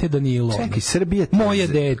dete Danilo. Čekaj, Srbije moje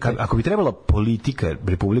dete. Ako bi trebala politika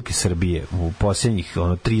Republike Srbije u posljednjih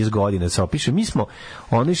 30 godina se opiše, mi smo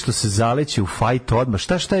oni što se zaleće u fajt odmah.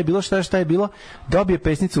 Šta je bilo? Dobije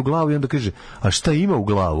pesnicu u glavu i onda kaže: "A šta ima u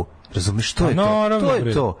glavu?" Razumeš što je to? To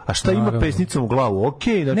je to. A šta ima pesnicom u glavu?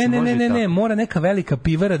 Okej, znači ne, mora neka velika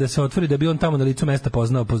pivara da se otvori da bi on tamo na licu mesta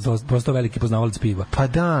postao veliki poznavalac piva. Pa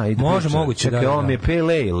da, može moguće. Čekaj, ovo mi je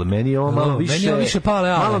pale ale, meni je ovo malo više pale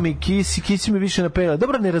ale. Malo mi kisi mi više na pale ale.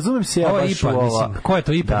 Dobro, ne razumem se ja baš u ova. Ko je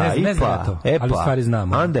to IPA? Ne znam to, ali u stvari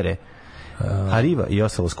znam. Andere, Arriva i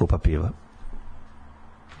ostalo skupa piva.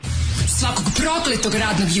 Svakog prokletog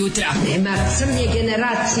radnog jutra. Nema crnje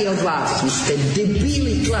generacije od vas. Vi ste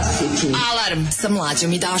debili klasični. Alarm sa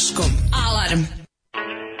Mlađom i Daškom. Alarm.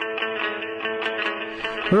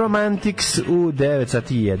 Romantics u 9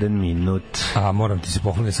 sati i 1 minut. A moram ti se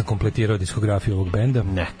pohvaliti, sam kompletirao diskografiju ovog benda.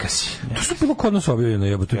 Neka si. To su bilo kod nas objavljeno,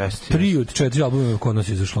 jebote. 3 od 4 albuma kod nas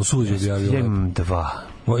izašlo, Suđe objavio. M2.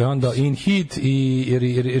 I onda In Heat i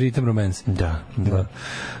Rhythm Romance. Da.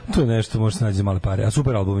 To je nešto, može se naći za male pare. A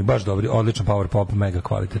super albumi, baš dobri, odličan power pop, mega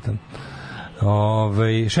kvalitetan.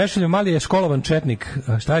 Šešelju mali je školovan četnik.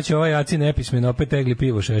 Šta će ovaj jaci nepismen opet tegli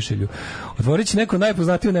pivo Šešelju? Otvorit će neko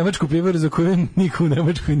najpoznatiju nemačku pivaru za koju niko u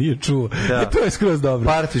Nemačkoj nije čuo. To je skroz dobro.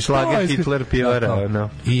 Parti šlager Hitler pivara. No.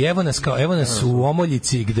 I evo nas u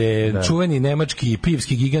Omoljici gde čuveni nemački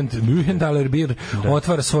pivski gigant Mühlenthaler Bier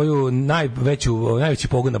otvara svoju najveći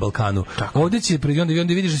pogon na Balkanu. Ovdje će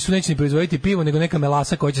onda vidiš da su neće ni proizvoditi pivo, nego neka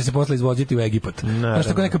melasa koja će se posle izvoziti u Egipat. Znaš,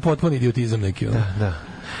 tako neka potpuni idiotizam neki. Da.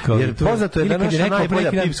 Jer poznato je da naša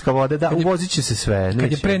najbolja pivska voda, uvozit će se sve.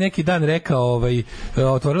 Kad je pre neki dan rekao,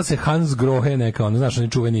 otvorila se Hans Grohe, neka, znaš, oni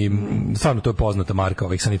čuveni, stvarno to je poznata marka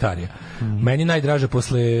sanitarija. Meni najdraže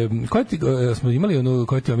posle, smo imali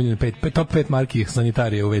koje ti omiljene top 5 marki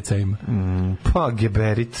sanitarije u WC-ima? Pa,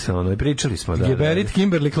 Geberit, pričali smo. Geberit,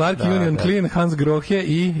 Kimberly Clark, Union Clean, Hans Grohe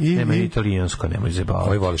i... Nema italijansko, nemoj zabavati.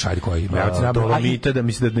 Koji voliš, ajde koji? Dolomita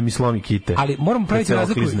da mi slomi kite. Ali moram praviti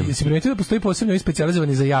razliku, si primetio da postoji posebno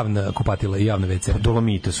specijalizovani za javna kupatila i javne WC.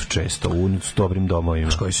 Dolomite su često u dobrim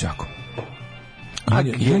domovima. Koji su jako.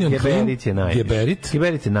 Geberit je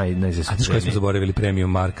Geberit je najzasluženiji. A znaš koji smo zaboravili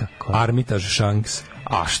premium marka? Armitage Shanks.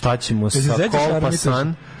 A šta ćemo sa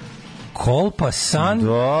Kolpasan? Kolpasan,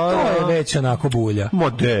 to je već onako bulja. Ma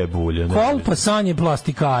de je bulja. Kolpasan je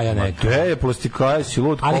plastikaja neka. Ma de je plastikaja, si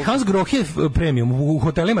lud. Ali Hans Grohe je premium, u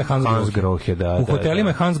hotelima je Hans Grohe, da. U hotelima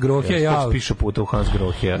je Hans Grohe, ja. Piše puta u Hans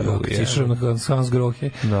Grohe. Sišao na Hans Grohe.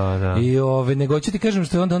 Da. I nego ću ti kažem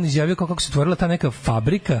što je onda on izjavio kako se otvorila ta neka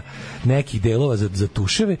fabrika nekih delova za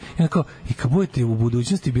tuševe. I kad budete u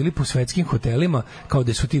budućnosti bili po svetskim hotelima, kao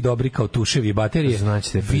da su ti dobri kao tuševi i baterije,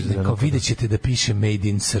 vidjet ćete da piše Made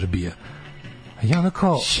in Serbia. Ja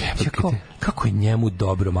kako je njemu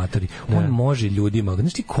dobro, matori. On može ljudima,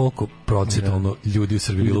 znaš ti koliko procentualno ljudi u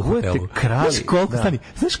Srbiji bilo u hotelu?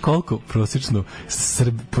 Znaš koliko prosečno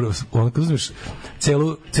kad uzmeš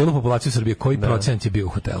celu populaciju Srbije, koji procent je bio u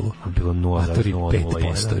hotelu? Bilo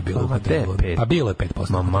 5% je bilo u hotelu. Pa bilo je 5%.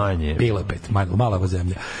 Ma manje. Bilo je 5%, mala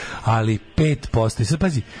zemlja. Ali 5%. I sad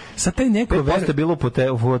pazi, sad taj neko... 5% je bilo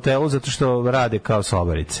u hotelu zato što rade kao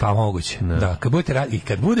sobarice. Pa moguće, da.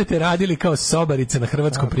 Kad budete radili kao sobarice na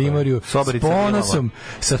Hrvatskom primorju,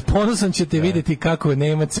 sa ponosom ćete vidjeti kako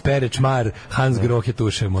Nemac pere čmar, Hans Grohe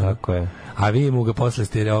tušemo. Tako je. A vi mu ga posle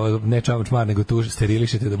ne čmar, nego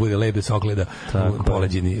sterilišete da bude lebe sogleda u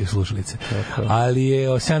poleđini slušalice. Ali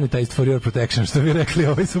je sanitized for your protection, što bi rekli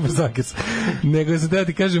Super Suckers. Nego sam da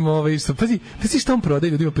ti kažem, pazi što on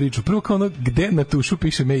prodaje ljudima priču. Prvo kao ono gde na tušu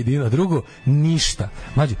piše made in, a drugo ništa.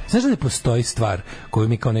 Mađo, znaš da ne postoji stvar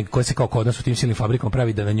koja se kao kod nas u tim silnim fabrikama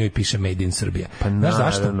pravi da na njoj piše made in Srbija? Znaš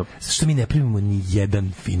zašto? Zašto mi ne primimo ni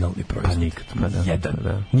jedan finalni proizvod. Pa nikad.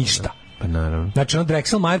 Jedan. Ništa. Pa naravno. Znači,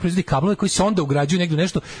 Drexel Mayer proizvodi kablove koji se onda ugrađuju negdje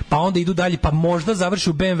nešto, pa onda idu dalje, pa možda završi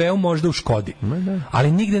u BMW-u, možda u Škodi.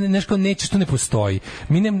 Ali nigde nešto neće, što ne postoji.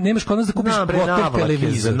 Mi nemaš kod nas da kupiš gotov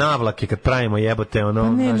televizor. Navlake, kad pravimo jebote,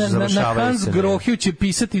 ono, završavaju na Hans Grohiju će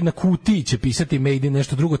pisati, na kutiji će pisati made in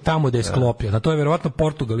nešto drugo tamo da je sklopio. Na to je verovatno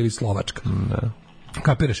Portugal ili Slovačka.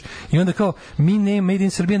 Kapiraš? I onda kao, Made in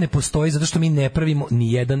Srbija ne postoji zato što mi ne pravimo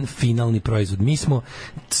ni jedan finalni proizvod. Mi smo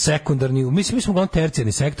sekundarni, mi smo uglavnom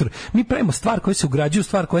tercijarni sektor. Mi pravimo stvar koja se ugrađuje,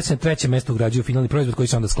 stvar koja se na treće mesto ugrađuje u finalni proizvod koji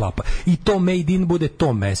se onda sklapa. I to Made in bude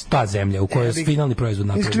to mesto, ta zemlja u kojoj je finalni proizvod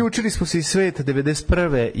napravljen. Isključili smo se iz sveta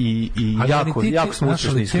 91. i jako smo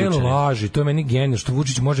uspješni isključeni. Laži, to je meni genijal što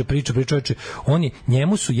Vučić može pričati,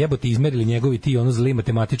 njemu su jebote izmerili njegovi ti zli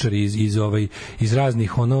matematičari iz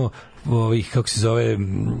raznih kako se zove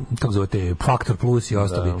Faktor Plus i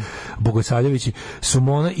ostali Bogosavljevići su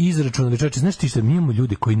mu izračunali, znaš ti šta, mi imamo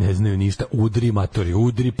ljude koji ne znaju ništa, udri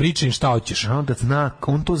matori, pričaj im šta hoćeš.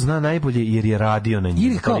 On to zna najbolje jer je radio na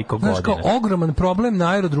njih toliko godina. Znaš, kao ogroman problem na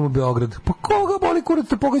aerodromu Beograd, pa koga boli kurac,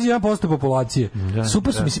 to pogađa 1% populacije.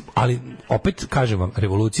 Super su, mislim, ali opet kažem vam,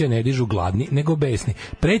 revolucija ne dižu gladni, nego besni.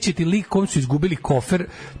 Preći ti lik kom su izgubili kofer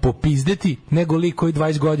popizdeti, nego lik koji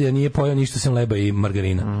 20 godina nije pojao ništa sem leba i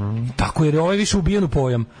margarina. Tako, jer ovaj više ubijen u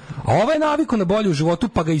pojam. A ovaj je naviku na bolje u životu,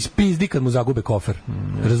 pa ga ispizdi kad mu zagube kofer.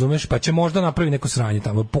 Razumeš? Pa će možda napravi neko sranje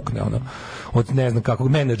tamo, pukne od ne znam kakvog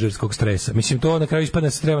menadžerskog stresa. Mislim, to na kraju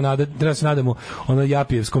ispadne se treba se nadamo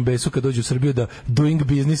japijevskom besu kad dođu u Srbiju da doing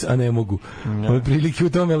business, a ne mogu. Prilike u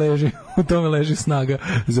tome leži snaga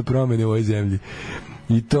za promjene u ovoj zemlji.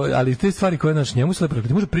 Ali te stvari koje njemu se lepo,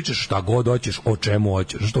 ti možeš pričaš šta god hoćeš, o čemu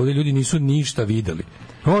hoćeš, što ovdje ljudi nisu ništa videli.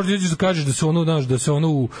 Možda ćeš da kažeš da se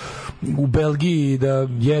u Belgiji da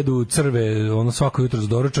jedu crve svako jutro za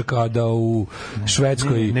doručak, a da u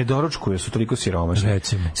Švedskoj ne doručkuju, su toliko siromašni.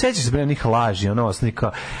 Sećaš se onih laži,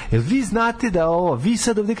 osnika. Jel vi znate da vi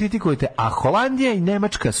sad ovdje kritikujete, a Holandija i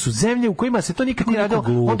Nemačka su zemlje u kojima se to nikad nije radilo,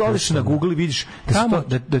 onda odeš na Google i vidiš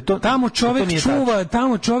da to tamo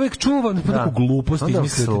čovek čuva neku glupost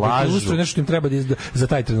izmisliti, da ilustruje nešto im treba za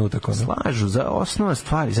taj trenutak. Slažu za osnovna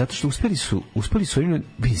stvari, zato što uspeli su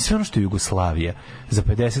sve ono što je Jugoslavija za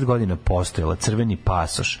 50 godina postojala, crveni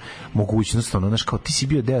pasoš, mogućnost, kao ti si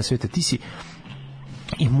bio deo sveta, ti si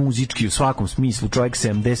i muzički u svakom smislu, čovjek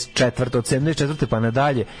 74. od 74. pa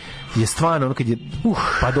nadalje je stvarno kad je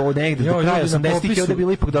pa do negde do kraja 80-ih je ovdje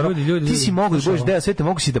bilo ipak dobro. Ti si mogu da budeš deo sveta,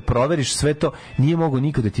 mogu si da proveriš sve to, nije mogu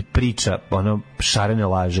niko da ti priča šarene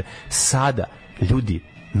laže. Sada ljudi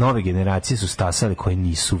nove generacije su stasale koje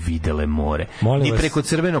nisu videle more. Ni preko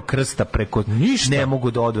Crvenog krsta, preko ništa ne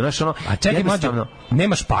mogu da odu. Znaš, a čekaj,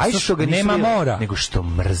 nemaš pasoš, nema mora. Nego što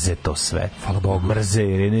mrze to sve. Hvala Bogu. Mrze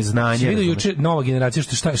jer je neznanje. Si vidio juče nova generacija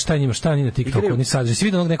šta njima, šta ni na TikToku, oni sadrže. Si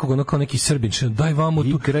vidio nekog kao neki Srbin, daj vamo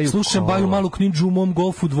tu, slušam Baju malu knidžu u mom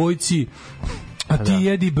golfu dvojci. A ti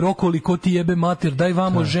jedi brokoli, ko ti jebe mater, daj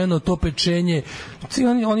vamo ženo to pečenje.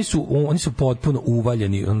 Oni su potpuno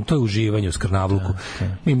uvaljeni, to je uživanje u skrnavluku.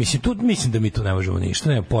 Mislim da mi tu ne možemo ništa,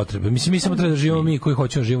 nema potrebe. Mislim, mi samo treba da živimo mi koji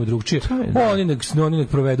hoćemo da živimo drugčije. Oni nek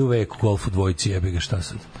provedu vek u golfu dvojici, jebi ga, šta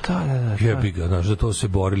sad? Jebi ga, znaš, za to se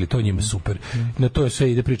borili, to je njima super. Na to je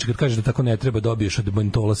sve ide priča, kad kažeš da tako ne treba, dobiješ od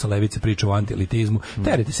Bentola sa levice priča o antielitizmu,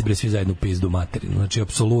 terite se bre svi zajedno u pizdu materinu. Znači,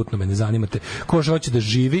 apsolutno me ne zanimate. Ko hoće da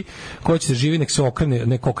živi, nek se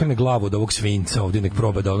okrene glavu od ovog svinca ovdje, nek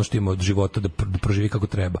proba da ono što ima od života da proživi kako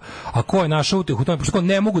treba. A ko je našao utehu u tome, pošto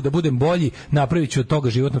ne mogu da budem bolji, napravit ću od toga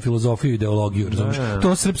životnu filozofiju i ideologiju, razumiješ? To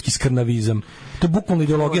je srpski skrnavizam. To je bukvalno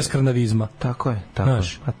ideologija skrnavizma. Tako je.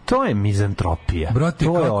 A to je mizantropija. Brate,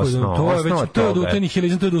 to je osnova. To je odustajanje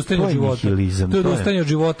nihilizam, to je odustajanje od života. To je odustajanje od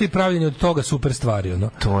života i pravljenje od toga super stvari.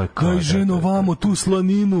 To je kao ženo vamo tu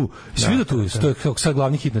slaninu. Svi da tu, to je sad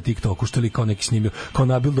glavni hit na TikToku, što je li kao neki snimio, kao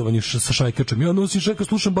nabildovanje sa šajkačem. Ja nosim šajka,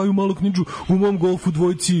 slušam Baju malu knidžu u mom golfu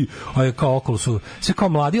dvojci, a je kao okolo su sve kao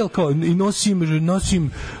mladi, ali kao i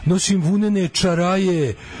nosim vunene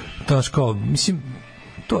čaraje. Znaš, kao, mislim,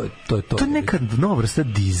 To je to. To je neka nova vrsta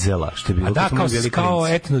dizela, što je bilo. A da, kao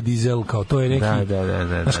etno dizel, kao to je neki...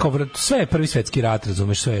 Da. Znaš, kao, sve je prvi svetski rat,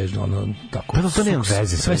 razumeš, sve je ono, tako... Pa to nema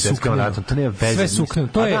veze sa svetskim ratom, to nema veze. Sve sukneno,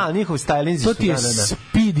 to je... Da, njihov stylinzi... To ti je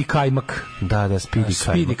speedy kajmak. Da,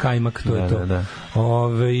 speedy kajmak. To je to. Da.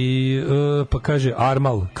 Pa kaže,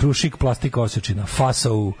 Armal, Krušik, plastika osečina,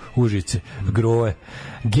 Fasa u Užice, Groje,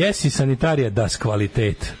 Gesi sanitarija, das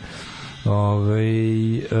kvalitet.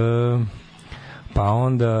 Pa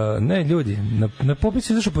onda, ne, ljudi, na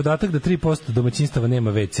popisu je zašao podatak da 3% domaćinstava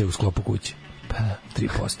nema WC u sklopu kuće. Pa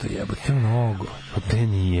 3% jebote, to je mnogo. Pa te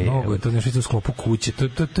nije. Mnogo je to nešto u sklopu kuće.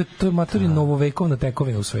 To je matori novovekovna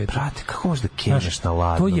tekovina u svetu. Brate, kako možeš da keneš na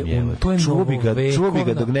ladnom jebote? To je novovekovna. Čubi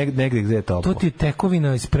ga dok negde gde je toplo. To ti je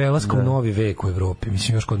tekovina iz prelaska u novi vek u Evropi.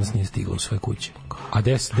 Mislim, još kod nas nije stiglo u svoje kuće. A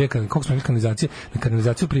koliko smo imali kanalizacije? Na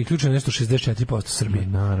kanalizaciju priključeno nešto 64% Srbije.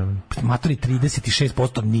 Naravno. Matori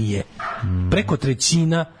 36% nije.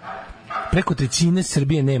 Preko trećine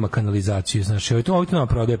Srbije nema kanalizaciju, znaš, ovo to nam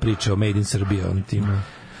prodaje priče o Made in Srbija, on tim.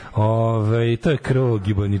 To je krvavo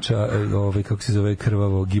kako se zove,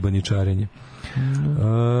 krvavo gibaničarenje.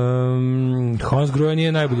 Hans Grohe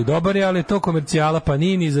nije najbolji, dobar je, ali je to komercijala,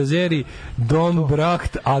 Panini, Zazeri, Dom,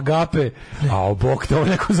 Bracht, Agape, a bok te ovo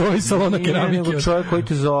neko zove salona keramike. Čovjek koji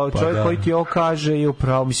ti zove, čovjek koji ti ovo kaže je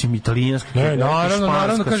upravo, mislim, italijanski. Ne,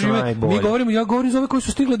 naravno, kaže, ja govorim za ove koji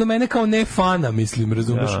su stigle do mene kao ne fana, mislim,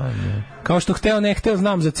 razumeš? Kao što hteo, ne hteo,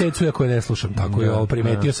 znam za cecu, ako je ne slušam, tako je ovo,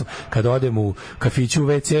 primetio sam, kad odem u kafiću u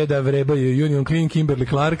WC da vrebaju Union Clean, Kimberly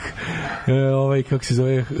Clark, kako se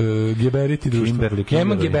zove, Geberit i društvo.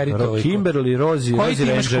 Kimberly, Rozi Ranger. Koji ti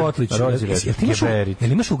imaš kotlić?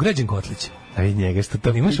 Jel imaš ugrađen kotlić? A vidi njega, što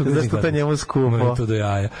to njemu skupo. To do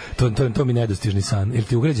jaja. To mi nedostižni san. Jel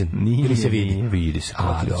ti ugrađen? Ili se vidi? Vidi se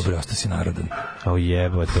kotlić. A, dobro, osta si narodan. A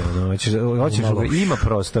jebote, ima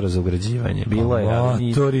prostora za ugrađivanje. Bilo je.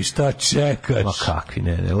 Matori, šta čekaš? Ma kakvi,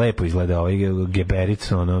 ne, lepo izgleda ovaj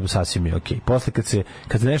geberit, sasvim je okej. Posle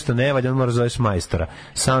kad se nešto ne valja, on mora zoveš majstora.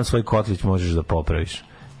 Sam svoj kotlić možeš da popraviš.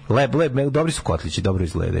 Lep, dobri su kotlići, dobro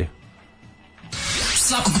izgledaju.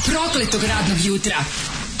 Svakog prokletog radnog jutra.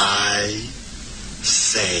 I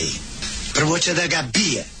say. Prvo će da ga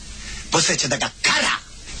bije, posle će da ga kara.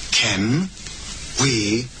 Can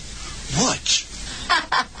we watch?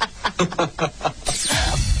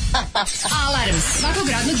 Alarm svakog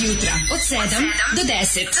radnog jutra od 7 do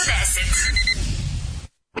 10.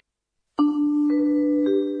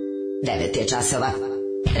 9 je časova.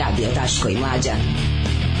 Radio Daško i Mlađa.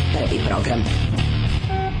 Prvi program.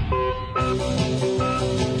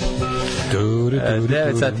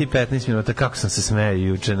 9 sati i 15 minuta, kako sam se smeo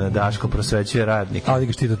juče na Daško prosvećuje radnika. A oni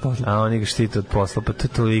ga štite od posla. Pa to je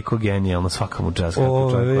toliko genijalno, svaka mu čast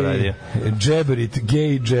kako čovjek radio. Džeberit,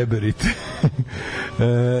 gej džeberit.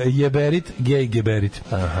 Jeberit, gej geberit.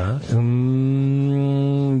 Aha.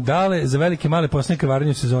 Dale, za velike male posne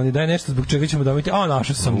krvarenje u sezoni, daj nešto zbog čega ćemo dobiti. A,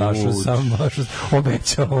 našao sam.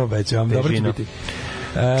 Obećavam. Dobro će biti.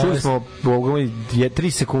 Čuli smo 3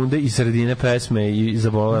 sekunde iz sredine pesme i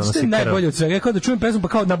zabolala nas i krv. Najbolje od svega, kao da čujem pesmu pa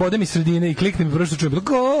kao nabodem iz sredine i kliknem i prvo što čujem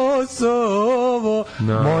Kosovo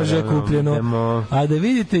može kupljeno. A da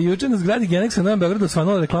vidite, juče na zgradi Genexa u Novom Beogradu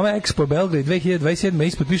svanula reklama Expo Belgrade 2027,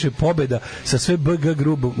 ispod piše pobeda sa sve BG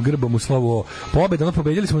grbom u slovu O. Pobeda, ono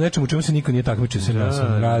pobedili smo u nečemu u čemu se niko nije takmičio,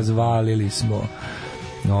 razvalili smo.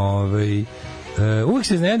 Uvijek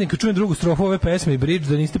se iznenadi kad čujem drugu strofu ove pesme i bridge,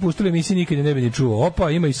 da niste pustili emisiji nikad je ne bi ni čuo. Opa,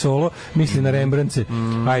 ima i solo, misli na Rembrandtce.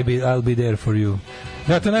 I'll be there for you.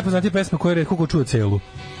 Da, to je najpoznatija pesma koja je redko ko čuo celu.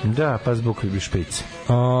 Da, pa zbog bi špice.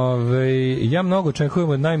 Ja mnogo očekujem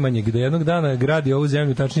od najmanjeg da jednog dana gradi ovu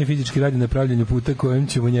zemlju, tačnije fizički radi na pravljenju puta kojem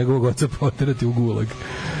ćemo njegovog oca poterati u gulag.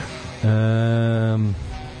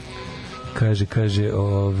 Kaže, kaže,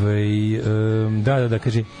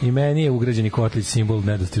 i meni je ugrađeni kotlić simbol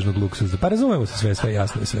nedostižnog luksuza. Pa razumemo se sve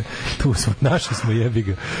jasno je sve. Tu smo, naši smo, jebi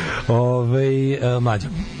ga. Mlađo.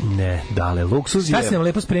 Ne, dale, luksuz je... Sad si nam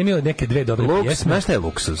lepo spremio neke dve dobre pjesme. Znaš šta je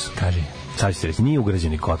luksuz? Kaži. Sad ćete reći, nije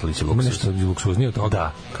ugrađeni kotlić luksuz. Nešto luksuznije od toga?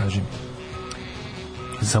 Da. Kažem.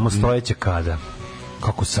 Samostojeća kada.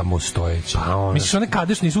 Kako samostojeće? Misliš one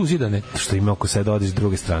kade što nisu uzidane? Što ima oko sebe odiš s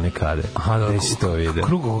druge strane kade. Aha, da,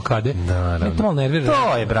 krug oko kade? Da. Ne, to malo nervira.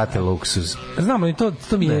 To je, brate, luksuz. Znam, ali to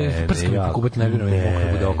mi je prskami pokupati nervira i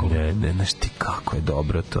mokro bude okolo. Ne, znaš ti kako je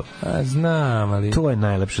dobro to. Znam, ali... To je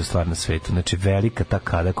najlepša stvar na svetu. Znači, velika ta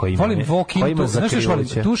kada koja ima... Volim walk-in, znaš još volim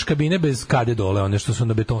tuš kabine bez kade dole, one što su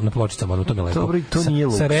na beton, na pločicama, ono to mi lepo. Dobro, i to nije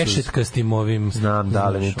luksuz. Sa rešetkastim ovim... Znam, da,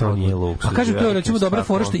 ali to nije luksuz. A kažem, to je recimo dobra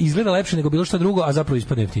fora što izgleda lepše nego bilo šta drugo, a zapravo zapravo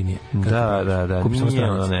ispadne jeftinije. Da,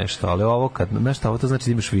 nije ono nešto, ali ovo kad, znaš šta, ovo to znači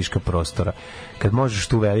da imaš viška prostora. Kad možeš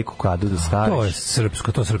tu veliku kadu da staviš.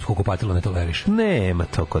 To srpsko kupatilo ne toleriš. Nema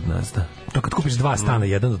to kod nas, da. To kad kupiš dva stana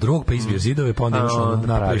jedan do drugog, pa izbiješ zidove, pa onda imaš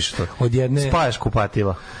napraviš od jedne... Spajaš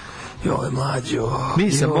kupatila. Joj, mlađo.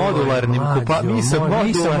 Mi sa modularnim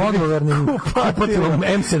kupatilom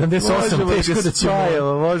M78 teško da ćemo.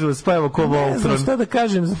 Možemo spajamo ko Voltron. Ne znam šta da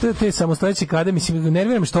kažem za te samostojeće kade, mislim,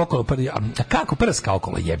 nerviram što okolo. A kako prska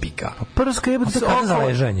okolo, jebika? Prska jebika okolo. Za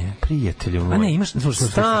ležanje. Prijatelju moj. A ne, imaš...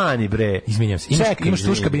 Stani, bre. Izminjam se. Imaš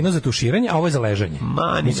tuš kabinu za tuširanje, a ovo je za ležanje.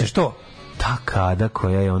 Misliš što? Ta kada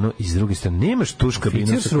koja je ono iz druge strane. Nemaš tuš kabinu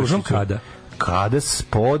za tuširanje. Oficir s ružom kada? Kada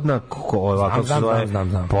spodna ovako se zove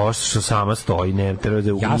pošto što sama stoji, ne treba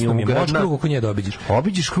da jasno mi je, moć krug oko nje da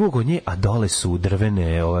obiđeš krug od nje, a dole su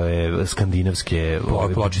drvene skandinavske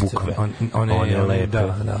bukve, one lepe,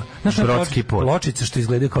 da. Brodski pod, pločice što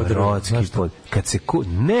izgledaju kao drvo, kad se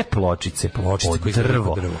ne pločice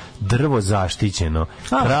drvo zaštićeno,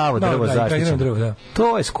 pravo drvo zaštićeno,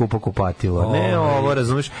 to je skupo kupatilo, ne ovo,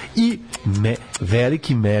 razumeš, i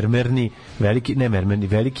veliki mermerni,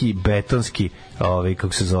 veliki betonski,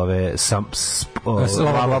 kako se zove,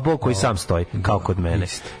 lavabo koji sam stoji, kao kod mene,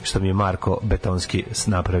 što mi je Marko betonski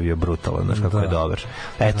napravio brutalan, znaš kako je dobar.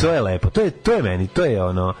 To je lepo, to je meni, to je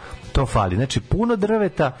ono, to fali. Znači, puno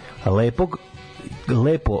drveta,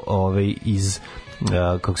 lepo iz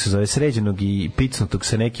kako se zove, sređenog i picnutog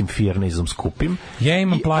sa nekim firnizom skupim. Ja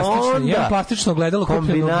imam plastično gledalo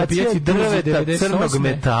kombinacija drveta, crnog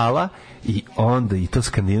metala i onda i to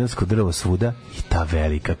skandinavsko drvo svuda i ta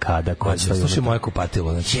velika kada koja stoji. Slušaj moje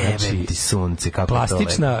kupatilo, znači ti sunce, kako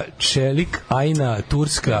plastična čelik, ajna,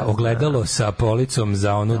 turska ogledalo sa policom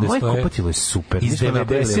za ono gde stoje. Moje kupatilo je super. Iz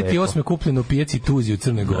 98. kupljeno u pijaci Tuzi u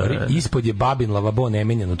Crnoj Gori. Ispod je babin lavabo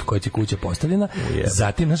nemenjan od koje je kuća postavljena.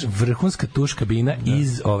 Zatim naš vrhunska tuš kabina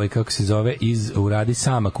iz kako se zove, iz uradi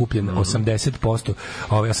sama kupljen 80%,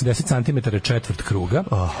 80 cm četvrt kruga.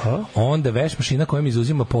 Onda veš mašina kojom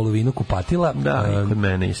izuzima polovinu kupatila. Da, i kod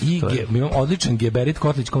mene isto. I imam odličan geberit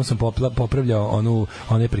kotlić kom sam popravljao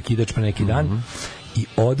onaj prekidač pre neki dan. I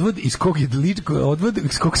odvod iz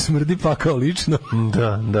kog smrdi pakao lično.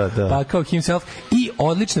 Da. Pakao himself. I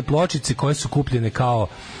odlične pločice koje su kupljene kao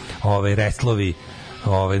restlovi.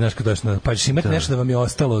 Znaš kad došli, pa ćeš imati nešto da vam je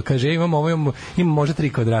ostalo. Kaže, imam možda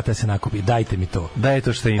 3 kvadrata se nakupi, dajte mi to. Daj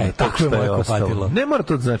to što ima, tako je moje kupatilo. Ne mora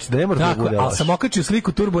to znači, da ne mora da bude loš. Ali sam okačio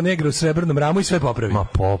sliku Turbo Negra u srebrnom ramu i sve popravio. Ma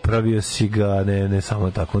popravio si ga, ne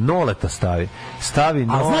samo tako. Noleta stavi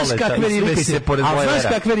noleta i slika se pored bojlera. A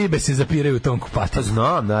znaš kakve ribe se zapiraju u tom kupatilu?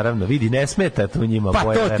 Znam, naravno, vidi, ne smeta tu njima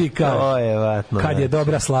bojler. Pa to ti kao, kad je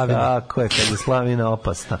dobra slavina. Tako je, kad je slavina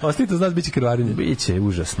opasna. Ostavite uz nas, bit će krvarenje. Biće,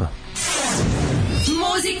 užasno.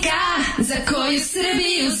 Muzika za koju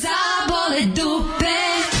Srbiju zabole dupe.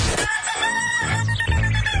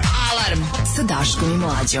 Alarm sa Daškom i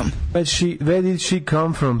Mlađom. Where did she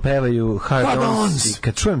come from, pevaju Hard Ons.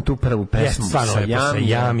 Kad čujem tu prvu pesmu sa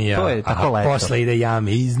Jamija, to je tako leto. Posle ide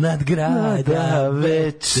Jami iznad grada,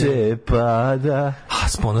 veče pada.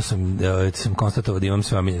 S ponosom sam konstatovao da imam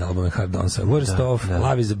sve omiljene albume Hard Onsa. Worst Off,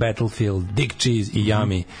 Love is a Battlefield, Dick Cheese i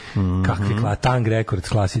Jami. Kakve Tang Records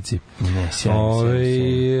klasici.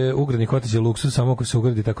 Ugradni kotić je luksuz samo ako se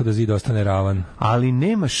ugradi tako da zid ostane ravan. Ali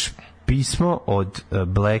nemaš pismo od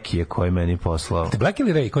Blackije koje je meni poslao. Te Black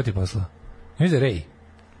ili Ray? Ko ti je poslao? Mislim da je Ray.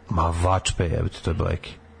 Ma Vačpe, jebate, to je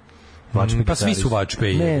Blackie. Pa svi su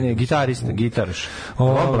Vačpe. Ne, gitaraš.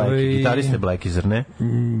 Gitarist je Blackie, zar ne?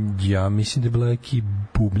 Ja mislim da je Blackie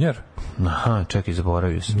bubnjar. Aha, čekaj,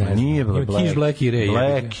 zaboravio sam. Nije Blackie. Kiš Blackie i Ray.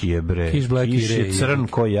 Blackie je, bre. Kiš Blackie i Ray. Kiš je crn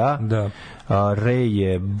ko ja. Da. Ray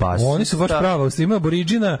je basista. Oni su baš pravo, imaju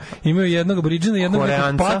aboriđina, imaju jednog aboriđina, jednog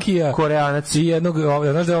Pakija, Koreanac i jednog,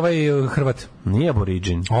 znaš da je ovaj Hrvat? Nije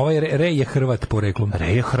aboriđin. Ovaj Ray je Hrvat poreklom.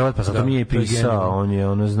 Ray je Hrvat, pa zato mi je pisao, on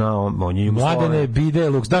je znao, on je Jugosloven. Mladene Bide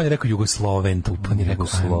Lux, da on je rekao Jugosloven, tu pa ni rekao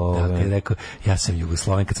Jugosloven. Ja sam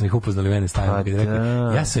Jugosloven, kad sam ih upoznali mene stavljeno, kad je rekao,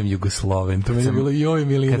 ja sam Jugosloven, to mi je bilo joj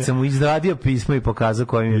miline. Kad sam mu izradio pismo i pokazao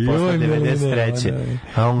koje mi je poslao 93.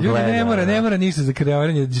 A on gleda. Ne mora ništa za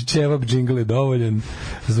kreiranje ćevap džingl je dovoljan.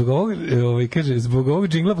 Zbog ovog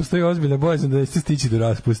džingla postoji ozbiljna bojazan da nećete stići do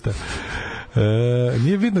raspusta.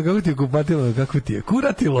 Nije bitno kako ti je kupatilo, kako ti je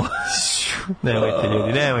kuratilo.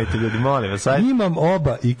 Nemojte ljudi, molim vas. Imam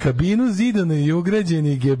oba, i kabinu zidanu i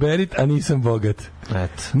ugrađeni geberit, a nisam bogat.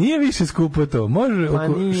 Eto. Nije više skupo to. Može oko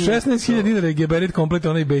 16.000 dinara je geberit komplet,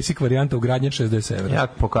 onaj basic varijanta ugradnja 60 evra. Ja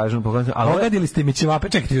pokažem. Ogadili ste mi ćevape.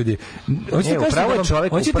 Čekajte ljudi. Hoćete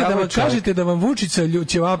da vam kažete da vam Vučić sa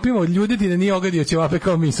ćevapima od Ljudetina nije ogadio ćevape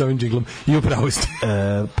kao mi sa ovim džiglom. I upravo ste.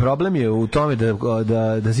 Problem je u tome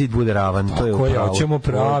da zid bude ravan. To je upravo. Hoćemo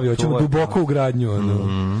pravi, hoćemo duboko ugradnju.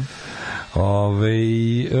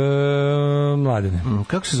 Mladene.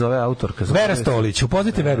 Kako se zove autorka? Vera Stolić.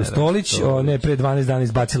 Upoznajte Veru Stolić. Ona je pre 12 dana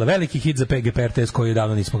izbacila veliki hit za PGP RTS koji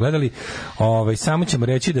davno nismo gledali. Samo ćemo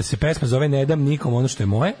reći da se pesma zove Ne dam nikom ono što je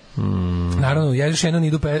moje. Naravno, ja još jedno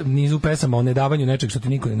nizu pesama o nedavanju nečeg što ti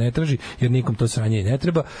niko ne traži, jer nikom to sranje i ne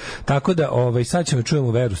treba. Tako da sad ćemo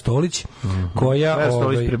čujemo Veru Stolić, koja... Vera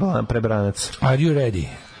Stolić prebranac. Are you ready?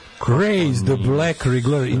 Craze the Black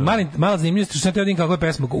Regular. I mala zanimljivost, što te odim kako je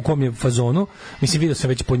pesma u kom je fazonu. Mislim, vidio sam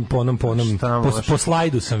već po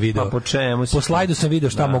slajdu sam video. Po čemu? Po slajdu sam video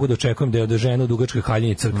šta mogu da očekujem, da je od žena u dugačkoj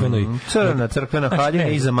haljini crkvenoj. Crkvena haljina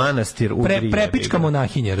iza manastir u Driji. Prepička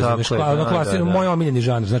monahinja, razumeš? Moj omiljeni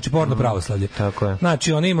žanr, znači porno pravoslavlje.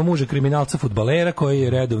 Znači, ona ima muža kriminalca fudbalera koji je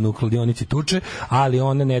redovno u kladionici tuče, ali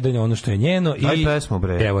ona ne daje ono što je njeno. Daj pesmu,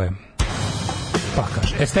 bre. Evo je. Pa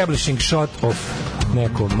kaže, establishing shot of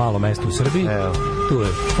neko malo mesto u Srbiji. Evo. Tu je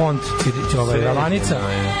font, ravanica.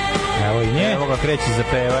 Evo i nje. Evo ga kreći za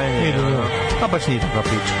pevanje. Pa baš nije takva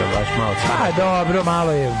pička, baš malo. Dobro,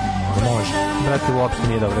 malo je, može. Brate, uopšte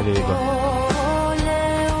nije dobro da vidim.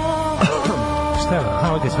 Šta je?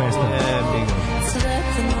 Ovo je smestno.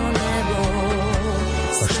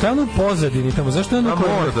 Šta je ono u pozadini tamo? Zašto je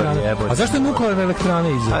nuklearna elektrana? A zašto je nuklearna elektrana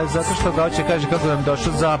iza? Zato što ga hoće kaže kako nam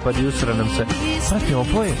došao zapad i usra nam se. Prati,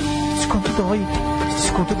 ovo je.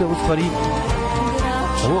 Skonto da u stvari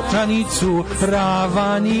Čanicu,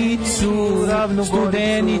 ravanicu,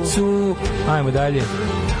 studenicu. Ajmo dalje.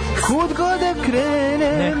 Kud god da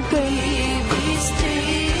krenem te.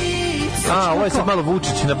 Ovo je sad malo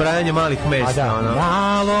Vučić, nabrajanje malih mesta.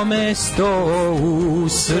 Malo mesto u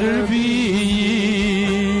Srbiji.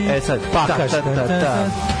 Sad, pakaš. Kud god da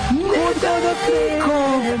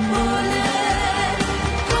krenem.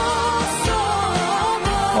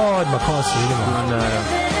 Odmah, kosu, idemo. Naravno.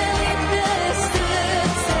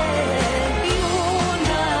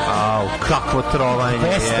 Kakvo trovanje.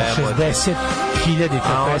 260.000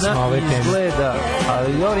 pesma ove teme. Izgleda,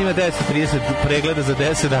 ali on ima 10-30 pregleda za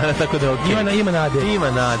 10 dana, tako da okej. Ima nade.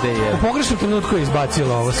 Ima nade, je. U pogrešnom trenutku je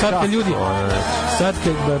izbacilo ovo. Sad kad ljudi... Sad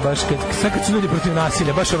kad su ljudi protiv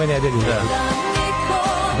nasilja, baš ove nedelje.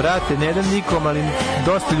 Brate, ne dam nikom, ali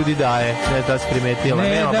dosta ljudi daje. Ne da se primetila.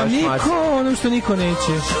 Ne dam nikom, ono što niko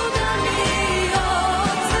neće.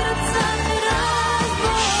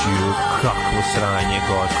 Kakvo sranje,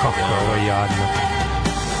 gospod. Kako ovo je jadno.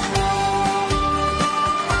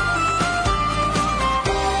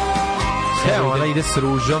 Evo, ona ide s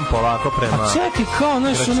ružom polako prema... A čekaj, kao,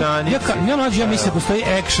 znaš, ja mislim da postoji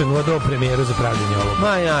action u Adobe premijeru za pravljenje ovog.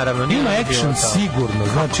 Naravno. Ima action sigurno,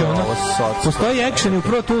 znači ono... Postoji action i u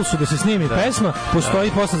Pro Toolsu da se snimi pesma,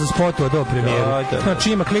 postoji posle za spot u Adobe premijeru.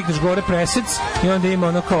 Znači ima, klikneš gore presets i onda ima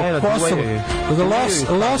ono kao Kosovo... The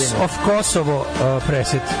Loss of Kosovo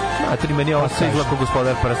preset. A meni ovo sve izgleda kao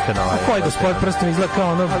Gospodar prstena. A koji Gospodar prstena izgleda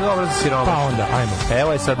kao ono... A dobro za siromaš. Pa onda, ajmo.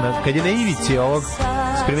 Evo je sad, kad je na ivici ovog,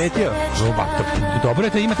 si primetio? Dobro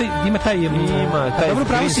je, ima taj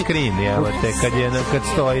green screen, evo te, kad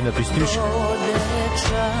stoji na pistiš.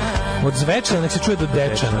 Od Zvečana nek se čuje do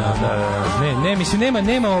Dečana. Ne, mislim,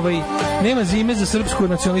 nema zime za srpsku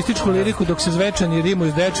nacionalističku liriku dok se Zvečani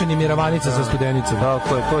rimuju s Dečanim i Ravanica sa Studenicom.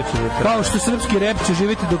 Tako je, to će biti. Kao što srpski rep će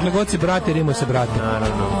živjeti dokle god se brate, rimuju se brate.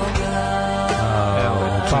 Naravno.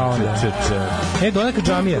 Pa onda. Doneka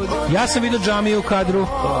džamija. Ja sam vidio džamiju u kadru.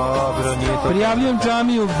 Dobro, nije to. Prijavljujem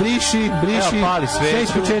džamiju, briši. Evo, pali sveću. Sve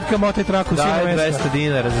iz početka mote traku. Daj 200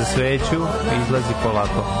 dinara za sveću i izlazi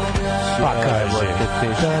polako. Pa kaže.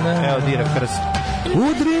 Evo dira krst.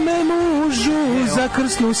 Udri me mužu za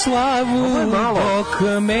krsnu slavu. Dok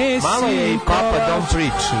me si malo je i Papa don't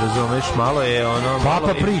preach, razumeš? Malo je ono...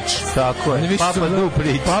 Papa preach. Tako je. Papa do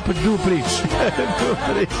preach. Papa do preach. Do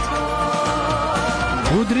preach.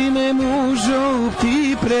 Udri me mužu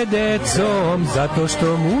ti pred decom, zato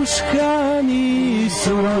što muška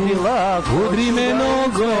nisu. Udri me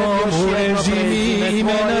nogom, ureži mi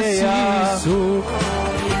imena sisu.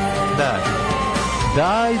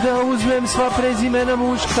 Daj da uzmem sva prezimena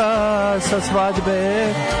muška sa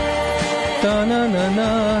svadbe.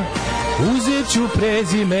 Ta-na-na-na. Uzet ću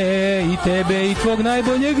prezime i tebe i tvog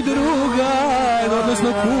najboljeg druga,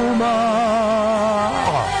 odnosno kuma.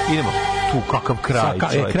 Idemo. tu, kakav kraj,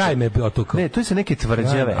 čovječe. Kraj me je otukao. Ne, to su neke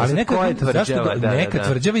tvrđave. Ali neka tvrđava? Neka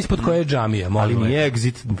tvrđava ispod koje je džamija. Ali nije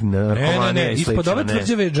exit narkomane. Ne, ispod ove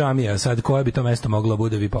tvrđave je džamija. Sad, koje bi to mesto moglo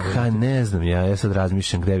bude, vi pogledate? Ne znam, ja sad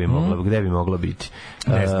razmišljam gde bi moglo biti.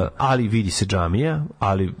 Ali vidi se džamija,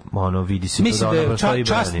 ali vidi se... Mislim da je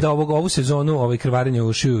čast da ovu sezonu krvarenja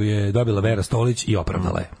u šiju je dobila Vera Stolić i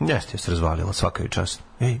opravdala je. Jeste se razvalila, svaka je čast.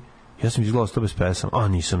 Ej, ja sam izgledao to bez pesama,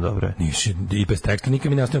 nisam dobro. Nisi, i bez teksta, nikad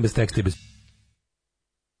mi ne ostavim bez teksta i bez...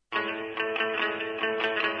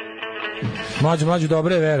 Mlađu,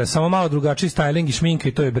 dobra je Vera, samo malo drugačiji styling i šminka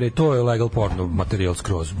i to je legal porno materijal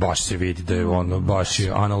skroz. Baš se vidi da je baš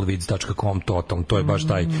je analvids.com totalno, to je baš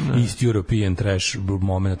taj East European trash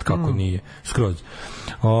moment, kako nije, skroz.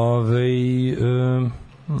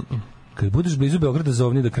 Kad budeš blizu Beograda,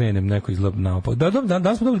 zovni da krenem, neko izgleda naopad.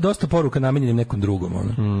 Danas smo dobili dosta poruka namenjenim nekom drugom.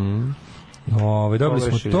 Dobili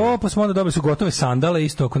smo to, pa smo onda dobili su gotove sandale,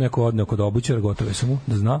 isto ako neko odneo kod obućara, gotove su mu,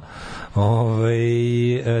 da zna.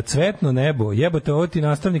 Cvetno nebo, jebote, ovo ti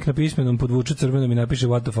nastavnik na pismenom podvuče crvenom i napiše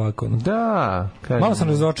what the fuck. Da, malo sam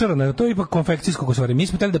razočaran, to je ipak konfekcijsko kosovarenje. Mi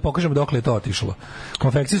smo hteli da pokažemo dokle je to otišlo.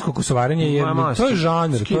 Konfekcijsko kosovarenje je, to je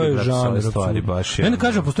žanr, Ne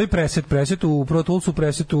kažem, postoji preset u Pro Toolsu,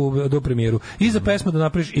 preset u do premijeru. I za pesmu da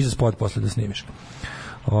napraviš, i za spot posle da snimiš.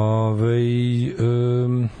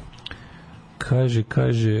 Kaže,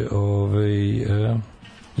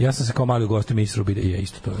 ja sam se kao mali ugostio ministru bide, je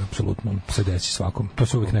isto, to je apsolutno se desi svakom, to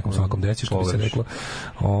se uvijek nekom svakom desi, što bi se reklo.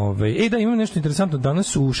 Da, imam nešto interesantno,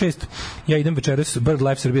 danas u 6 ja idem večeras,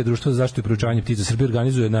 BirdLife Srbija, društvo za zaštitu i proučavanje ptica Srbije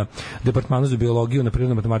organizuje na Departmanu za biologiju na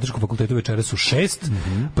Prirodno-matematičkom fakultetu večeras u 6,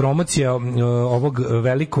 promocija ovog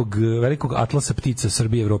velikog atlasa ptica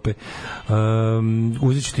Srbije, Evrope.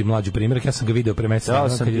 Uzet ću ti Mlađu primjerak, ja sam ga video pre mesec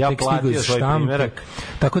dana, kad je tek stigao iz štampe,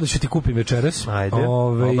 tako da ću ti kupim večeras. Ajde,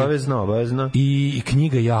 obavezno. I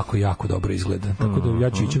knjiga jako dobro izgleda. Tako da ja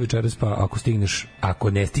ću ići večeras, pa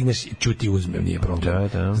ako ne stigneš, ću ti uzmem, nije problem.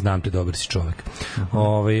 Da. Znam te, dobar si čovek.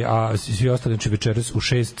 A svi ostali će večeras u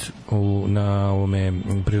 6 na ovome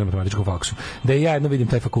prirodno-matematičkom faksu. Da ja jedno vidim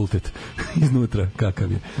taj fakultet iznutra,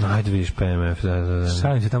 kakav je. Ajde vidiš PMF, da.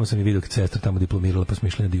 Šalim se, tamo sam i vidio kad sestra tamo diplomirala, pa smo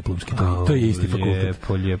išli na diplomski. To je isti fakultet.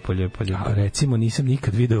 Lijepo. A recimo, nisam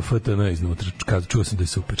nikad video FTN iznutra, čuo sam da je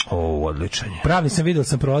super. Odličan je. Pravni sam video,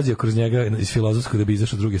 sam prolazio kroz njega iz filozofskog da bi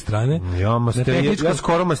izašao s druge strane. Ja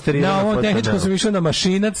skoro masteriram na ovom tehničkom sam išao na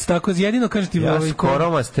mašinac, tako jedino kažete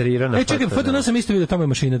skoro masteriram na FTN. Čekaj, FTN sam isto vidio, tamo je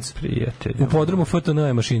mašinac. Prijatelj. U podrumu FTN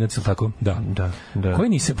je mašinac, ili tako? Da. Koji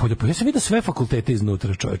nisam ja sam vidio sve fakultete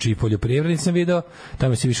iznutra, čovječe, i poljoprivredni sam video,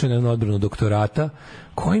 tamo sam išao na odbranu doktorata.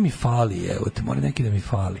 Koji mi fali, evo te, mora neki da mi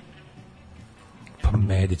fali. Pa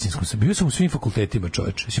medicinskom sam. Bio sam u svim fakultetima,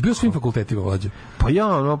 čoveče. Jesi bio u svim fakultetima, Mlađo? Pa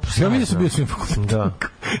ja vidio sam bio u svim fakultetima. Da.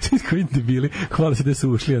 Svi koji debili, hvala se da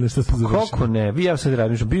su ušli, a nešto su završili. Kako ne? Ja sad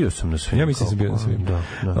radim, bio sam na svim. Ja mislim da sam bio na svim. Da.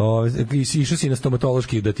 Išao si na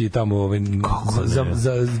stomatološki da ti tamo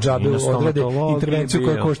za džabe odrade intervenciju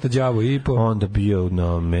koja košta đavo i po. Onda bio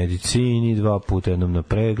na medicini 2 puta, jednom na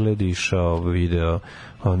pregled, išao video.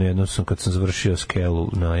 Jednom sam, kad sam završio skelu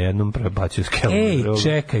na jednom, prebacio skelu na drugom.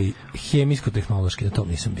 Čekaj, hemijsko-tehnološki, na tom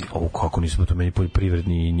nisam bio. Kako nisam, to meni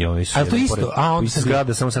poljoprivredni i njoj su. Ali to isto, onda sam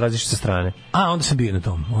zgrada, samo se različite strane. Onda sam bio na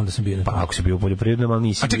tom, Pa ako si bio u poljoprivrednom, ali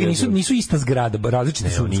nisi. A čekaj, nisu ista zgrada, različite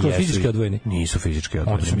su, fizički odvojeni. Nisu fizički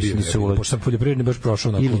odvojeni. Mislim da se pošto sam poljoprivredni baš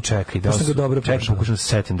prošao na to. Ili čekaj, pokušam se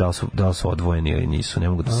setim da li su odvojeni ili nisu, ne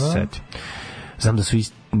mogu da se setim. Znam da su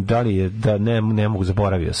ne mogu,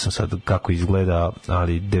 zaboravio sam sad kako izgleda,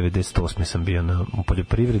 ali 98. sam bio u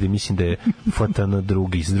poljoprivredi, mislim da je FTN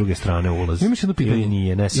drugi, s druge strane ulaz. Imaš jedno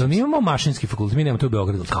pitanje, jel mi imamo mašinski fakultet, mi nemamo to u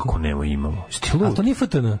Beogradu? Kako imamo? Ali to nije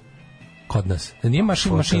FTN kod nas, da nije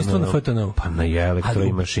mašinstvo na FTN-u. Pa na elektro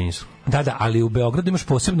i mašinstvo. Da, ali u Beogradu imaš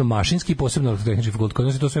posebno mašinski i posebno elektrotehnički fakultet, kod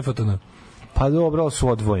nas je to sve FTN. Pa dobro, ali su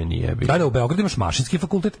odvojeni, jebi. Da, u Beogradu imaš mašinski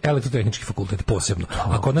fakultet, elektrotehnički fakultet posebno.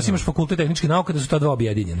 A kod nas imaš fakultet tehničke nauke, da su ta dva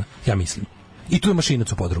objedinjena, ja mislim. I tu je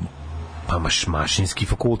mašinac u podrumu. Pa mašinski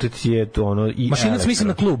fakultet je i mašinac mislim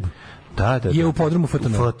na klub. Da. Je u podrumu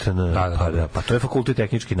FTN. Da. Pa to je fakultet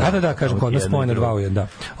tehnički nauke. Da, kažem, kod nas spojene dva u jedan, da.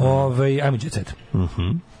 Ajmo jet set.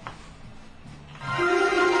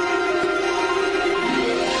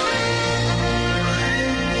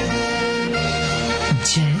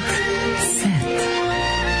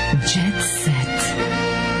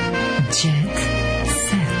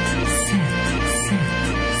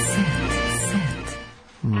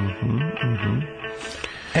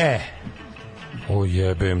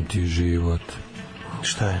 Jebem ti život.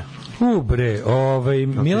 Šta je? Bre,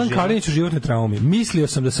 Milan Kalinić u životnoj traumi. Mislio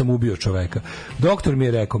sam da sam ubio čoveka. Doktor mi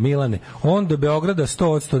je rekao, Milane, on do Beograda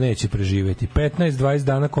 100% neće preživeti. 15-20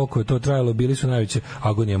 dana koliko je to trajalo, bili su najveće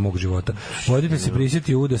agonije mog života. Voditelj se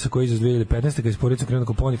prisjetio udesa koji iz 2015. kad je s porodicom krenuo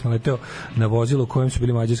Koponik naleteo na vozilo u kojem su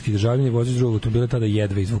bili mađarski državljani, vozač drugog automobila tada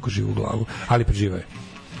jedva izvuko živu glavu, ali preživao je.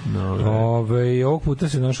 Ovog puta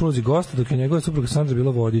se naš ulozi gosta dok je njegova supruga Sandra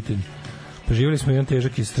bila voditelj. Preživjeli smo jedan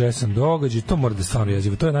težak i stresan događaj, to mora da stvarno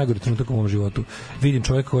jezivo, to je najgori trenutak u mom životu. Vidim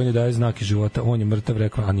čovjeka koji ne daje znake života, on je mrtav,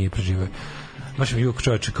 rekao, a nije preživio. Baš mi uvijek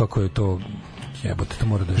čovječe kako je to, jebote, to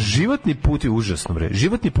mora da je. Životni put je užasno, bre.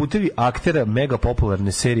 Životni putevi aktera mega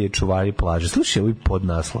popularne serije Čuvari plaže. Slušaj, ovaj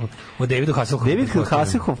podnaslov. O Davidu Hasselhoffu. David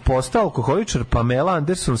Hasselhoff postao alkoholičar, Pamela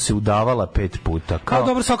Anderson se udavala 5 puta. Kao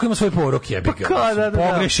dobro, svako ima svoj porok, jebi ga.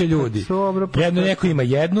 Pogreše ljudi. Jedno neko ima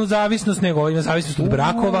jednu zavisnost, nego ima zavisnost od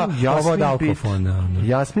brakova, ovo od alkofona.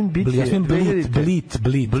 Jasmin Blit,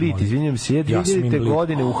 izvinjam se, 2000.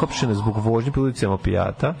 godine uhapšena zbog vožnje pod uticajem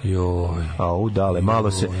opijata. Joj. Dale,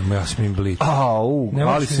 malo se... Jasmin Blit.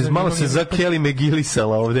 Ali se malo se za Kelly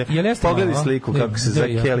McGillisala ovde. Pogledaj sliku kako se za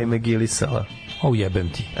Kelly McGillisala. Jebem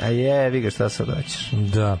ti. Vi ga šta sad hoćeš.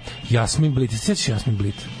 Da. Jasmin Blit, sećaš Jasmin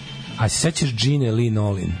Blit? A se sećaš Gene Lee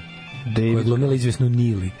Nolin? Koja je glumila izvesnu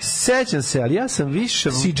Nili. Sećam se, ali ja sam više...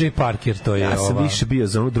 CJ Parker, to je ja sam više bio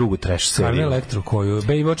za onu drugu trash seriju. Carmen Electro, koju?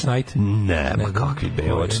 Baywatch Night? Ne, kakvi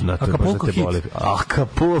Baywatch Night. Acapulco Hit.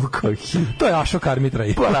 Acapulco Hit. To je Ašo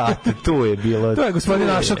Karmitraj. Brate, tu je bilo... To je gospodin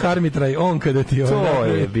Ašo Karmitraj, on kada ti...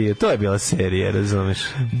 To je bila serija, razumeš?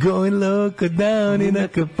 Going loco down in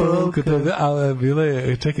Acapulco. A bilo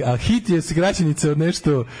je, čekaj, a hit je skraćenica od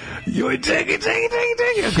nešto... Joj, čekaj.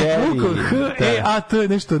 Acapulco, to je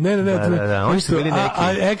nešto, ne, oni su bili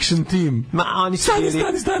neki action team.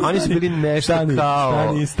 Oni su bili nešto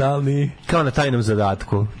kao stalni. Kao na tajnom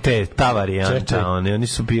zadatku. Ta varijanta, oni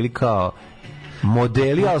su bili kao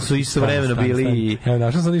modeli, ali su istovremeno bili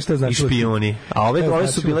i špijuni. A ove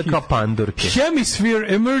su bile kao pandurke.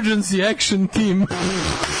 Hemisphere Emergency Action Team.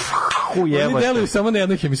 Oni deluju samo na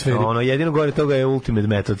jednoj hemisferi. Jedino gore toga je Ultimate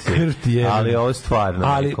Method. Ali ovo je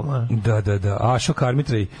stvarno. Da. Ašo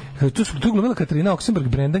Karmitraj. Tu glumila Katarina Oxenberg,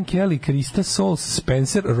 Brendan Kelly, Krista Souls,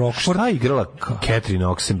 Spencer Rockford. Šta je igrala Katarina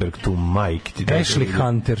Oxenberg tu, Mike? Ashley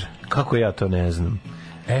Hunter. Kako ja to ne znam?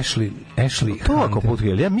 Ashley to Acapulco,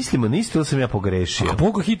 ja mislimo na isto, ili sam ja pogrešio?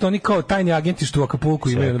 Acapulco Hit, oni kao tajni agenti što u Acapulco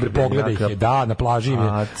imaju, pogledaj ih je, na plaži im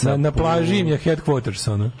je, na plaži im je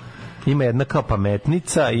headquarters, ono. Ima jedna kao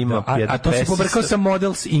pametnica, ima jedna a to se pobrkao sa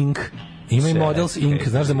Models Inc. Ima i Models Inc.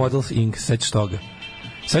 Znaš da Models Inc. Sećaš toga?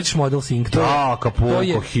 Sećaš Models Inc. Da,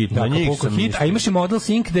 Acapulco Hit, na njih sam mislio. A imaš i Models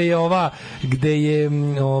Inc. gde je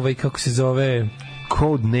kako se zove...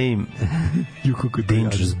 Code name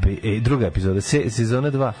Dangerous Bay. Druga epizoda,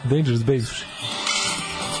 sezona 2. Dangerous Bay.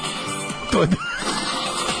 To je...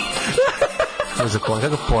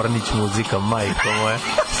 Kako Pornić muzika, majko moja.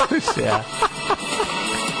 Slušaj, ja.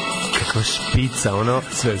 Kakva špica,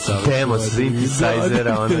 demo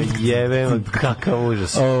synthesizera, jebe, kakav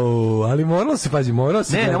užas. Ali moralo se.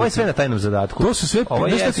 Ne, ovo je sve na tajnom zadatku. To su sve, to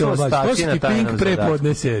su ti Pink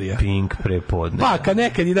prepodne serija. Pink prepodne. Pa, kad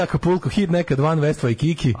nekad ide Acapulco Hit, nekad Van West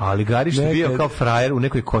Waikiki. Ali Gariš je bio kao frajer u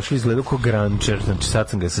nekoj košli izgledao kao Grančer, znači sad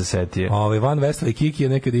sam ga se setio. Van West Waikiki je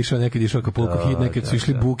nekad išao Acapulco Hit, nekad su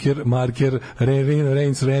išli Booker, Marker,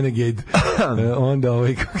 Reigns, Renegade. Onda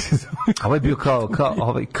kako se zove. Ovo je bio kao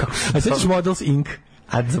A sećaš Models Inc.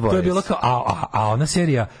 To je bilo kao, a ona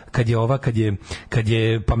serija, kad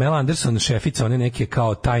je Pamela Anderson šefica, one neke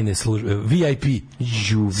kao tajne službe, VIP.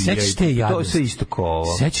 Sećaš te jadnosti? To je sve isto kao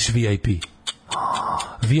ovo. Sećaš VIP?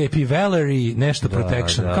 VIP Valerie, nešto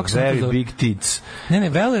Protection. Kako se very big tits. Ne,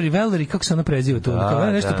 Valerie, kako se ona preziva to?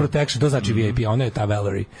 Nešto Protection, to znači VIP, a ona je ta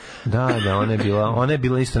Valerie. Da, ona je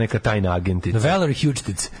bila isto neka tajna agentica. Valerie Huge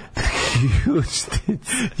tits.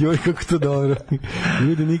 Joj, kako to dobro.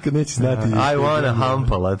 Ljudi nikad neće znati. I wanna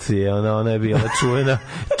humpalac je, ona je bila čuvena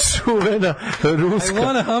ruska.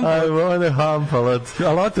 I wanna humpalac.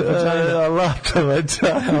 A lot of vagina. A lot of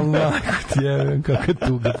vagina. Kako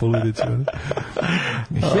tuga poludeću.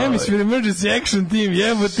 Hemisphere Emergency Action Team,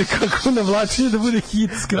 jebote, kako navlačenje da bude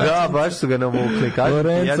hit skraćen. Da, baš su ga navukli.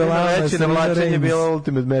 Jedino veće navlačenje je bilo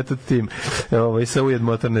Ultimate Method Team. Sa ujed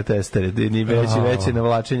motorne testere. Ni veće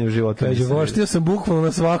navlačenje u životu. Kaže, voštio sam bukvalno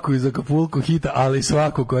na svaku iz Acapulco Hita, ali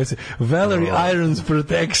svaku koja se... Valerie Irons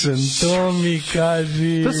Protection, to mi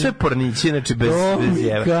kaži... To sve sve pornići, znači bez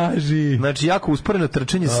jeva. Kaži. Znači, jako usporeno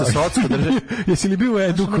trčanje sa socko drže. Jesi li bio u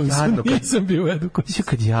Edukonsu? Nisam bio u Edukonsu. Sve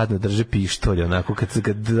kad jadno drže pištolj, onako,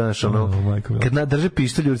 kad znaš, ono, kad drže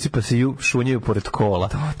pištolj urci pa se šunjaju pored kola.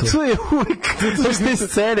 To je uvijek, to ste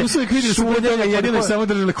scene. Tu su uvijek vidio šunjanja, jedino je samo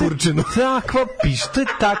držali kurčinu. Takva pištolj,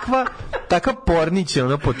 takva pornića,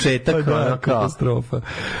 ono, početak, ono, katastrofa.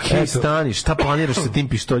 Hej, stani, šta planiraš sa tim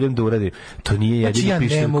pištoljem da uradi? To nije jedini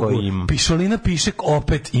pištolj koji ima. Pišolina Pišek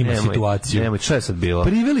opet ima situaciju. Nemoj, šta je sad bilo?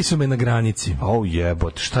 Priveli su me na granici.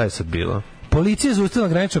 Jebot, šta je sad bilo? Policija je zaustavila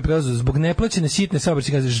granični prelaz zbog neplaćene sitne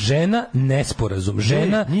saobraćajne kazne. Žena nesporazum,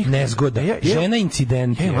 žena nezgoda, žena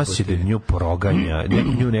incident. Vas je da nju proganja,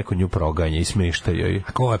 neko nju proganja i smešta joj.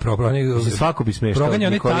 A ko je proganja? Svako bi smeštao. Proganja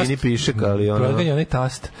onaj Nikolini Pišek, ali ona... Proganja onaj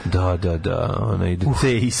tast. Da, ona ide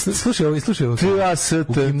teist. Slušaj ovo.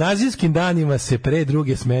 U gimnazijskim danima se pre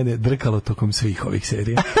druge smene drkalo tokom svih ovih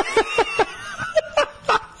serija.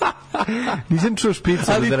 Nisam čuo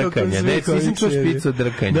špicu od drkanja. Nisam čuo špicu od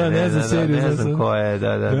drkanja. Da, ne znam seriju. Ne znam ko je,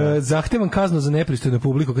 da. Zahtevam kaznu za nepristojnu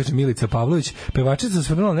publiku, kaže Milica Pavlović. Pevačica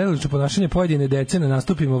osvrnula nedolično ponašanje pojedine dece na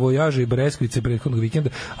nastupima Vojaža i Breskvice prethodnog vikenda.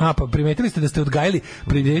 Pa primetili ste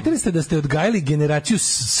da ste odgajili generaciju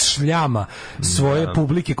šljama svoje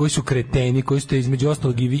publike koji su kreteni, koji ste između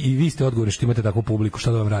ostalog i vi ste odgovorni što imate takvu publiku.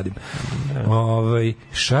 Šta da vam radim?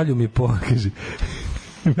 Šalju mi kaže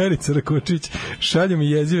Verica Rakočić, šalju mi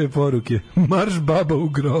jezive poruke. Marš baba u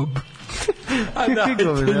grob. A dajte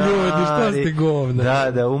ljudi, šta ste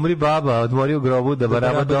govna? Da, umri baba, odmori u grobu, da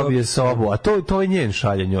baraba dobije sobu. A to je njen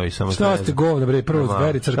šalje njoj. Šta ste govna, bre? Prvo,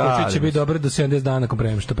 Verica Rakočić će biti dobra do 70 dana ako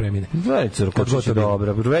što premine. Verica Rakočić je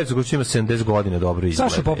dobra. Verica Rakočić ima 70 godina dobro izgleda.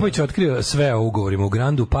 Saša Popović je otkrio sve o ugovorima u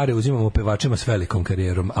Grandu. Pare uzimamo pevačima s velikom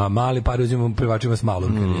karijerom, a mali pare uzimamo pevačima s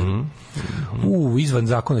malom karijerom. Izvan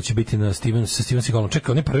zakona će biti sa Steven Seagalom.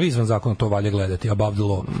 Čekaj, on je prvi izvan zakona, to valja gledati, Above the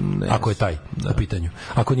Law, ako je taj u pitanju.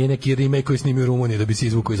 Ako nije neki remake koji snimi u Rumuniji da bi se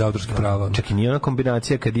izvukao iz autorskih prava. Čekaj, nije ona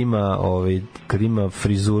kombinacija kad ima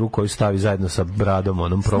frizuru koju stavi zajedno sa bradom,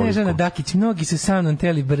 onom prolikom. Snežana Dakić, mnogi su sa mnom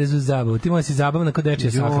teli brzu zabavu. Ti moja si zabavna kod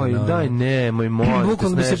dečija sahrana. Joj, daj nemoj, molim.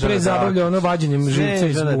 Bukvalno bi se pre zabavljao ono vađenjem živca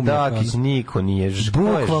iz gumaka. Snežana Dakić, niko nije.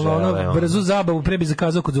 Bukvalno ono brzu zabavu pre bi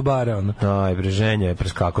zakazao kod zubara. Aj, Breženja je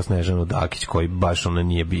preskako Snežanu Dakić koji baš ona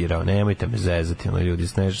nije birao. Nemojte me zezati, ono ljudi.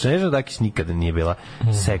 Snežana Dakić nikada nije bila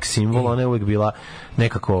seks simbol, ona je uvijek bila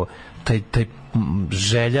nekako taj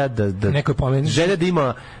želja želja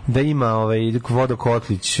da ima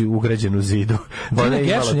vodokotlić ugrađen u zidu. Gina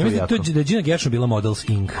Gershon, ja mislim da je Gina Gershon bila Models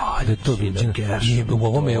Inc. Da je to Gina Gershon. U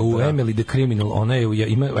ovome u Emily the Criminal, ona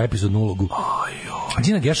ima epizodnu ulogu.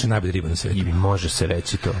 Gina Gershon je najbolja riba na svetu. I može se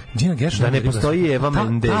reći to. Gina Gershon da ne postoji Eva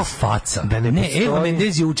Mendez. Ta faca. Eva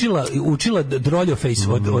Mendez je učila droljo face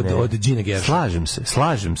od Gina Gershon.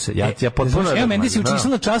 Slažem se. Ja potpuno. Eva Mendez je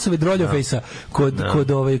učila časove droljo face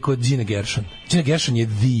kod Gina Gershon. Gina Gershon je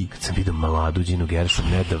Kad sam vidio mladu Ginu Gershon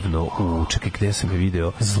nedavno čekaj, gde sam je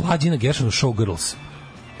video? Zla Gina Gershon u Showgirls.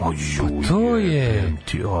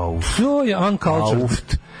 To je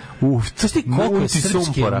uncultured. Znaš ti koliko je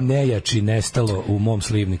srpske nejači nestalo u mom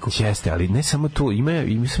slivniku? Jeste, ali ne samo to,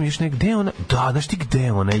 ima sam još gde ona, znaš ti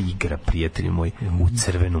gde ona igra, prijatelj moj, u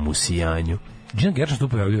Crvenom usijanju. Gina Gershon tu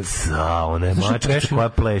pojavljuje. Da, ona je mačka koja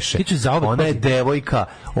pleše. Ona je devojka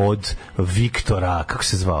od Viktora, kako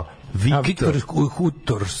se zvao? Viktor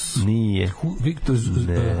Hutors. Nije. Viktor.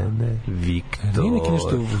 Ne, Viktor. Nije neki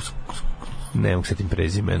nešto... Ne mogu se tim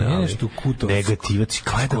prezimena, ali nešto Kutorsko. Negativac.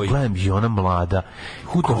 Gledam i ona mlada.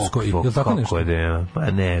 Hutorsko, je li tako nešto?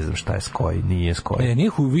 Pa ne znam šta je Skoj, nije Skoj. Ne,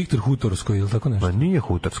 nije Viktor Hutorsko, je li tako nešto? Pa nije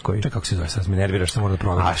Hutorsko. Čekaj, kako se zove, sad me nerviraš, sam moram da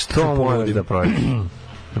provjerim. A što moraš da provjeriš?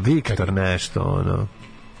 Viktor nešto, ono...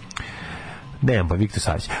 Nemam, pa Viktor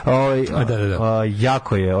Savić.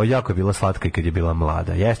 Jako je bila slatka i kad je bila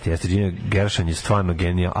mlada. Jeste, Gina Gershon je stvarno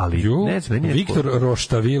genija, ali ne znam, Viktor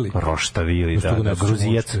Roštavili, da,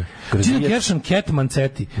 Gruzijac. Gina Gershon, Cat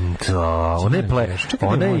Manceti. Da,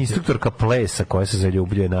 ona je instruktorka plesa koja se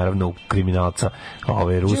zaljubljuje naravno u kriminalca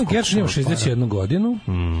ruskog. Gina Gershon ima 61 godinu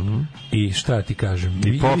i šta ti kažem?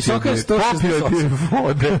 I popio je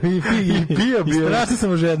vode. I pio bi. I strašno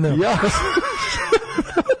sam ožedneo.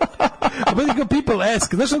 A bude kao people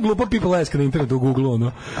ask, znaš ono glupo people ask na internetu u Google,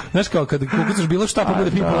 ono. Znaš kao kad kucaš bilo šta pa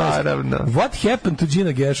bude people ask. What happened to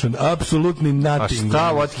Gina Gershon? Absolutely nothing. A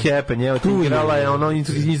šta what happened? Evo ti igrala je ono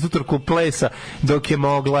instruktorku plesa dok je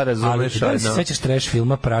mogla, razumeš. Ali da se sećaš trash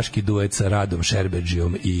filma Praški duet sa Radom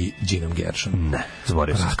Šerbedžijom i Ginom Gershon? Ne,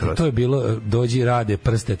 zborio sam skroz. To je bilo, dođi Rade,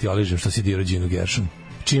 prste ti oližem što si dirao Ginu Gershon.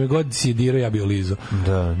 čime god si dirao, ja bio lizo.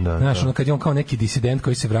 Da. Znaš, ono kad je on kao neki disident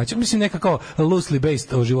koji se vraća, mislim neka kao loosely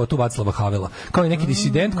based o životu Vaclava Havela, kao i neki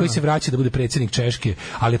disident koji se vraća da bude predsjednik Češke,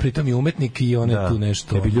 ali pritom je umetnik i on je tu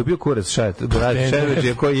nešto. Ja bi ljubio kurac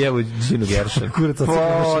Šerbedžija koji je evo Đinu Gerša. Kurac od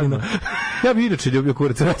mašina. Ja bi inače ljubio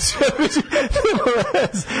kurac Šerbedžija.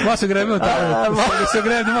 Ma se grebe talent. Se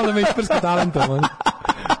grebe malo me isprska talentom.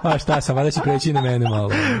 A šta sam, valjda će preći na mene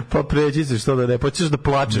malo. Pa preći se što da ne, pa ćeš da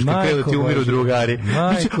plačeš kad krenu ti umiru drugari.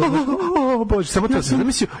 Bože, samo to sam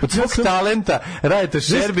zamislio, od svog talenta Radeta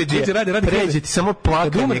Šerbedžije pređe ti samo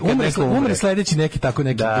plakanje. Umre sledeći neki tako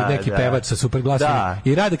neki pevač sa super glasom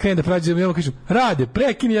i Rade krene da prađe, ja mu kažem, Rade,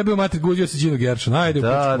 prekini, ja bio mater guđio se Đinu Geršon, ajde.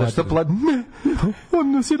 Da, što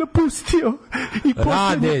on nas je napustio.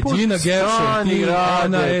 Rade, Đina Geršon, ti,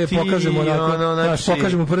 ona, pokažemo onako,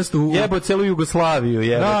 pokažemo prstu. Jebo celu Jugoslaviju,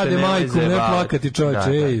 jebo. Rade, majku, ne plakati čovječe,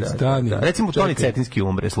 ej, stani. Recimo, Toni Cetinski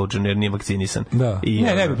umre slučajno jer nije vakcinisan.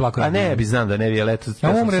 Ne bi plakao. A ne bi, znam da ne bi, ali eto. A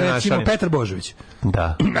umre, recimo, Petar Božović.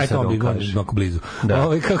 Da. Eto, on bi onako blizu.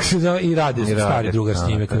 Kako se zove, i Rade, stari drugar s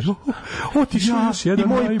njime, kaže, otišao još jedan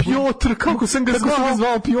najbolj. I moj Piotr, kako sam ga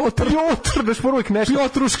zvao, Piotr, daš uvijek nešto.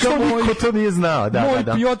 Piotruška moj. Niko to nije znao,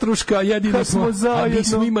 Moj Piotruška, jedino smo, a mi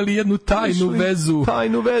smo imali jednu tajnu vezu.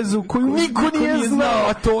 Tajnu vezu koju niko nije znao,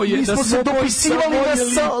 a to je da smo se dopisivali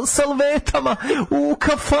na salvetama u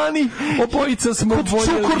kafani. Obojica smo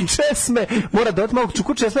voljeli. Čukur česme. Mora dodati malo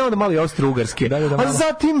čukur česme, onda malo i Austro-Ugarske. A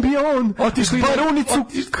zatim bi on Barunicu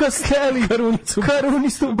Kasteli.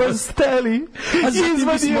 Karunicu Basteli. A zatim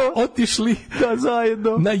bismo otišli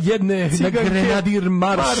zajedno na Grenadir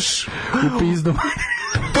marš u pizdu.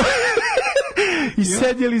 I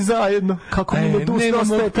sedjeli zajedno. Kako milodušno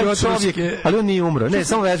ostaje taj čovjek. Ali on nije umro. Ne,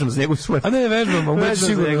 samo vežbam za njegovu smrt. A ne vežbam, umreći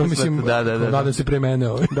sigurno. Mislim, nadam se pre mene.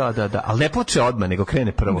 Da. Ali ne plače odmah, nego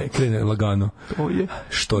krene prvo. Ne, krene lagano. To je.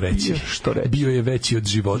 Što reći? Bio je veći od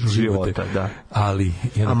života. Da. Ali,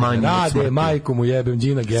 Rade, majku mu jebem,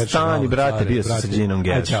 Đina Geršon. Stani, brate, bio sam sa Đinom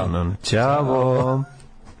Geršonom. Ćavo.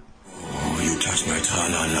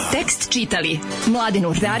 Tekst čitali Mladen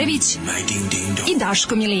Urdarević i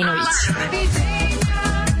Daško Milinović.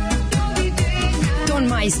 Ton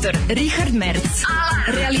majstor Richard Merc.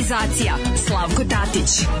 Realizacija Slavko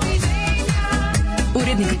Tatić.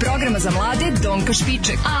 Urednik programa za mlade Donka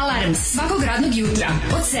Špiček. Alarms svakog radnog jutra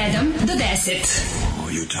od 7 do 10.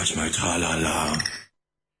 You touch my tra-la-la.